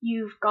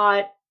 You've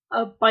got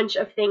a bunch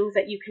of things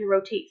that you can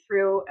rotate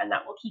through and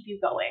that will keep you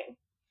going.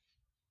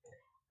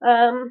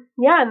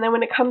 Yeah, and then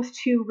when it comes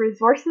to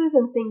resources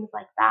and things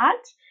like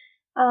that,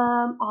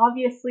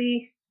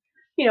 obviously,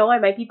 I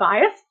might be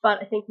biased,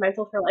 but I think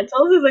Mental for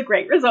Lentils is a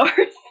great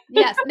resource.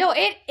 Yes, no,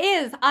 it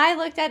is. I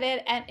looked at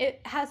it and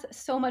it has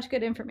so much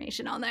good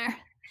information on there.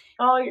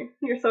 Oh,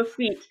 you're so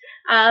sweet.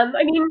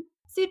 I mean,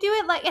 So you do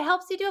it like it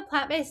helps you do a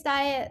plant-based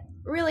diet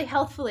really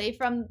healthfully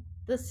from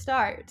the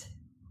start.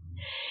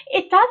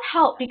 it does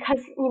help because,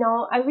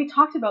 as we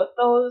talked about,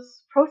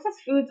 those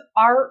processed foods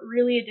are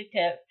really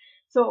addictive.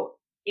 So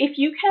if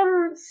you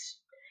can,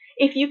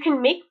 if you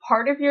can make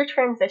part of your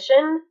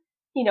transition,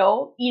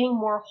 eating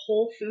more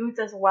whole foods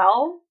as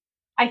well,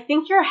 I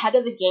think you're ahead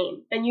of the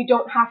game. Then you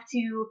don't have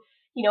to,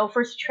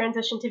 first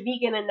transition to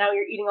vegan and now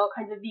you're eating all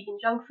kinds of vegan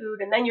junk food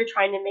and then you're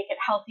trying to make it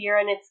healthier,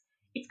 and it's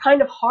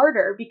kind of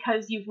harder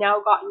because you've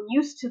now gotten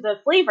used to the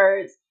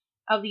flavors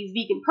of these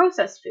vegan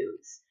processed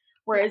foods. Yeah.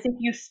 Whereas if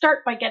you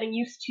start by getting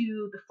used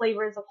to the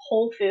flavors of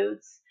whole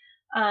foods,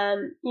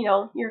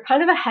 you're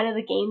kind of ahead of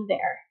the game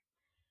there.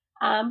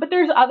 But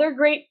there's other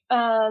great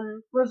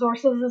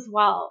resources as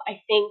well. I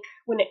think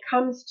when it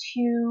comes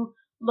to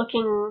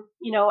looking,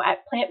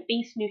 at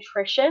plant-based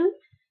nutrition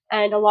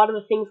and a lot of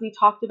the things we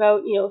talked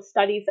about,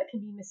 studies that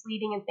can be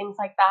misleading and things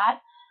like that,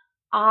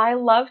 I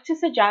love to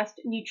suggest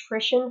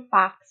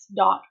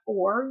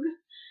nutritionfacts.org.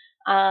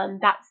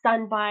 That's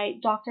done by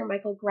Dr.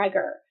 Michael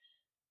Greger,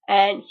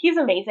 and he's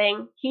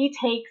amazing. Him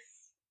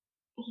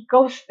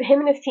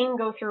and his team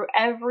go through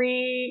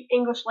every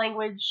English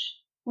language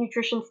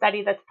nutrition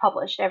study that's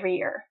published every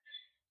year.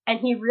 And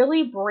he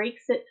really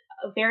breaks it,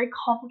 very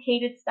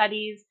complicated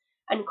studies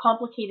and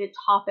complicated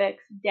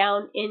topics,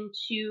 down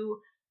into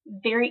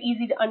very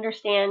easy to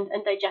understand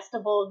and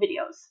digestible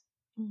videos.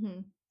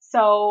 Mm-hmm.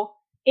 So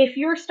if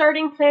you're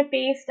starting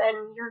plant-based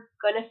and you're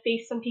going to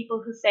face some people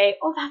who say,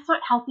 oh, that's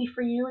not healthy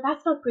for you,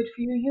 that's not good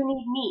for you, you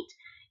need meat.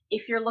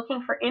 If you're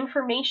looking for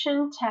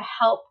information to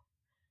help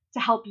to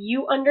help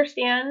you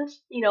understand,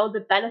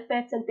 the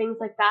benefits and things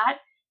like that,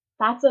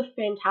 that's a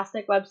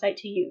fantastic website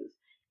to use.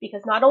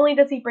 Because not only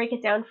does he break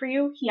it down for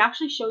you, he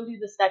actually shows you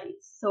the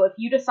studies. So if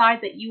you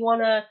decide that you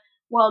want to,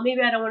 well, maybe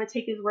I don't want to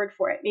take his word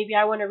for it. Maybe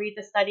I want to read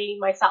the study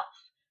myself.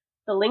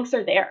 The links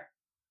are there.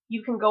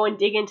 You can go and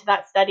dig into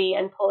that study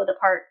and pull it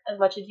apart as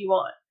much as you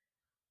want.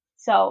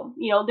 So,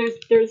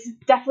 there's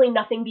definitely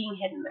nothing being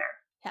hidden there.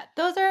 Yeah,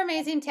 those are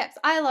amazing tips.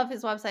 I love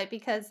his website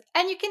because,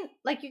 and you can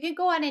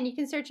go on and you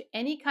can search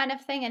any kind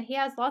of thing and he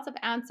has lots of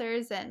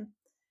answers and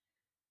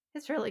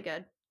it's really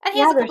good. And he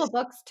has a couple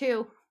books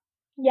too.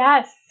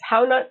 Yes,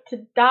 How Not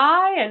to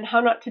Die and How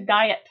Not to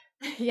Diet.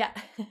 Yeah.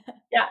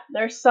 Yeah,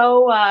 they're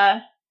so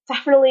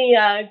definitely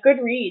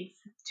good reads.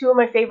 Two of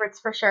my favorites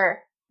for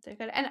sure. They're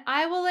good. And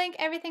I will link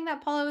everything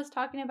that Paula was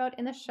talking about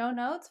in the show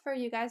notes for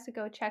you guys to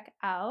go check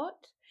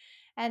out.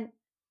 And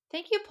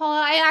thank you,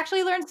 Paula. I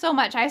actually learned so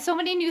much. I have so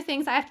many new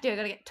things I have to do. I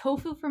got to get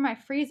tofu from my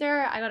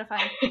freezer. I got to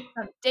find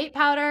some date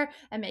powder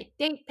and make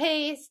date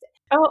paste.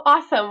 Oh,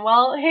 awesome.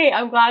 Well, hey,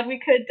 I'm glad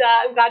we could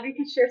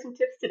share some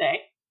tips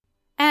today.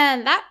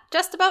 And that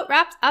just about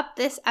wraps up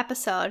this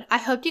episode. I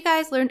hope you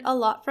guys learned a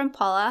lot from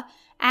Paula,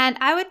 and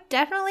I would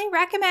definitely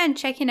recommend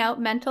checking out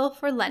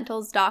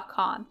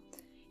mentalforlentils.com.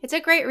 It's a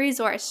great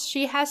resource.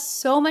 She has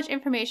so much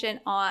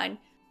information on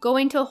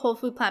going to a whole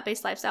food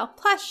plant-based lifestyle,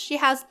 plus she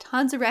has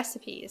tons of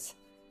recipes.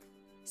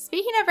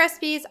 Speaking of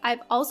recipes,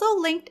 I've also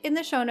linked in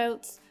the show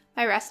notes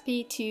my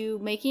recipe to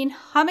making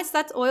hummus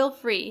that's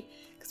oil-free,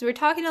 because we were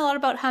talking a lot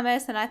about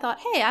hummus, and I thought,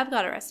 hey, I've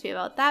got a recipe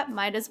about that,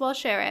 might as well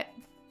share it.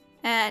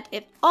 And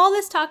if all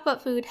this talk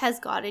about food has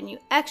gotten you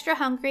extra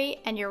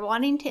hungry and you're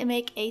wanting to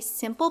make a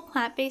simple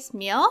plant-based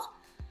meal,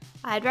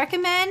 I'd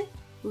recommend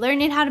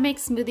learning how to make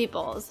smoothie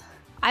bowls.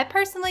 I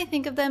personally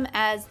think of them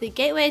as the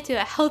gateway to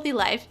a healthy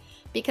life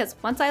because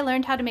once I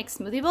learned how to make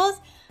smoothie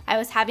bowls, I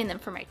was having them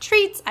for my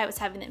treats, I was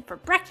having them for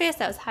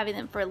breakfast, I was having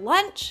them for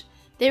lunch.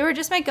 They were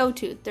just my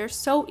go-to. They're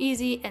so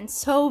easy and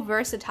so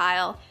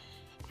versatile.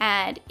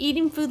 And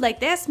eating food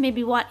like this made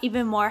me want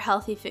even more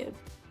healthy food.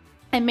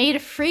 I made a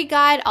free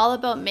guide all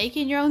about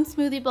making your own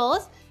smoothie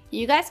bowls.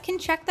 You guys can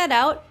check that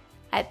out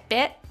at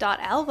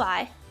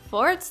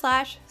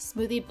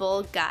bit.ly/smoothie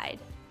bowl guide.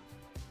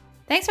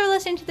 Thanks for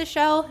listening to the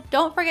show.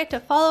 Don't forget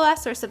to follow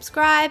us or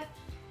subscribe.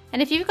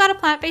 And if you've got a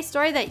plant-based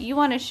story that you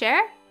want to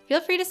share,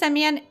 feel free to send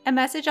me a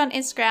message on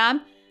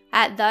Instagram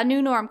at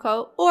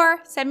thenewnormco or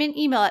send me an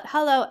email at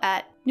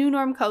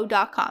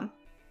hello@newnormco.com.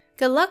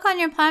 Good luck on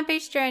your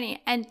plant-based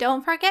journey and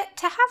don't forget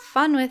to have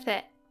fun with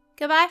it.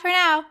 Goodbye for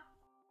now.